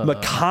 No.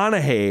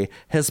 McConaughey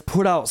has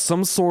put out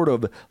some sort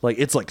of like,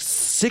 it's like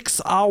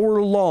 6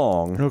 hour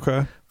long.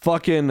 Okay.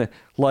 Fucking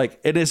like,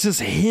 and it's just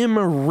him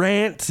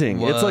ranting.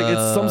 Whoa.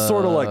 It's some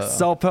sort of like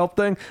self-help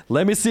thing.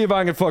 Let me see if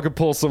I can fucking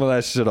pull some of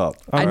that shit up.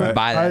 I'd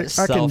buy that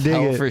I can dig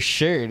self-help it for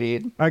sure,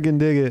 dude. I can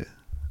dig it.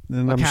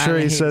 And I'm sure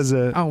he says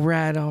it. All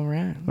right. All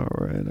right.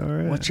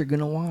 What you're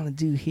gonna want to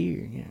do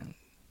here? Yeah.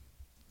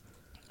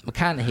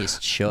 McConaughey's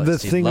choice. The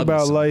thing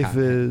about life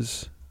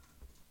is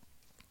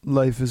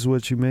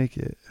what you make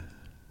it.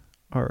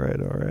 All right.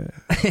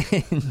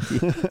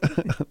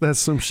 That's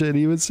some shit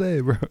he would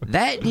say, bro.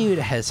 That dude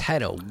has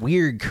had a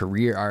weird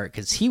career arc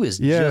because he was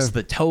just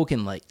the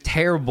token, like,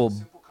 terrible.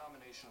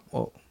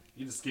 Whoa.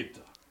 You just skipped.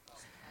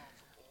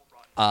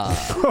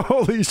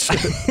 Holy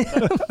shit.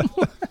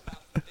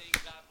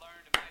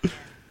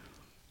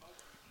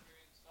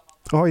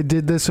 Oh, he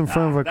did this in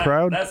front of a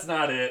crowd? That's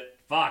not it.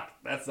 Fuck,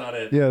 that's not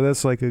it. Yeah,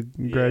 that's like a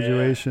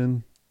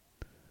graduation.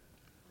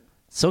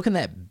 So can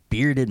that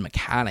bearded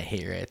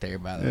McConaughey right there,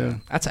 by the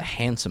way. That's a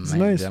handsome man,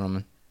 nice.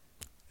 gentlemen.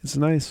 It's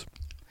nice.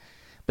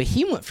 But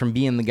he went from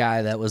being the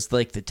guy that was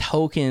like the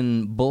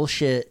token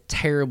bullshit,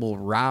 terrible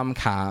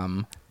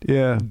rom-com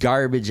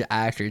garbage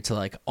actor to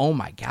like, oh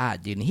my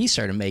God, dude. And he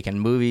started making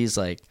movies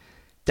like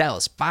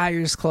Dallas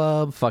Buyers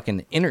Club,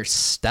 fucking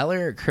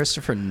Interstellar,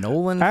 Christopher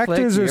Nolan.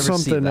 Actors are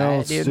something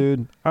else,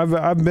 dude.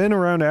 I've been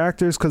around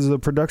actors because of the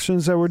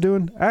productions that we're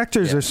doing.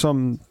 Actors are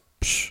something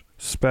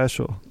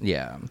special.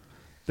 Yeah.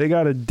 They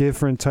got a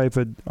different type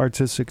of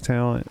artistic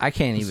talent. I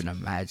can't even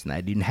imagine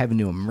that, dude. Having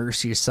to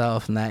immerse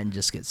yourself in that and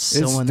just get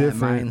so in that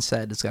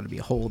mindset, it's got to be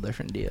a whole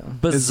different deal.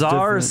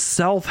 Bizarre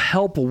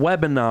self-help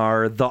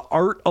webinar, The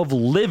Art of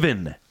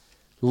Living.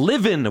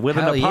 Living with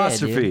an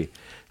apostrophe.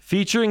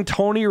 Featuring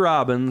Tony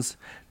Robbins,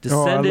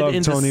 descended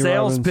into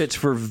sales pitch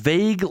for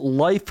vague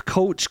life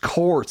coach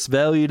course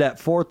valued at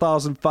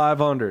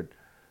 $4,500.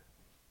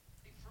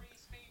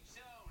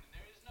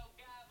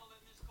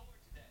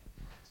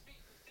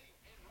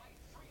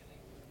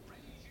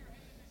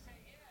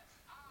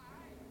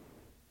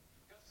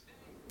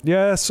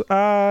 Yes,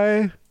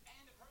 I.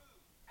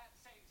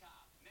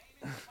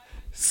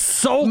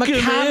 Soaking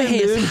McConaughey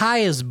in, is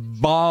high as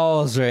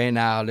balls right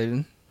now,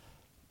 dude.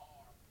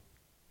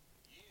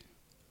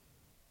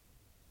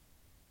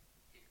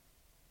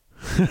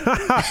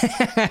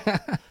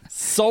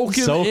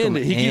 Soaking in.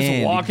 He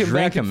keeps walking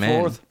back and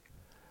forth.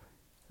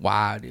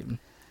 Wow, dude.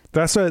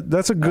 That's a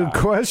good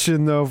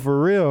question though,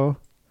 for real.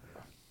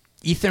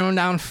 You throwing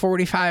down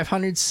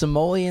 4,500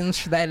 simoleons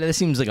for that? That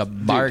seems like a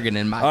bargain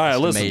in my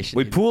estimation. Listen.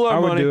 We pool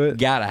our money. Do it.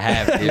 Gotta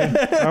have it, dude.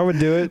 I would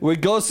do it. We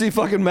go see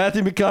fucking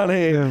Matthew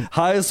McConaughey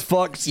high as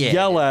fuck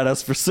yell at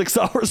us for 6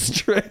 hours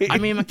straight. I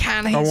mean,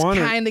 McConaughey's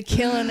kind of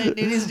killing it,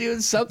 dude. He's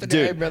doing something,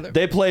 dude, right, brother?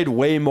 They played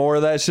way more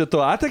of that shit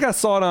though. I think I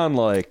saw it on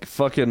like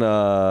fucking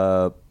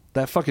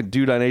that fucking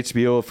dude on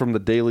HBO from The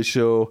Daily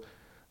Show.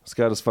 He's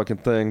got his fucking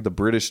thing. The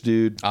British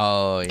dude.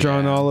 Oh, yeah.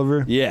 John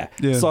Oliver. Yeah.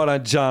 Saw it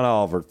on John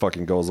Oliver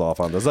fucking goes off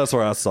on this. That's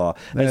where I saw.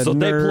 And That so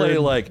they nerd. play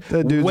like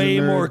That dude's way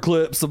a nerd. more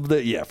clips of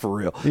the. Yeah, for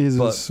real. He's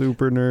But a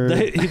super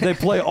nerd. they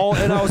play all,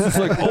 and I was just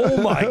like, oh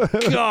my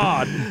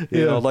God.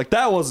 You know, like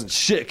that wasn't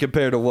shit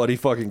compared to what he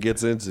fucking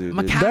gets into. Dude.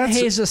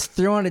 McConaughey's just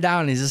throwing it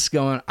down. He's just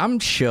going, I'm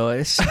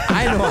choice.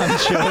 I know I'm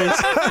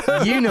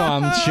choice. You know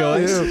I'm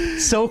choice. Yeah.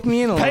 Soak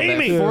me in a little Pay bit.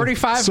 me. Soak it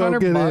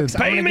 $4,500. in. I'm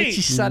Pay gonna me. get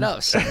you set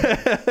up. Son.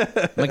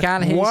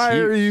 McConaughey's Why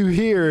here. are you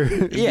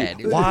here? Yeah,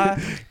 dude. Why?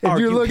 If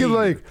you're looking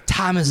like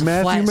Time is a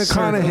Matthew flat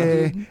circle,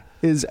 McConaughey dude.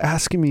 is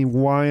asking me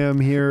why I'm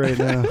here right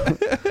now.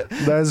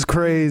 That's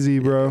crazy,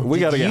 bro. We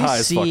got to Did get you high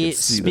as fucking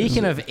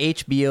Speaking of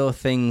HBO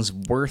things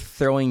worth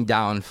throwing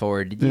down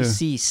for, did you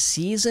see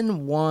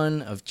season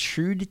 1 of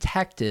True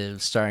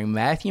Detective starring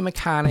Matthew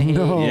McConaughey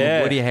No. and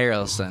Yeah. Woody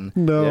Harrelson?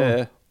 No.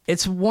 Yeah.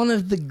 It's one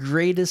of the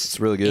greatest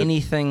really good.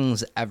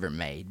 anythings ever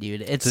made,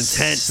 dude. It's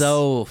intense.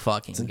 so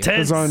fucking good.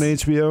 intense. It's on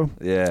HBO.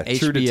 Yeah.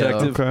 True HBO.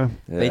 Detective. Okay.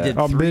 They did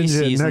I'll 3 binge it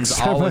seasons, next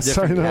time all I with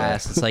different sign up.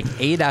 casts. It's like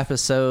 8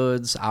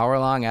 episodes,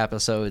 hour-long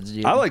episodes,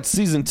 dude. I liked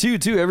season 2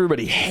 too.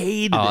 Everybody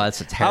hated it. Oh, that's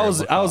a terrible I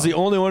was call. the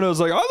only one who was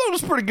like, I thought it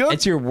was pretty good.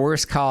 It's your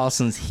worst call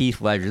since Heath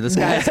Ledger. This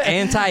guy's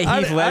anti-Heath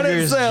I didn't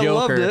Ledger's say I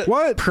loved Joker. it.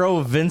 What? Pro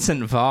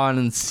Vincent Vaughn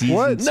in season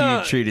What? 2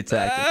 No, True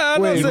Detective.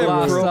 I'm not Wait, He saying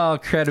lost pro. all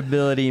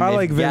credibility. I May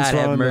like Vince God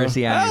have Vaughn, though.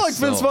 mercy on I his like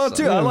Vince soul, Vaughn son.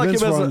 too. Yeah, I like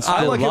Vince him Vaughn's I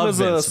cool. like him I as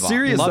love a Vince Vaughn.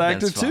 serious Love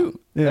actor Vince Vaughn. too.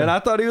 Yeah. And I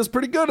thought he was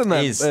pretty good in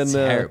that. He's and,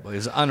 terrible.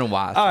 He's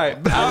unwatchable. all right,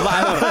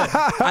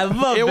 I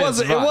love it Vince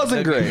wasn't. It Vaughn.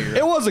 wasn't Don't get great. me wrong.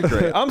 It wasn't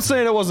great. I'm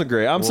saying it wasn't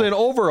great. I'm saying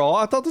overall,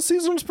 I thought the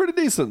season was pretty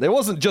decent. It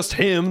wasn't just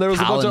him. There was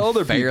a bunch of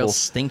other Farrell people.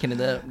 stinking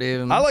it up,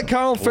 dude. I like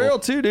Colin Farrell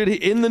too, dude.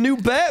 In the new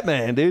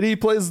Batman, dude, he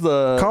plays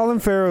the. Colin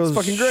Farrell's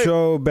fucking great.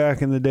 show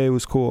back in the day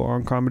was cool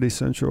on Comedy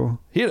Central.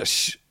 He had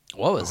a.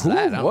 What was that?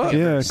 I don't What? think I've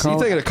Yeah, ever seen You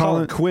thinking of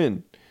Colin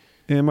Colin- Quinn,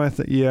 Am I?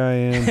 Yeah, I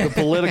am. the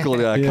political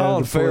guy. Yeah,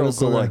 Colin the Farrell's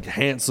the political like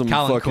handsome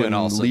Colin fucking Quinn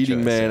also leading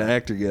chose, man yeah.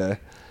 actor guy.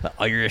 the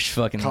Irish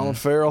fucking Colin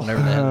Farrell.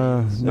 whatever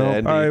that is. No,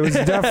 Yeah, I was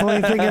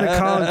definitely thinking of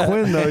Colin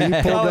Quinn though.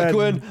 You pulled Colin that.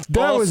 Quinn. That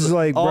also, was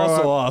like, bro.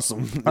 also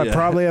awesome. I Yeah.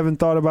 probably haven't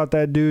thought about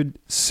that dude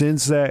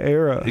since that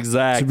era.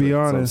 Exactly. To be that's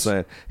what I'm honest,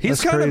 saying. He's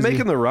That's kind of crazy.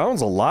 making the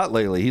rounds a lot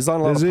lately. He's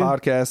on a lot Is of he?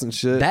 podcasts and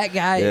shit. That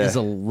guy Yeah. is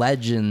a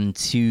legend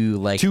to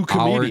like To our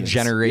comedians.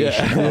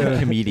 generation Yeah. of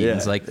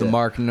comedians, Yeah. like the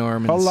Mark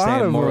Norman, A lot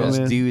Sam of Morris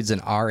them, man. dudes in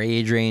our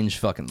age range.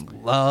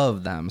 Fucking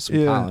love them. Some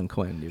Yeah. Colin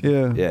Quinn, dude.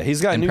 Yeah. Yeah,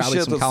 he's got And new probably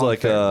shit some that's Colin like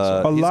Farrell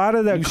as well. A lot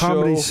of that new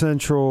Comedy show.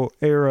 Central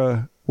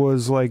era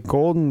was like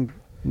golden.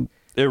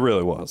 It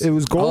really was. It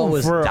was golden it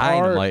was for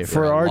dynamite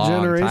for a our long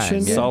time,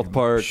 generation. yeah. South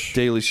Park,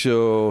 Daily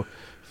Show,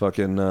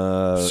 fucking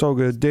So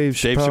good. Dave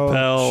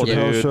Chappelle,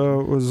 dude. show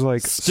was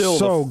like Still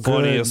so the good.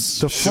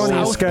 funniest The show.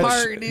 funniest South sketch.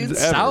 Park, dude. ever,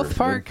 South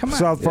Park, dude. come on.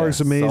 South Park's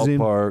amazing.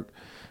 South Park.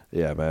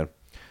 Yeah, man.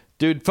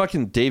 Dude,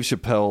 fucking Dave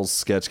Chappelle's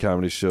sketch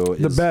comedy show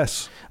is The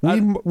best.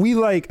 We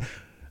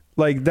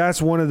like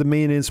that's one of the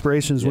main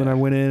inspirations when Yeah. I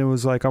went in. It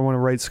was like I want to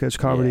write sketch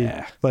comedy.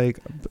 Yeah. Like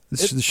the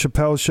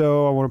Chappelle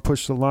show. I want to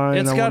push the line.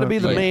 It's I got to wanna- be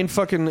the like- main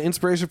fucking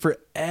inspiration for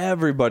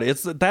everybody.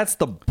 That's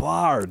the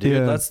bar, dude.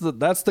 Yeah.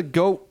 That's the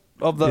goat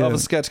of the of Yeah. a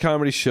sketch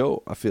comedy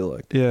show. I feel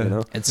like. Yeah. You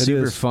know? It's It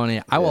super is.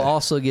 funny. I will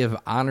also give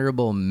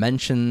honorable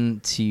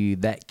mention to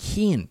that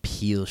Key and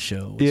Peele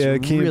show. It was Yeah,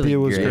 Key and really Peele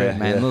was great.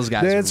 man. Yeah. Those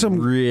guys They had were some-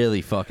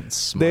 really fucking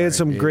smart. They had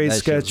some dude. great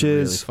That shit was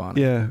really sketches.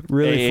 funny. Yeah,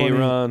 really funny.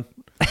 Aaron.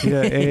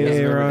 Yeah,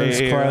 Aaron's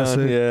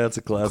classic. Yeah, it's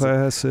a classic.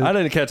 Classic. I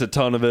didn't catch a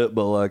ton of it,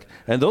 but like,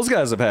 and those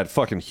guys have had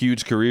fucking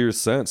huge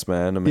careers since,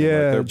 man. I mean, like, Yeah,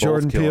 they're both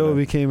Jordan killing Peele it.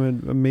 became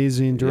an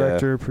amazing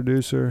director,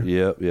 producer.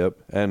 Yep.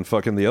 And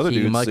fucking the other Key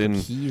dudes Michael in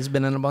Key's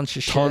been in a bunch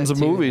of shit, tons of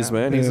too, movies, yeah.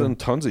 man. He's Yeah. in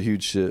tons of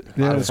huge shit. A lot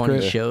Yeah, of it's funny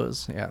great.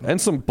 shows. Yeah.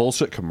 And some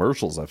bullshit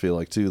commercials, I feel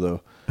like, too,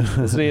 though.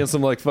 Isn't he in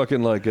some, like,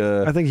 fucking, like,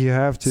 I think you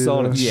have to.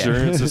 selling though.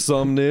 insurance or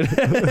something, dude?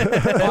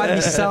 I'd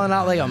be selling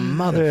out like a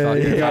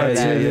motherfucker. Yeah, you gotta- if I was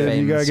yeah, that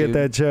you gotta famous, get dude.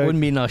 that check.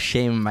 Wouldn't be no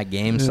shame in my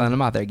game, son.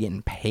 I'm out there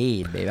getting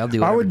paid, baby. I'll do.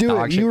 I whatever would do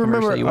dog it. shit You remember?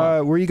 commercial you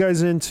want. Were you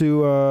guys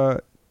into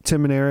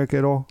Tim and Eric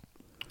at all,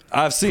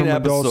 I've seen From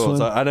Adult episodes.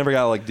 Swim? I never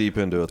got, like, deep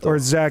into it, though. or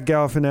Zach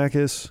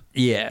Galifianakis?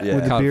 Yeah,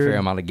 With the caught a beard? fair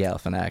amount of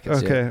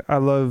Galifianakis. Okay, I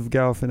love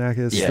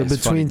Galifianakis. Yeah, the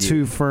he's funny, Between dude.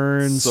 Two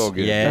Ferns So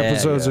good. Yeah.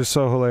 episodes yeah. are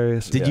so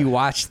hilarious. Did you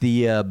watch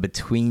the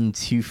Between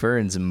Two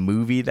Ferns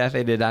movie that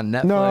they did on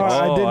Netflix? No, Oh,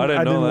 I didn't. I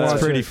didn't know that. watch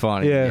It's pretty it.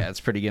 funny. Yeah, Yeah, it's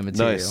pretty good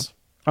material. Nice.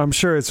 I'm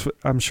sure it's.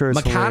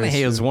 McConaughey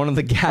hilarious. was one of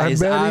the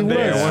guys I bet he on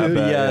there. was, One of dude.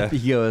 the, Yeah.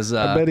 he goes,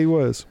 I bet he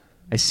was.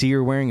 I see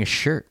you're wearing a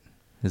shirt.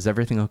 Is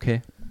everything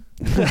okay?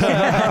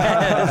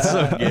 That's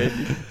so good.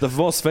 The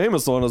most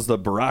famous one is the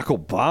Barack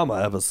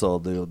Obama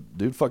episode, dude.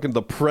 Dude, fucking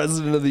the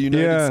president of the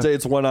United Yeah.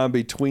 States went on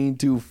Between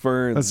Two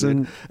Ferns. That's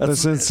dude.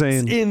 that's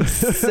insane.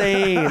 It's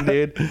insane,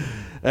 dude.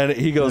 And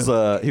he goes,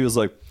 he was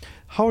like,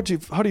 how do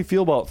you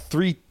feel about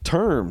 3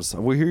 terms?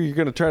 We hear you're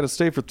going to try to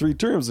stay for 3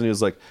 terms. And he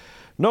was like,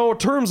 no,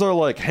 terms are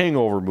like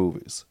hangover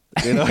movies.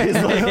 You know, he's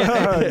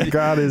like,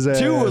 God his ass.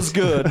 2 was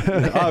good.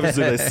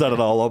 Obviously, they set it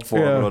all up for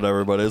him Yeah. or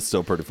whatever, but it's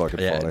still pretty fucking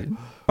Yeah, funny.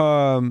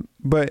 dude.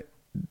 But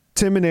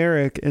Tim and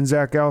Eric and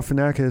Zach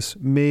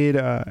Galifianakis made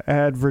a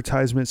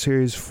advertisement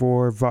series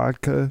for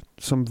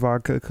some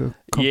vodka company.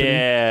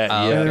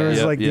 Yeah, and there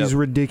was these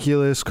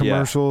ridiculous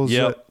commercials.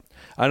 Yeah. Yep.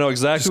 I know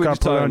exactly what you're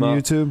talking about.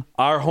 YouTube.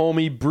 Our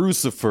homie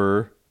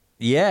Brucifer.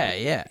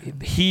 Yeah.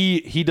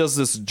 He does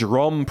this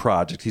drum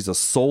project. He's a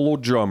solo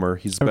drummer.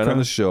 He's been on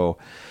the show,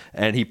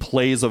 and he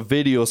plays a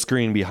video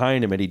screen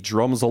behind him, and he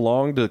drums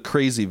along to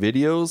crazy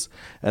videos,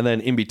 and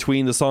then in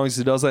between the songs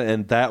he does it,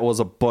 and that was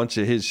a bunch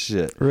of his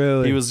shit.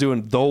 Really? He was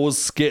doing those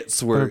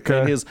skits where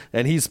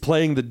and he's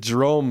playing the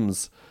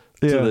drums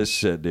to this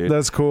shit, dude.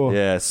 That's cool.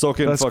 Yeah,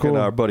 soaking fucking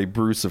our buddy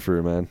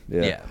Brucifer, man.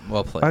 Yeah,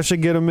 well played. I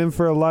should get him in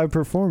for a live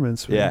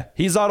performance. Man. Yeah,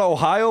 he's out of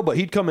Ohio, but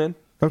he'd come in.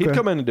 Okay. He'd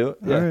come in and do it.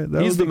 Yeah.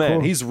 Right, he's the man.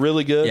 Cool. He's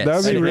really good. Yeah,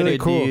 that would be really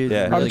cool. Dude,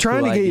 I'm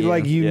trying to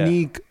get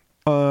unique,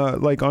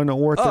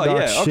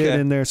 unorthodox shit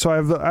in there. So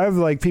I have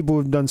like people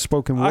who've done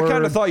spoken word. I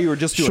kind of thought you were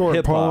just doing short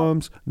hip-hop.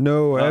 poems.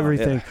 No,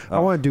 everything. Yeah. I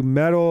want to do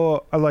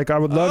metal. I would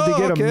love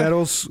to get a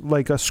metal,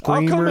 like a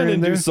screamer I'll come in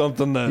and there. do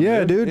something then.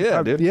 Yeah, dude.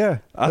 Yeah, dude.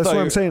 That's what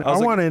I'm saying. I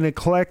want an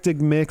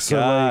eclectic mix of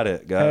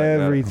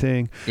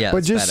everything. Yeah,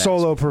 but just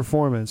solo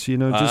performance,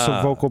 just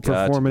a vocal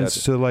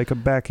performance to like a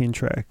backing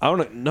track. I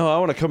want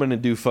to come in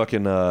and do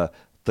fucking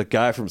the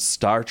guy from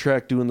Star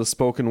Trek doing the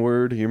spoken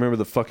word. You remember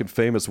the fucking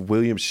famous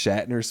William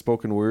Shatner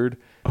spoken word?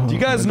 Do you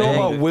guys know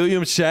about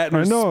William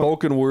Shatner's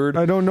spoken word?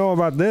 I don't know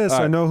about this.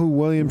 I know who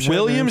William Shatner is.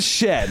 William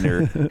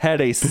Shatner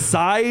had a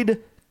side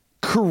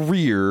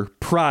career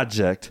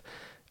project,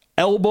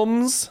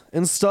 albums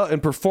and stuff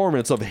and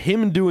performance of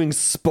him doing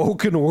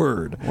spoken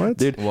word. What?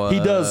 Dude, he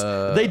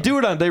does. They do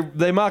it on.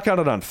 They mock out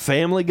it on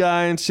Family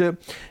Guy and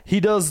shit. He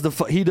does.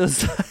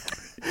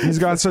 He's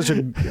got such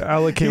an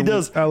eloquent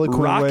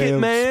Rocket way of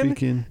Man,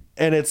 speaking.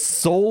 And it's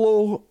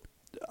solo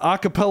a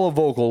cappella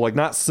vocal, like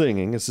not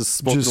singing. It's just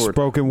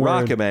spoken word.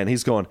 Rocket Man.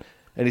 He's going,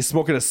 and he's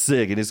smoking a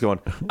cig, and he's going,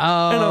 and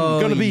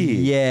I'm gonna be.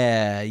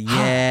 Yeah.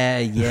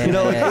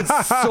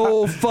 It's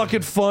so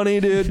fucking funny,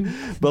 dude.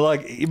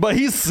 But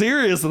he's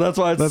serious, and that's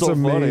why it's so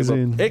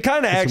amazing. funny. It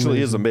kind of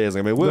actually is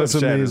amazing. I mean, William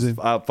Shatner.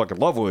 I fucking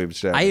love William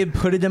Shatner. I had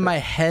put it in my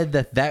head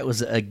that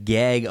was a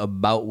gag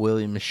about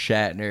William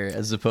Shatner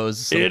as opposed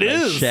to something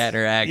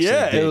Shatner actually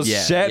did. It was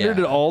Shatner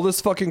did all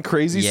this fucking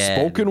crazy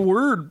spoken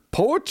word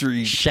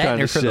poetry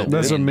kind of shit.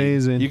 That's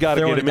amazing. You got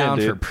to get him down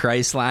in, for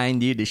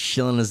Priceline, dude. Just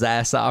shilling his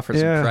ass off for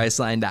some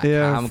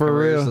Priceline.com for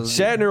real. commercials.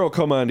 Shatner will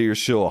come onto your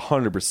show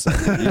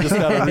 100%. You just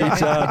got to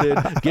reach out,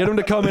 dude. Get him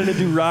to come in and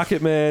do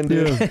Rocket Man,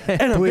 dude.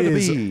 And I'm going to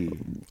be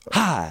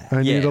high.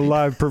 I need a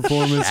live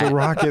performance of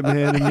Rocket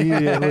Man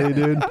immediately,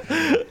 dude.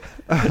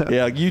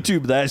 Yeah,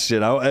 YouTube that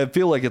shit. I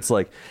feel like it's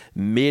like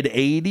mid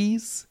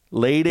 80s,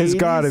 late 80s. It's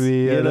got to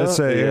be. Yeah, that's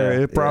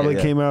it probably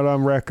came out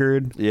on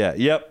record. Yeah,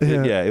 yep.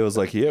 Yeah, it was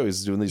like he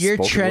was doing these. You're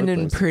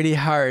trending pretty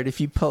hard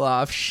if you pull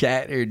off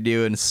Shatner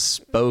doing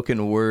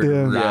spoken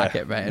word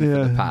Rocket Man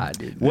for the pod,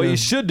 dude. What you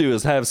should do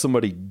is have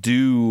somebody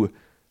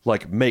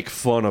make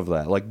fun of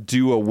that, like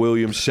do a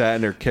William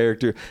Shatner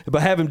character,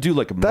 but have him do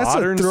like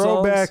modern songs. That's a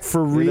throwback songs,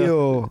 for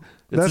real.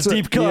 That's a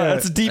deep cut.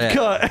 That's a deep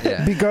cut.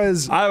 Yeah.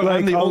 Because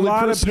I'm the only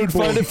person who'd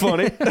find it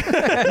funny.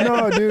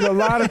 No, dude, a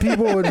lot of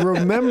people would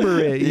remember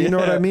it. You know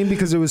what I mean?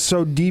 Because it was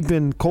so deep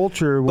in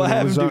culture. But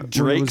have him do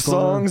Drake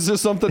songs or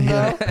something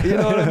now. You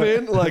know what I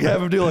mean? Like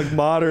have him do like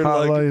modern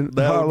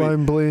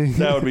Hotline Bling.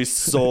 That would be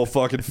so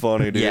fucking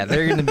funny, dude. Yeah,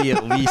 there are going to be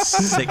at least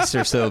 6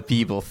 or so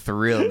people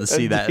thrilled to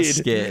see that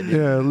skit.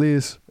 Yeah, at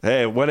least.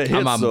 Hey, when it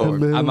hits, I'm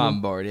on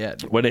board. Yeah.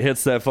 When it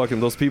hits that fucking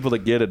those people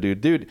that get it,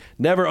 dude,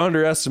 never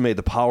underestimate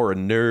the power of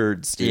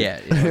nerds. Dude.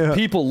 Yeah.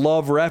 People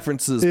love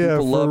references.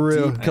 People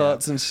love deep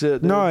cuts and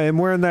shit. Dude. No, and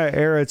we're in that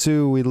era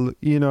too. We,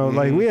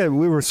 like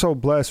we were so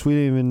blessed. We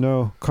didn't even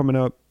know coming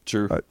up.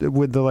 True.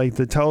 With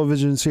the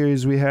television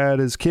series we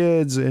had as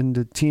kids and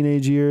the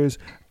teenage years.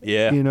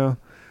 Yeah.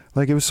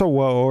 Like it was so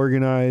well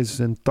organized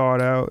and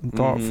thought out and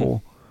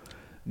thoughtful.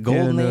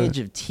 Golden age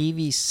of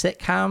TV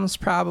sitcoms,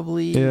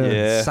 probably.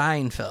 Yeah.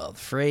 Seinfeld,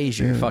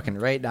 Frasier, fucking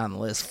right down the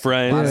list.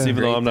 Friends,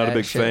 even though I'm not a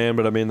big fan,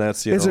 but I mean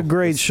that's it's a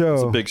great show.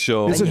 It's a big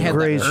show. It's a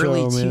great show,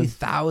 early man.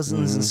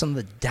 2000s and some of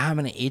the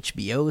dominant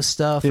HBO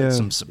stuff, and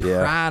some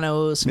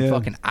Sopranos, some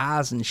fucking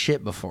Oz and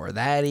shit before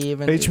that.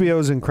 Even HBO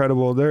is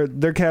incredible.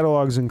 Their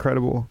catalog's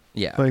incredible.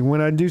 Yeah, like when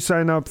I do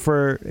sign up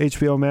for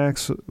HBO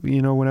Max,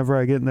 whenever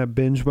I get in that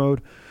binge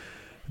mode.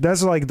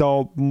 That's like the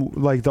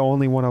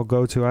only one I'll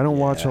go to. I don't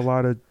watch a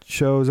lot of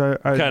shows. I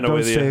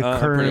don't stay current.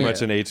 I'm pretty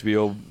much an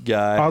HBO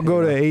guy. I'll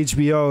go to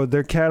HBO.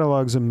 Their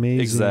catalog's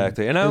amazing.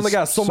 Exactly. And I only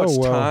got so much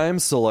time,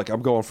 so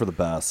I'm going for the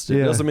best.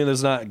 It doesn't mean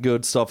there's not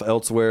good stuff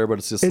elsewhere, but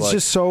it's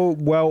just so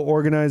well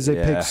organized.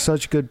 They pick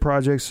such good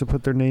projects to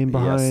put their name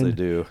behind. Yes, they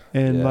do.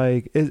 And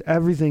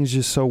everything's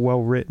just so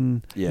well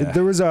written. Yeah.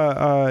 There was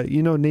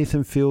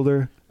Nathan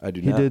Fielder. I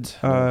do not. He did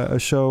a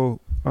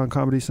show on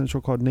Comedy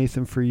Central called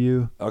Nathan For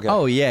You. Okay.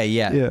 Oh, yeah.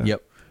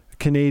 Yep.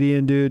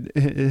 Canadian dude.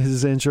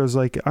 His intro is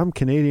like, I'm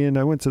Canadian.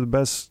 I went to the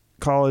best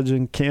college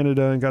in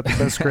Canada and got the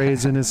best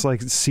grades. And it's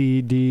like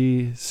C,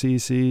 D, C,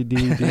 C,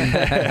 D, D.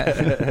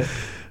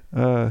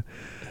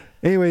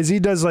 Anyways, he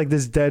does like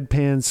this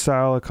deadpan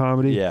style of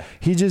comedy. Yeah.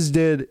 He just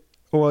did,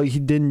 well, he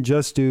didn't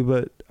just do,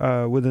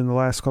 but within the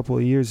last couple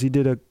of years, he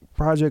did a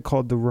project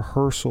called The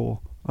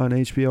Rehearsal on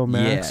HBO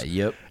Max.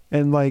 Yeah, yep.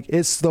 And like,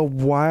 it's the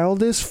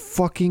wildest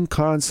fucking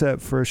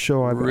concept for a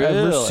show I've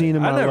ever seen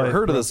in my life. I never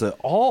heard of this at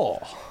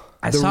all.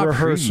 I The saw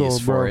Rehearsal,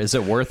 previews bro. for it. Is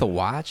it worth a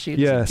watch?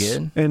 Yes,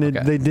 and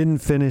they didn't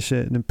finish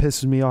it, and it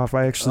pisses me off.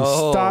 I actually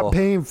stopped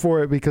paying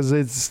for it because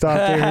they stopped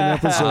airing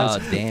episodes.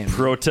 Oh, damn.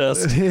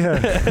 Protest.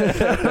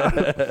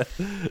 Yeah.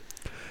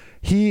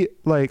 He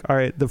like, all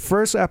right, the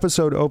first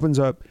episode opens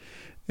up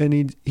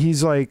and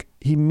he's like,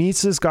 he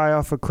meets this guy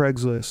off of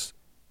Craigslist.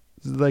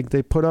 Like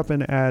they put up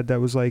an ad that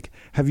was like,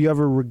 have you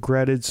ever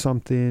regretted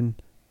something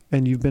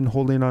and you've been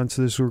holding on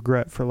to this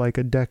regret for like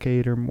a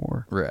decade or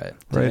more? Right.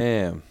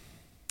 Damn.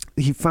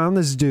 He found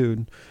this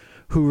dude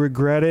who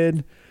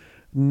regretted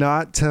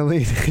not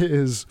telling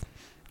his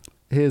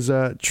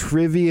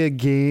trivia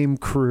game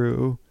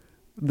crew.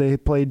 They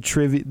played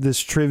this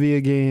trivia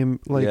game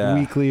like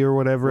weekly or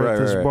whatever at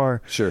this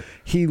bar. Sure.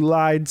 He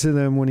lied to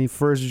them when he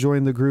first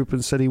joined the group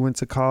and said he went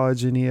to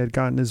college and he had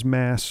gotten his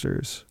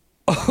master's.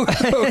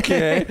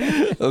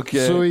 Okay.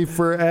 So he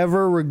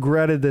forever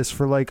regretted this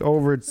for like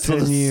over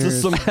 10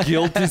 years. Some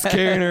guilt he's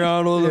carrying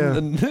around with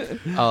him.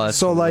 Oh, that's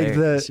so like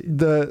hilarious.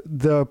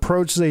 the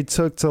approach they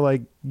took to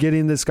like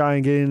getting this guy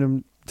and getting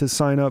him to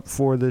sign up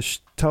for this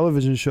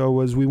television show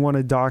was, we want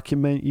to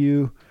document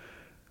you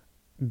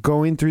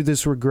going through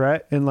this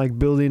regret and like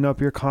building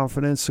up your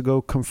confidence to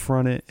go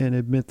confront it and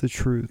admit the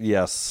truth.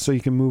 Yes. So you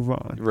can move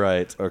on.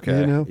 Right. Okay.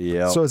 You know?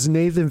 Yeah. So it's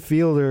Nathan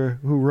Fielder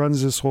who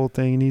runs this whole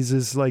thing, and he's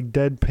this like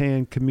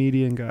deadpan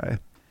comedian guy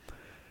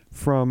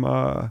from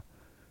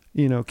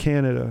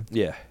Canada.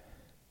 Yeah.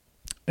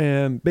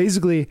 And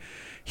basically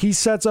he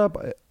sets up,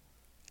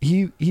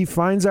 he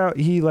finds out,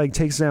 he like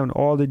takes down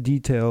all the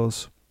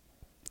details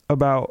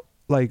about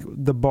like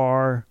the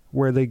bar,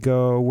 where they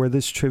go, where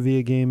this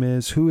trivia game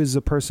is, who is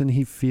the person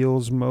he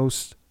feels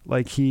most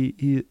like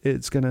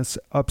it's gonna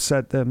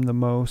upset them the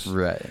most.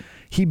 Right.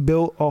 He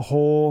built a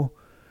whole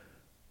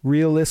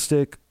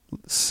realistic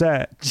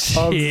set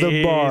of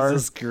the bar,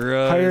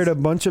 hired a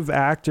bunch of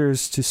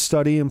actors to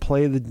study and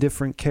play the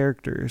different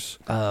characters.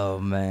 Oh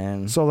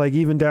man. So like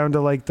even down to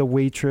like the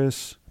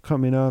waitress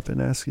coming up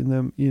and asking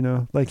them,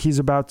 like he's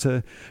about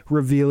to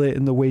reveal it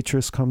and the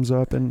waitress comes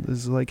up and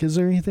is like, is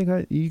there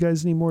anything you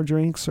guys need more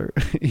drinks or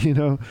he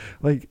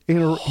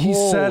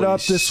set up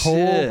this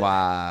whole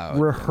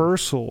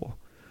rehearsal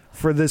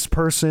for this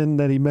person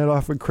that he met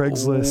off of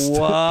Craigslist.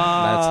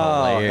 Wow. That's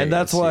hilarious. And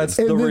that's why it's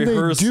the then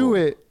rehearsal. they do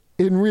it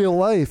in real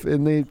life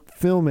and they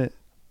film it.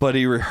 But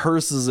he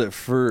rehearses it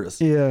first.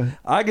 Yeah.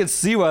 I could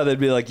see why they'd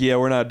be like, yeah,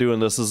 we're not doing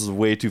this. This is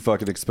way too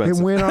fucking expensive.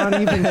 It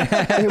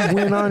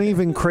went on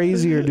even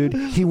crazier, dude.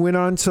 He went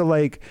on to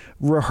like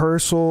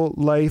rehearsal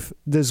life,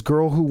 this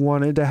girl who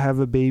wanted to have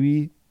a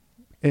baby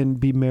and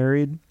be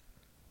married.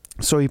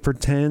 So he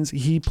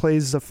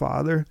plays the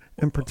father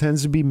and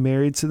pretends to be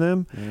married to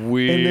them.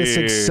 Weird. In this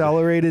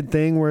accelerated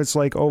thing where it's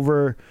like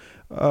over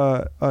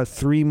a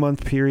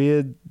 3-month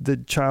period, the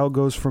child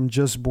goes from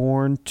just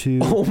born to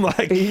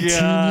 18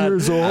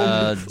 years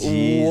old.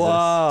 Jesus.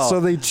 Wow.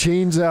 So they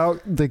change out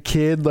the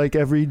kid like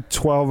every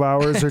 12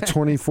 hours or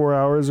 24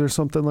 hours or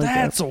something like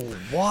that. That's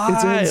wild.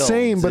 It's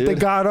insane, but they dude.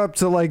 got up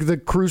to like the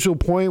crucial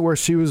point where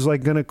she was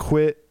like gonna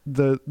quit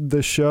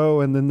the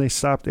show, and then they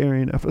stopped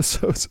airing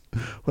episodes.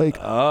 Like,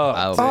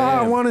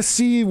 I want to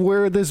see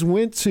where this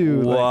went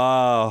to.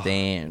 Wow. Like,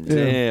 damn.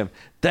 Damn.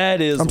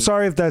 That is. I'm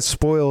sorry if that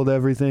spoiled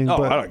everything. Oh,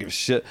 but I don't give a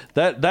shit.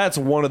 That's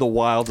one of the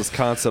wildest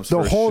concepts. The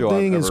for a whole show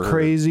thing I've is ever heard.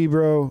 crazy,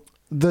 bro.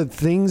 The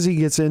things he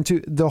gets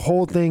into, the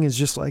whole thing is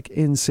just like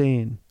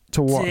insane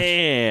to watch.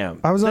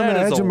 Damn. I was on That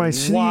the is edge a of my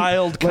seat.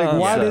 Wild Like,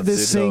 why did concept,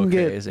 this dude. thing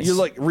get? Crazy. You're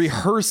like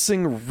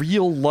rehearsing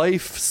real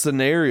life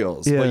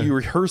scenarios, Yeah. but you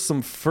rehearse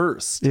them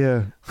first.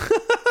 Yeah.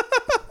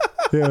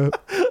 Yeah.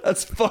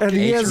 That's fucking. And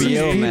he has these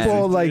HBO,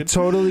 people man. like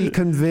totally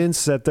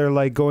convinced that they're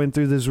like going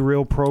through this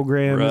real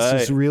program. It's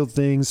this Right. real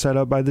thing set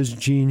up by this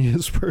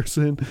genius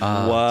person.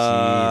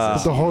 Wow.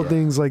 But the whole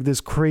thing's like this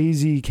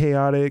crazy,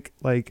 chaotic,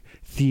 like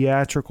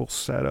theatrical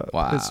setup.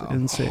 Wow. It's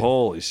insane.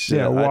 Holy shit!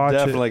 Yeah, I watch it,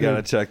 definitely dude.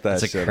 gotta check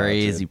that. It's shit a out,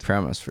 crazy dude.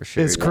 premise for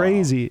sure. It's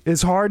crazy.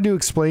 It's hard to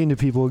explain to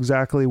people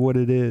exactly what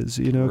it is,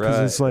 because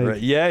Right, it's like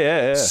right.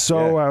 Yeah.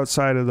 so yeah.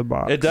 outside of the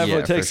box. It definitely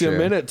Yeah, takes for you a sure.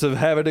 minute to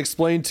have it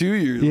explained to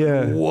you.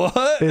 Yeah.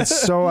 What?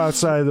 It's so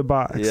outside of the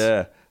box.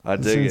 Yeah, I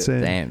It's dig it.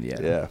 insane. Damn, yeah.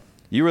 Yeah,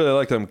 you really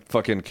like them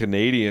fucking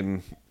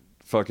Canadian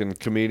fucking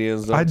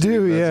comedians. Don't I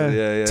do, you? yeah.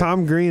 Yeah.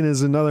 Tom Green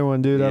is another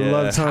one, dude. I Yeah.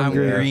 love Tom Tom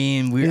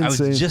Green. Green. I was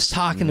Insane. just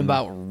talking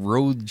about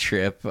Road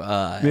Trip.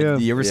 Yeah.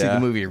 You ever see Yeah. the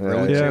movie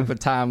Road Yeah. Trip with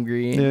Tom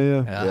Green?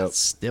 Yeah. Yep. It's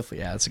stiff.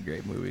 Yeah, it's a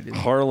great movie, dude.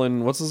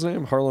 Harlan, what's his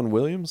name? Harlan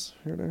Williams.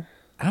 Here there.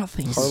 I don't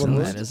think he's Harlan in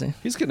Williams? that, is he?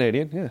 He's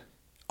Canadian. Yeah.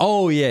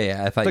 Oh,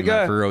 yeah. I thought The you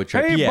meant guy. for Road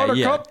Trip. Hey, yeah,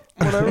 Buttercup.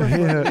 Whatever. You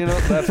know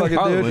that fucking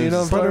Harlan dude. You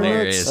know Williams what I'm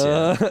is talking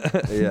about?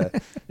 hilarious, yeah. Yeah.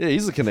 Yeah.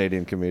 He's a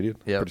Canadian comedian.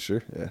 Yep. Pretty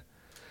sure. Yeah.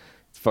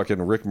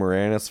 fucking Rick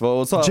Moranis.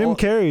 Well, Jim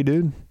Carrey,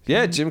 dude.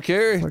 Yeah, Jim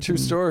Carrey. True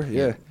story.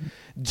 Yeah.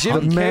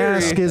 Jim Carrey.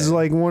 Mask is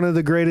like one of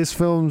the greatest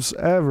films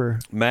ever.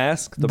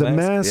 Mask? The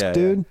Mask, yeah,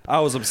 dude. Yeah. I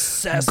was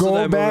obsessed with Go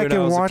that movie back when I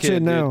and was a watch kid,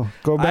 it now. dude.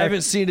 Go back. I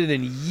haven't seen it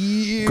in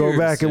years. Go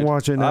back and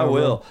watch it now. I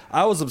will. Bro.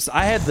 I was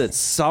I had the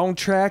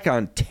soundtrack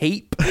on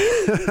tape.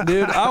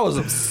 Dude, I was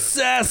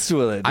obsessed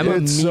with it. I'm a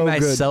Me, so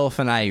Myself,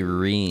 and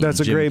Irene. That's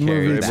a Jim great Carrey.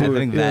 movie, I too.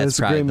 think Yeah, that's it's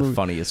a probably great the movie.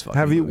 funniest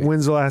fucking movie.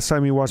 When's the last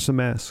time you watched The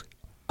Mask?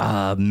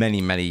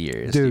 Many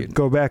years, dude.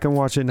 Go back and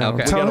watch it now.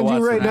 Okay. I'm telling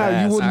you right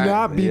now, you will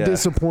not be Yeah.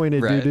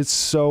 disappointed, dude. It's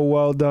so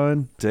well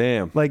done.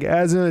 Damn. Like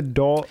as an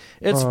adult,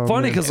 It's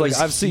funny because like was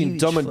I've seen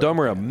huge Dumb and for-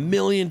 Dumber a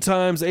million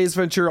times, Ace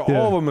Ventura,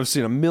 all of them I've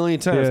seen a million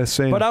times. Yeah,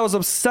 same. But I was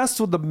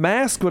obsessed with The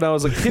Mask when I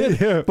was a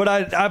kid. Yeah. But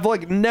I've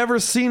like never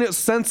seen it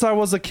since I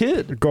was a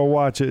kid. go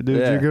watch it, dude.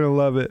 Yeah. You're gonna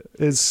love it.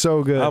 It's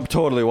so good. I'm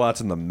totally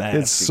watching The Mask.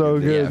 It's so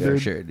again, good, Yeah, for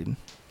dude. sure, dude.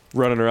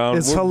 running around.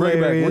 It's We're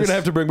hilarious. gonna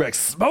have to bring back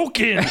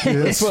smoking.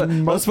 Let's put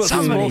Somebody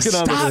smoking on the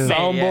stop it.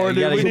 soundboard,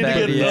 Yeah, dude. We you need to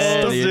gotta get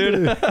get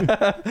those,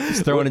 that, dude.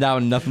 Just throwing it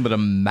down nothing but a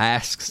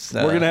mask.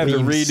 We're gonna have to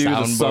redo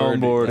the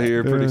soundboard dude.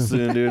 here pretty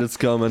soon, dude. It's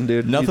coming,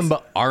 dude. Nothing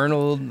but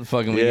Arnold,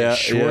 fucking we Yeah, get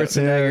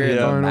Schwarzenegger yeah, and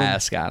Arnold. a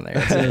mask on there.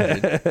 That's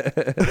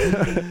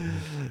it, dude.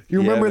 You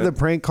remember man. the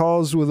prank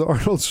calls with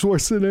Arnold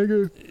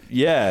Schwarzenegger?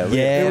 Yeah,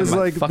 Yeah, It was my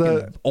like fucking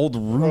the- old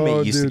roommate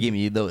Oh, used to dude. give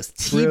me those.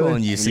 T-Bone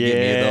Really? used to give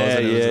me those.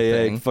 And it was a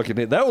thing. Fucking,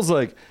 that was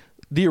like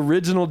the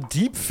original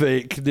deep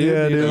fake, dude.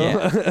 Yeah, you dude.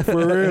 know?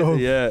 For real.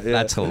 yeah.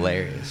 That's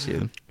hilarious,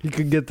 dude. You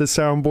could get the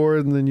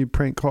soundboard and then you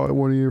prank call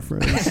one of your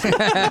friends.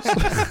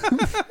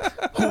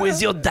 Who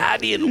is your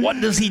daddy and what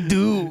does he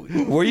do?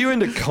 Were you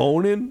into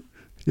Conan?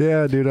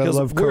 Yeah, dude, I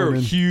love Conan. We're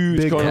huge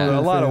Big Conan. Conan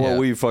A lot of fan. what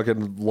we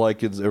fucking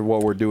like is, or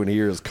what we're doing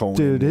here is Conan.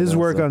 Dude, his you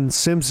know, work so- on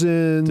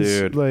Simpsons,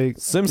 Dude, like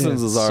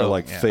Simpsons yeah. is our So-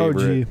 like yeah.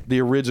 favorite. OG.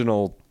 The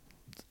original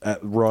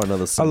run of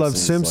the Simpsons. I love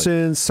like-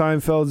 Simpsons.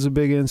 Seinfeld's a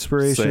big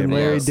inspiration. Same,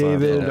 Larry yeah,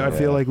 David. Seinfeld, I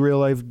feel yeah. like real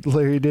life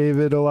Larry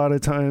David a lot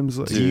of times.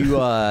 Like, Do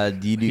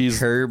you do He's-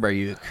 Curb? Are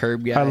you a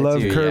Curb guy? I love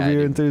too? Curb Yeah,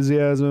 Your dude.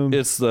 Enthusiasm.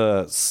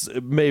 It's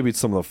maybe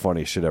some of the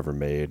funniest shit ever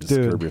made. Just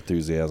Dude. Curb Your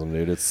Enthusiasm,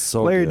 dude. It's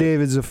so Larry good.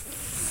 David's a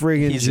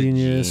friggin' He's a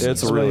genius.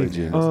 genius. It's really like,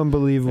 genius.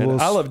 Unbelievable.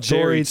 And I love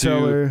Jerry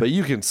storyteller. too, but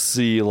you can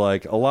see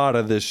like a lot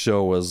of this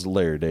show was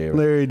Larry David.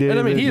 Larry and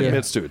I mean he David, yeah.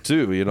 admits to it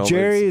too. You know, but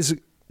it's-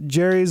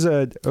 Jerry's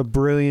a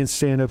brilliant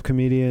stand-up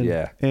comedian,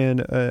 Yeah. and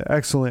an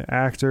excellent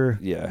actor.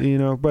 Yeah. you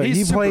know, but He's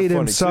he super played funny,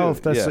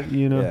 himself. too. That's Yeah,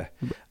 you know,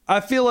 yeah. I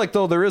feel like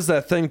though there is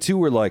that thing too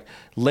where like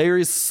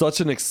Larry's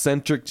such an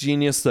eccentric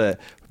genius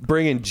that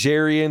bringing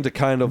Jerry in to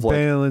kind of like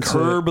Balance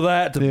curb it.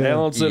 that to Yeah.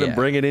 balance it Yeah. and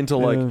bring it into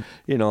like Yeah.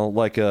 you know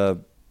like the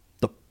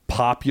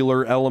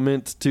popular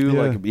element too,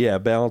 Yeah.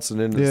 like balancing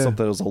it into Yeah.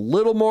 something that was a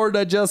little more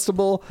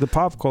digestible. the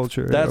pop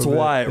culture. That's of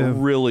why it yeah.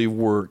 really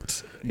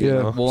worked. You Yeah.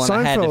 know? Well, and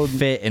I had to Seinfeld-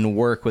 fit and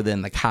work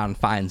within the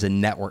confines of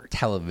network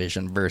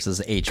television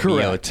versus HBO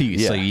Correct. too.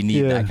 So Yeah. you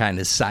need Yeah. that kind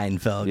of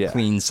Seinfeld Yeah.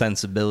 clean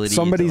sensibility.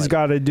 Somebody's to, like,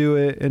 got to do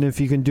it, and if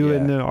you can do it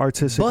in Yeah. an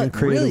artistic and But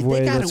creative really, way,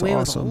 they got that's away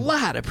awesome. with a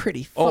lot of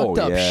pretty Oh, fucked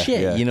up yeah,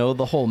 shit. yeah. You know,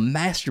 the whole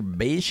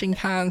masturbation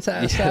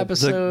contest Yeah,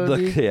 episode.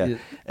 dude. yeah.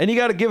 And you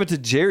got to give it to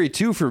Jerry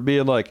too for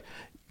being like,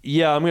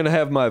 yeah, I'm gonna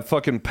have my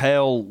fucking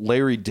pal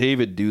Larry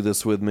David do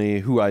this with me,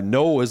 who I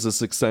know is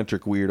this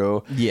eccentric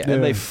weirdo. Yeah.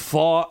 And they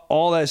fought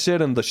all that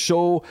shit, and the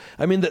show.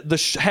 I mean,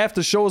 half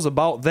the show is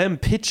about them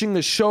pitching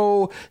the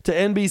show to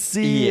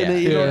NBC, Yeah.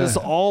 and you know, Yeah. just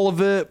all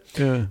of it.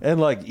 Yeah. And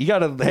like, you got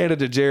to hand it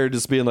to Jerry,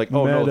 just being like,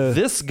 oh no, Meta.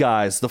 this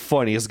guy's the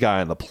funniest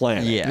guy on the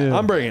planet. Yeah. Yeah.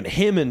 I'm bringing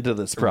him into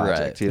this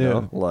project. Right. You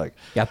know, like.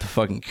 Got the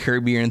fucking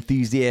Curb Your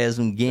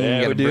Enthusiasm game. Yeah,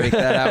 Got we to do. break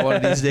that out one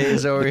of these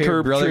days over The here.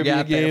 Curb Brother trivia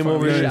got game that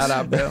over here. Shout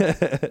out, Bill.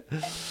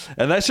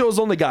 And that show's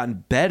only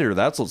gotten better.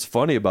 That's what's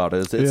funny about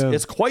it.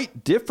 It's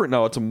quite different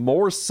now. It's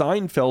more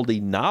Seinfeldy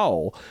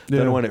now Yeah.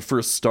 than when it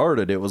first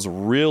started. It was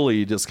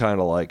really just kind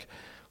of like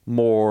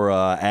more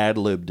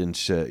ad-libbed and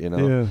shit, you know.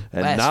 Yeah.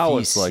 And Last now few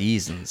it's like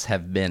seasons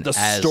have been the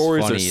as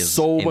stories funny are as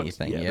so much.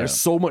 anything. Yeah, Yeah, they're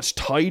so much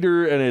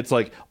tighter, and it's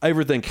like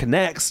everything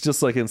connects,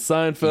 just like in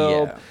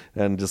Seinfeld,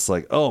 Yeah. and just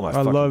like oh my, I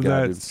fucking love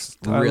God, that.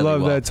 dude. I really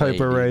love well that type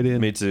played, of dude.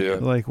 writing. Me too.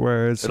 Like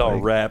where it's It all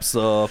like, wraps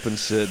up and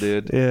shit,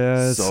 dude.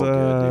 yeah, it's so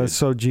good, dude.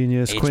 so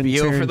genius. Quentin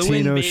HBO for the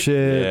win, Tarantino baby.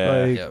 shit. Yeah,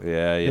 Like, Yep.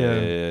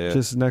 yeah.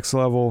 just next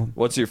level.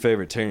 What's your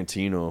favorite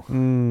Tarantino?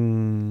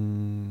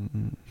 Mm.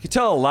 You can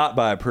tell a lot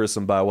by a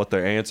person by what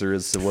their answer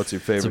is to what's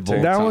your favorite bold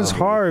Tarantino. That was Tarantino.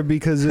 hard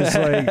because it's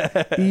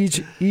like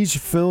each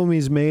film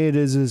he's made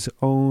is his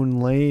own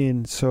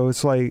lane. So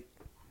it's like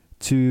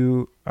I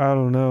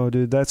don't know,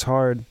 dude. That's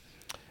hard.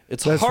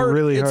 It's That's hard.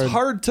 really it's hard.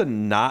 hard to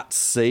not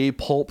say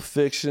Pulp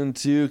Fiction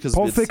too, because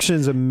Pulp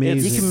Fiction's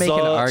amazing. You can make an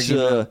such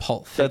argument a-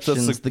 Pulp that's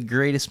Fiction's the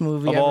greatest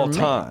movie of ever all made.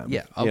 time.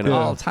 Yeah, you of know?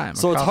 all time.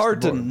 So it's across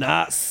hard the to board.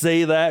 not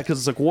say that because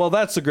it's like, well,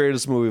 that's the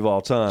greatest movie of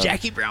all time.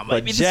 Jackie Brown But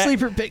might be the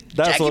sleeper pick.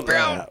 that's Jackie what-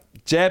 Brown.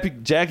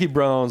 Jackie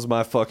Brown's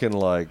my fucking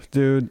like.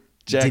 Dude,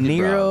 Jackie De Niro,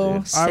 Brown,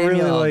 dude. Samuel I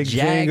really L. like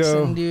Jackson,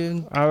 Django.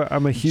 dude.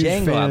 I'm a huge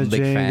Django, fan I'm a of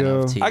big fan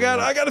of Django. too. I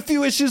got a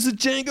few issues with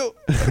Django.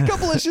 A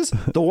couple issues.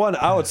 The one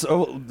I would.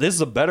 Oh, this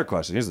is a better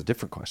question. Here's a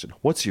different question.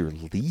 What's your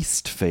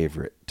least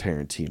favorite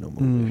Tarantino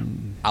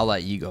movie? I'll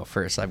let you go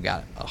first. I've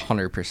got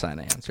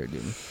 100% answer,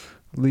 dude.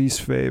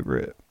 Least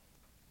favorite.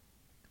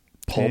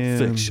 Pulp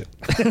Fiction.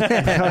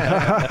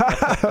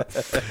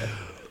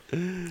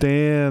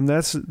 Damn,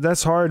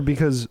 that's hard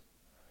because.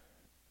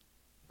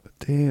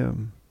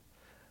 Damn.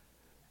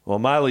 Well,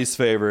 my least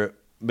favorite,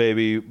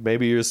 maybe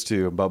yours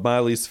too, but my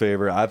least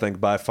favorite, I think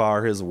by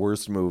far his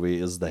worst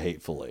movie is The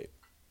Hateful Eight.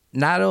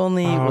 Not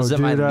only was it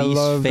my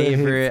least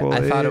favorite,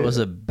 I thought it was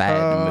a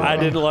bad movie. I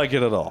didn't like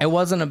it at all. It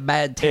wasn't a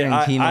bad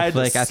Tarantino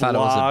flick. I thought it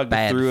was a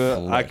bad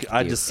flick.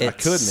 I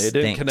couldn't. It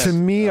didn't connect. To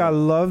me, I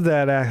love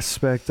that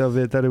aspect of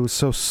it, that it was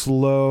so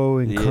slow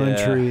and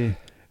country.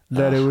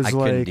 That it was I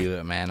like couldn't do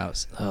it, man. I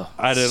was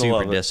I didn't super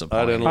love it.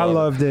 disappointed. I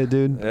loved it,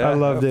 dude. Yeah, I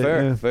loved it.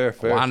 fair, Yeah.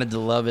 Fair. Wanted to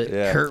love it.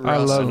 Yeah. Kurt I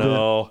Russell.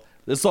 loved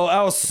it. So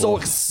I was so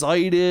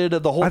excited.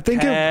 The whole I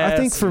think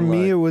cast for and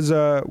me it like- was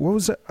what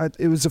was it?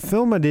 It was a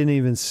film I didn't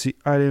even see.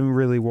 I didn't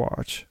really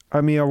watch. I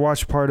mean, I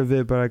watched part of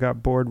it, but I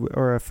got bored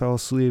or I fell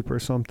asleep or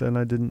something.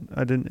 I didn't,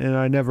 and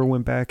I never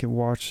went back and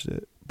watched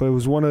it. But it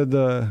was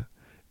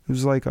it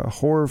was like a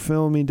horror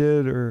film he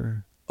did,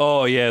 or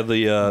Oh yeah,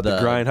 the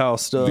Grindhouse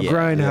stuff. the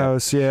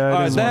Grindhouse. Yeah,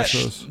 I didn't that watch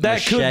those.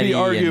 that could be Machete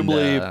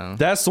arguably and,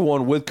 that's the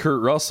one with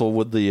Kurt Russell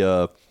with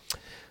the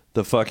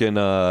fucking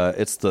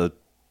it's the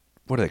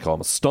what do they call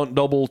him? A stunt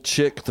double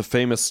chick. The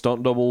famous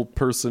stunt double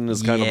person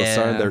is kind of a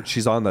sign there.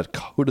 She's on the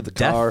hood of the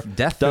car.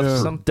 Death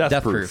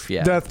Proof.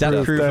 Yeah. Death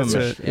Proof. That's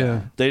and it.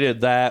 Yeah. They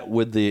did that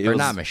with the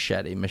not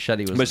Machete.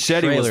 Machete was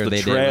Machete the was trailer the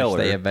they trailer.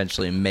 did, which they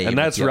eventually made. and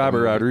that's with the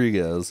other Robert movie.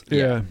 Rodriguez.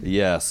 Yeah.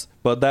 Yes,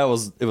 but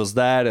it was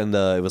that and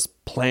it was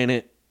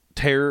Planet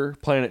Terror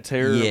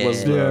Yeah.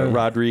 was the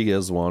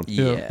Rodriguez one.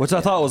 Yeah. Which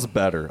I thought was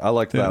better. I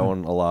liked that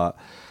one a lot.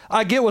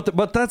 I get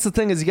but that's the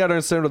thing is you got to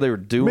understand what they were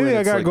doing. Maybe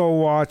I It's gotta like, go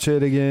watch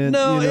it again.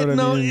 No, you know what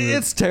I mean?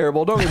 it's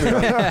terrible. Don't get me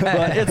wrong.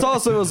 But it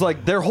was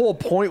like their whole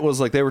point was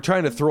like they were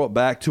trying to throw it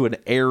back to an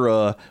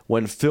era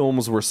when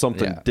films were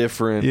something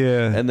different.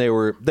 Yeah. And they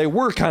were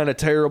kind of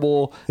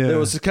terrible. Yeah. There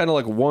was just kind of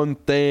like one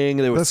thing.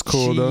 They was That's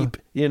cool, though. cheap,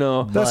 you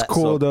know. That's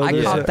cool, though. I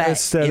There's caught an that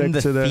aesthetic in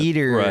the to that.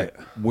 theater Right.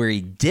 where he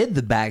did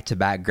the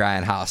back-to-back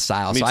Grindhouse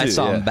style. Me So I too,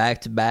 saw yeah. him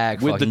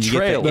back-to-back. With the fucking, you get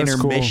trailers. the That's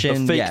cool.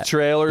 intermission. The fake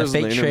trailers The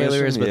and fake the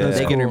trailers intermission, with yeah. the That's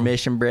big cool.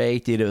 intermission break.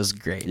 Dude, it was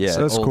great. Yeah.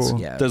 That's cool.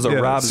 Yeah. There's a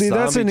Rob See,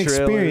 that's an Zombie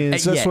trailer.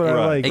 experience. That's Yeah, what I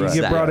right, like. You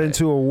exactly. get brought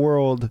into a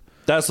world.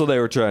 That's what they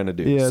were trying to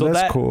do. Yeah, so that's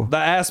that, cool. The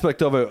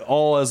aspect of it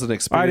all as an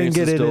experience. I didn't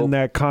get is it dope. in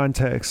that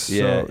context.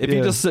 Yeah, so, if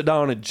you just sit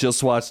down and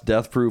just watch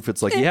Death Proof,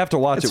 it's like you have to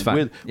watch it's it fine,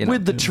 with you know.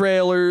 with the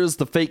trailers,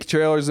 the fake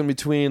trailers in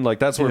between. Like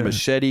that's where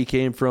Machete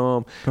came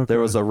from. Okay. There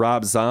was a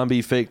Rob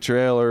Zombie fake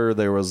trailer.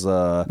 There was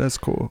that's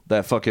cool.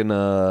 that fucking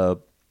the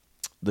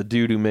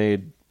dude who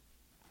made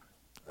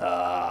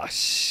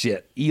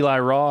Eli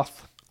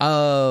Roth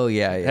Oh,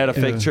 yeah. had a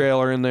fake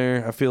trailer in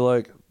there. I feel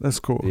like That's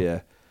cool.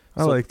 yeah,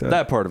 I like that.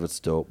 That part of it's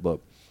dope, but.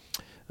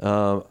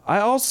 I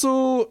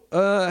also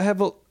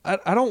have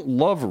I don't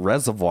love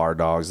Reservoir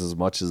Dogs as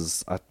much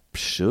as I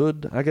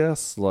should, I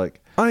guess.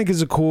 Like I think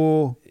it's a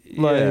cool,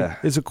 Yeah.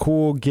 it's a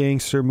cool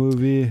gangster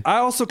movie. I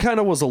also kind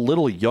of was a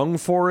little young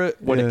for it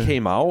when it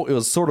came out. It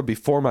was sort of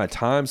before my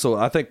time, so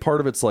I think part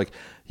of it's like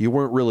you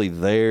weren't really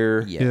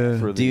there. Yeah.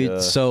 For the,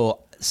 Dude,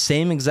 so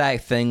same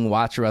exact thing.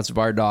 Watched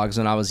Reservoir Dogs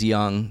when I was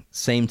young.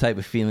 Same type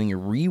of feeling.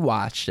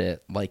 Rewatched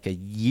it like a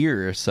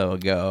year or so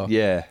ago.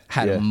 Yeah,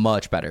 Had yeah. a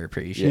much better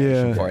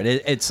appreciation Yeah. for it.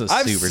 It's a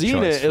I've super seen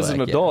choice it as an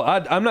flick, adult.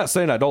 I'm not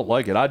saying I don't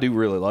like it. I do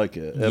really like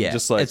it. I'm Yeah,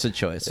 just like it's a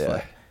choice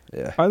flick.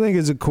 Yeah. I think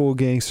it's a cool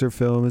gangster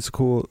film. It's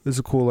cool. It's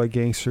a cool like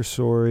gangster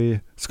story.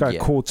 It's got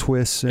cool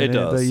twists in It it,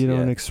 does, that you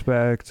don't yeah.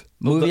 expect.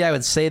 Movie I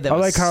would say that I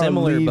was like how it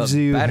similar but leaves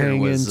you better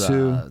hanging was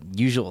too.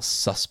 Usual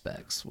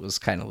Suspects was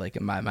kind of like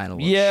in my mind a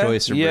little Yeah,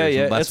 choicer yeah,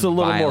 version, yeah. less It's a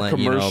little more violent,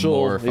 commercial.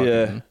 more fucking,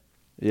 Yeah.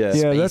 Yeah,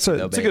 Spacey, that's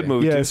though, It's a good baby.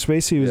 movie. Yeah, too.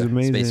 Spacey was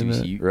amazing. Spacey in was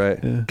it. huge. Right.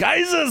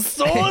 Kaiser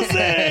Soze!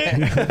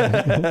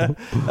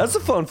 That's a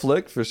fun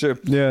flick for sure.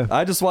 Yeah.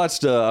 I just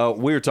watched,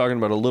 we were talking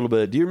about it a little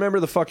bit. Do you remember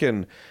the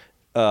fucking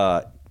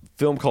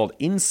film called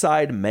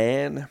Inside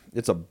Man?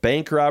 It's a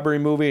bank robbery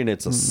movie and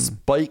it's a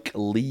Spike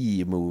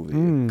Lee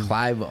movie.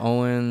 Clive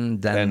Owen,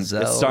 Denzel. And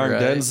it's starring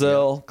right?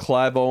 Denzel,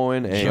 Clive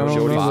Owen, and Jodie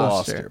Jodie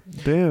Foster.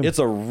 Foster. Damn. It's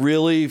a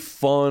really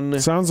fun.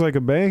 Sounds like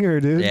a banger,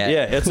 dude. Yeah.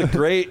 Yeah,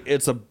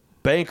 it's a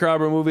bank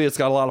robbery movie. It's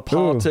got a lot of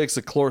politics.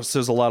 Of course,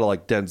 there's a lot of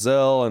like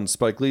Denzel and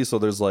Spike Lee. So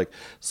there's like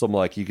some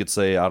like you could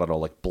say, I don't know,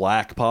 like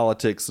black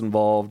politics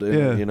involved in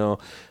it, you know.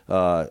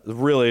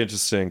 Really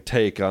interesting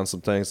take on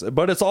some things.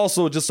 But it's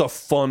also just a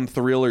fun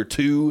thriller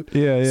too.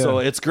 Yeah. So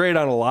it's great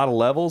on a lot of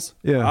levels.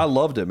 Yeah. I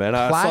loved it, man.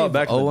 I Clive saw it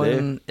back in the day.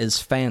 Owen is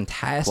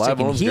fantastic, Clive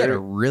and Owen's he had a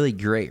great. really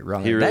great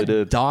run. He really that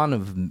did. Dawn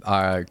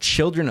of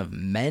Children of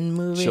Men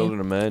movie. Children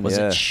of Men, was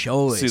yeah. a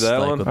choice. See that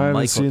like, one? with I haven't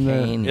Michael seen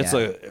that. Caine. It's yeah.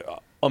 a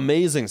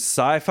amazing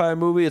sci-fi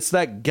movie. It's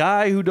that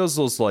guy who does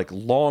those like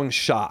long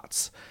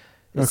shots.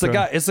 It's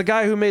the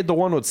guy who made the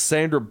one with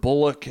Sandra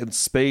Bullock in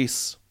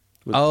space.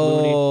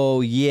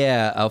 Oh,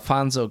 yeah.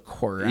 Alfonso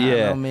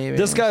Cuarón, maybe.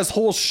 This guy's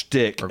whole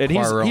shtick, and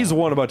he's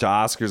won a bunch of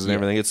Oscars and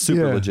everything. It's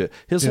super legit.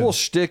 His whole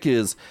shtick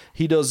is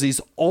he does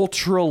these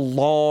ultra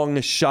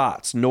long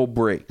shots, no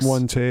breaks.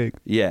 One take.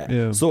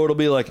 Yeah. So it'll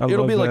be like a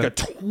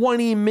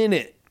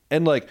 20-minute.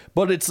 And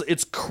but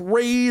it's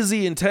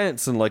crazy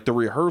intense, and the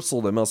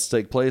rehearsal that must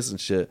take place and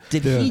shit.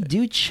 Did he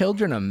do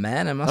Children of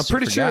Men? I'm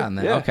pretty sure.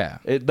 That. Yeah.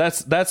 Okay,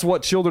 that's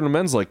what Children of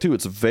Men's like too.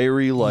 It's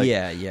very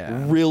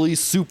really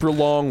super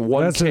long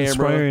That's camera.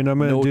 Inspiring. I'm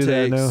gonna do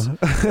takes.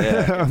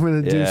 that now. I'm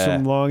gonna do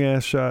some long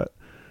ass shot.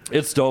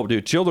 It's dope,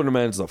 dude. Children of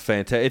Men is a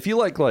fantastic. If you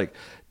like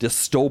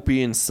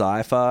dystopian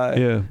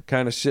sci-fi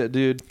kind of shit,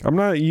 dude. I'm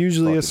not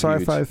usually a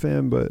sci-fi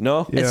fan, but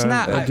it's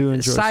not. I do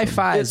enjoy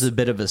sci-fi is a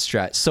bit of a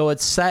stretch. So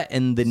it's set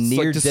in the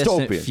near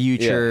distant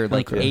future,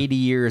 80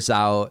 years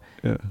out,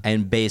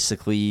 and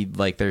basically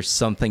there's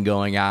something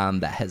going on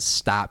that has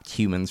stopped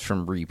humans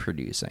from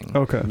reproducing.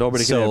 Okay,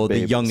 nobody. So the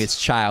youngest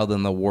child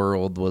in the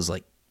world was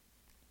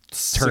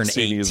turned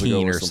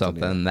 18 or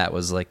something. That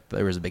was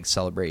there was a big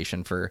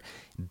celebration for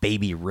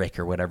baby Rick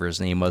or whatever his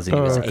name was, and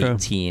he was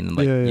 18.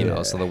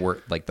 So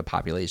the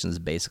population is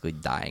basically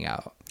dying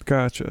out.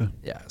 Gotcha.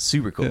 Yeah,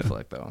 super cool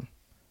flick though.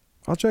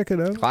 I'll check it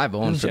out. Clive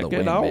Owen for the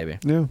win, baby.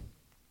 Yeah.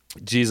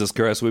 Jesus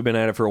Christ, we've been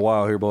at it for a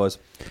while here, boys.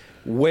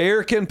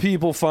 Where can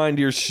people find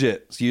your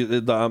shit?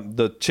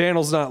 The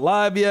channel's not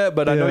live yet,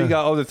 but I know you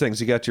got other things.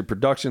 You got your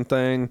production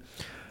thing,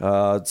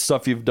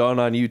 stuff you've done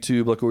on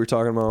YouTube, like we were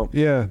talking about.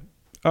 Yeah.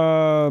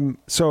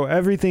 So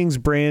everything's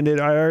branded.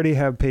 I already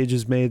have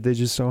pages made. They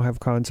just don't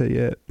have content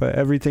yet, but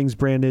everything's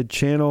branded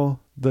channel,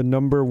 the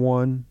number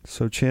 1.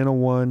 So channel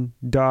 1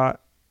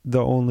 dot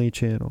the only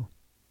channel.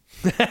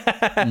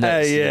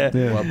 Yeah.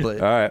 Well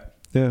played. All right.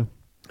 Yeah.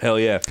 Hell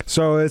yeah.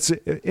 So it's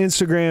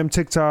Instagram,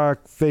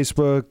 TikTok,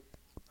 Facebook,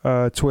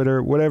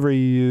 Twitter, whatever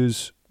you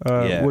use.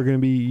 We're going to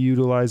be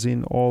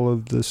utilizing all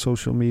of the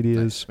social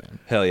medias. Nice,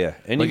 hell yeah.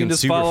 And you can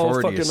just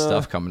follow fucking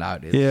stuff coming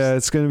out.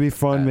 It's going to be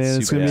fun, man.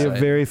 It's going to be a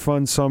very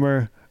fun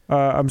summer.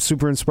 I'm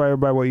super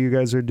inspired by what you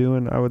guys are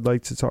doing. I would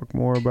like to talk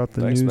more about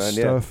the news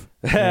stuff.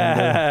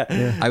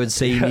 I would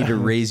say you need to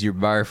raise your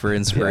bar for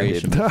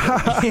inspiration.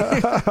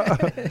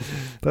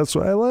 That's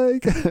what I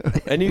like.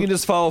 And you can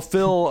just follow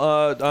Phill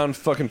on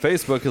fucking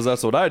Facebook, because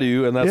that's what I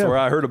do, and that's where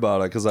I heard about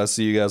it, because I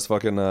see you guys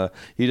fucking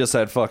he just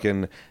had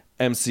fucking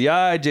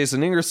MCI,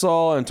 Jason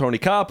Ingersoll, and Tony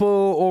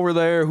Capo over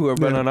there, who have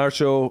been on our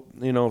show,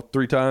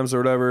 3 times or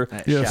whatever.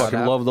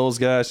 Fucking love those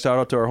guys. Shout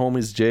out to our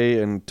homies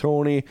Jay and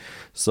Tony.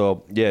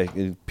 So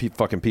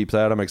fucking peep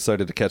that. I'm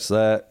excited to catch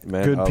that,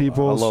 man. Good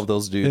people. I love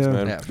those dudes,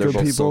 man. They're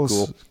both so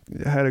cool.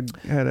 Had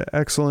an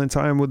excellent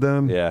time with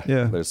them. Yeah,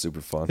 they're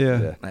super fun.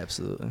 Yeah,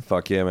 absolutely.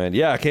 Fuck yeah, man.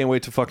 Yeah, I can't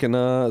wait to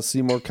fucking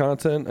see more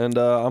content, and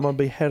I'm gonna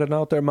be heading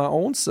out there my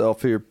own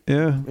self here.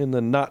 In the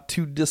not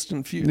too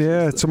distant future.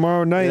 Yeah,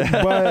 tomorrow night,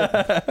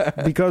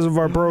 but because of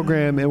our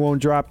program, it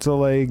won't drop till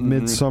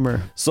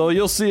midsummer. So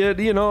you'll see it,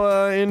 in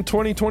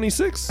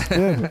 2026.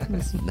 Yeah,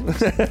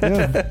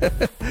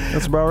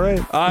 that's about right.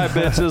 All right,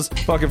 bitches.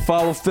 Fucking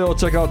follow Phill.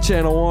 Check out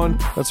Channel 1.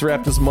 Let's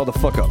wrap this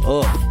motherfucker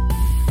up.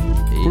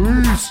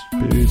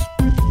 Peace.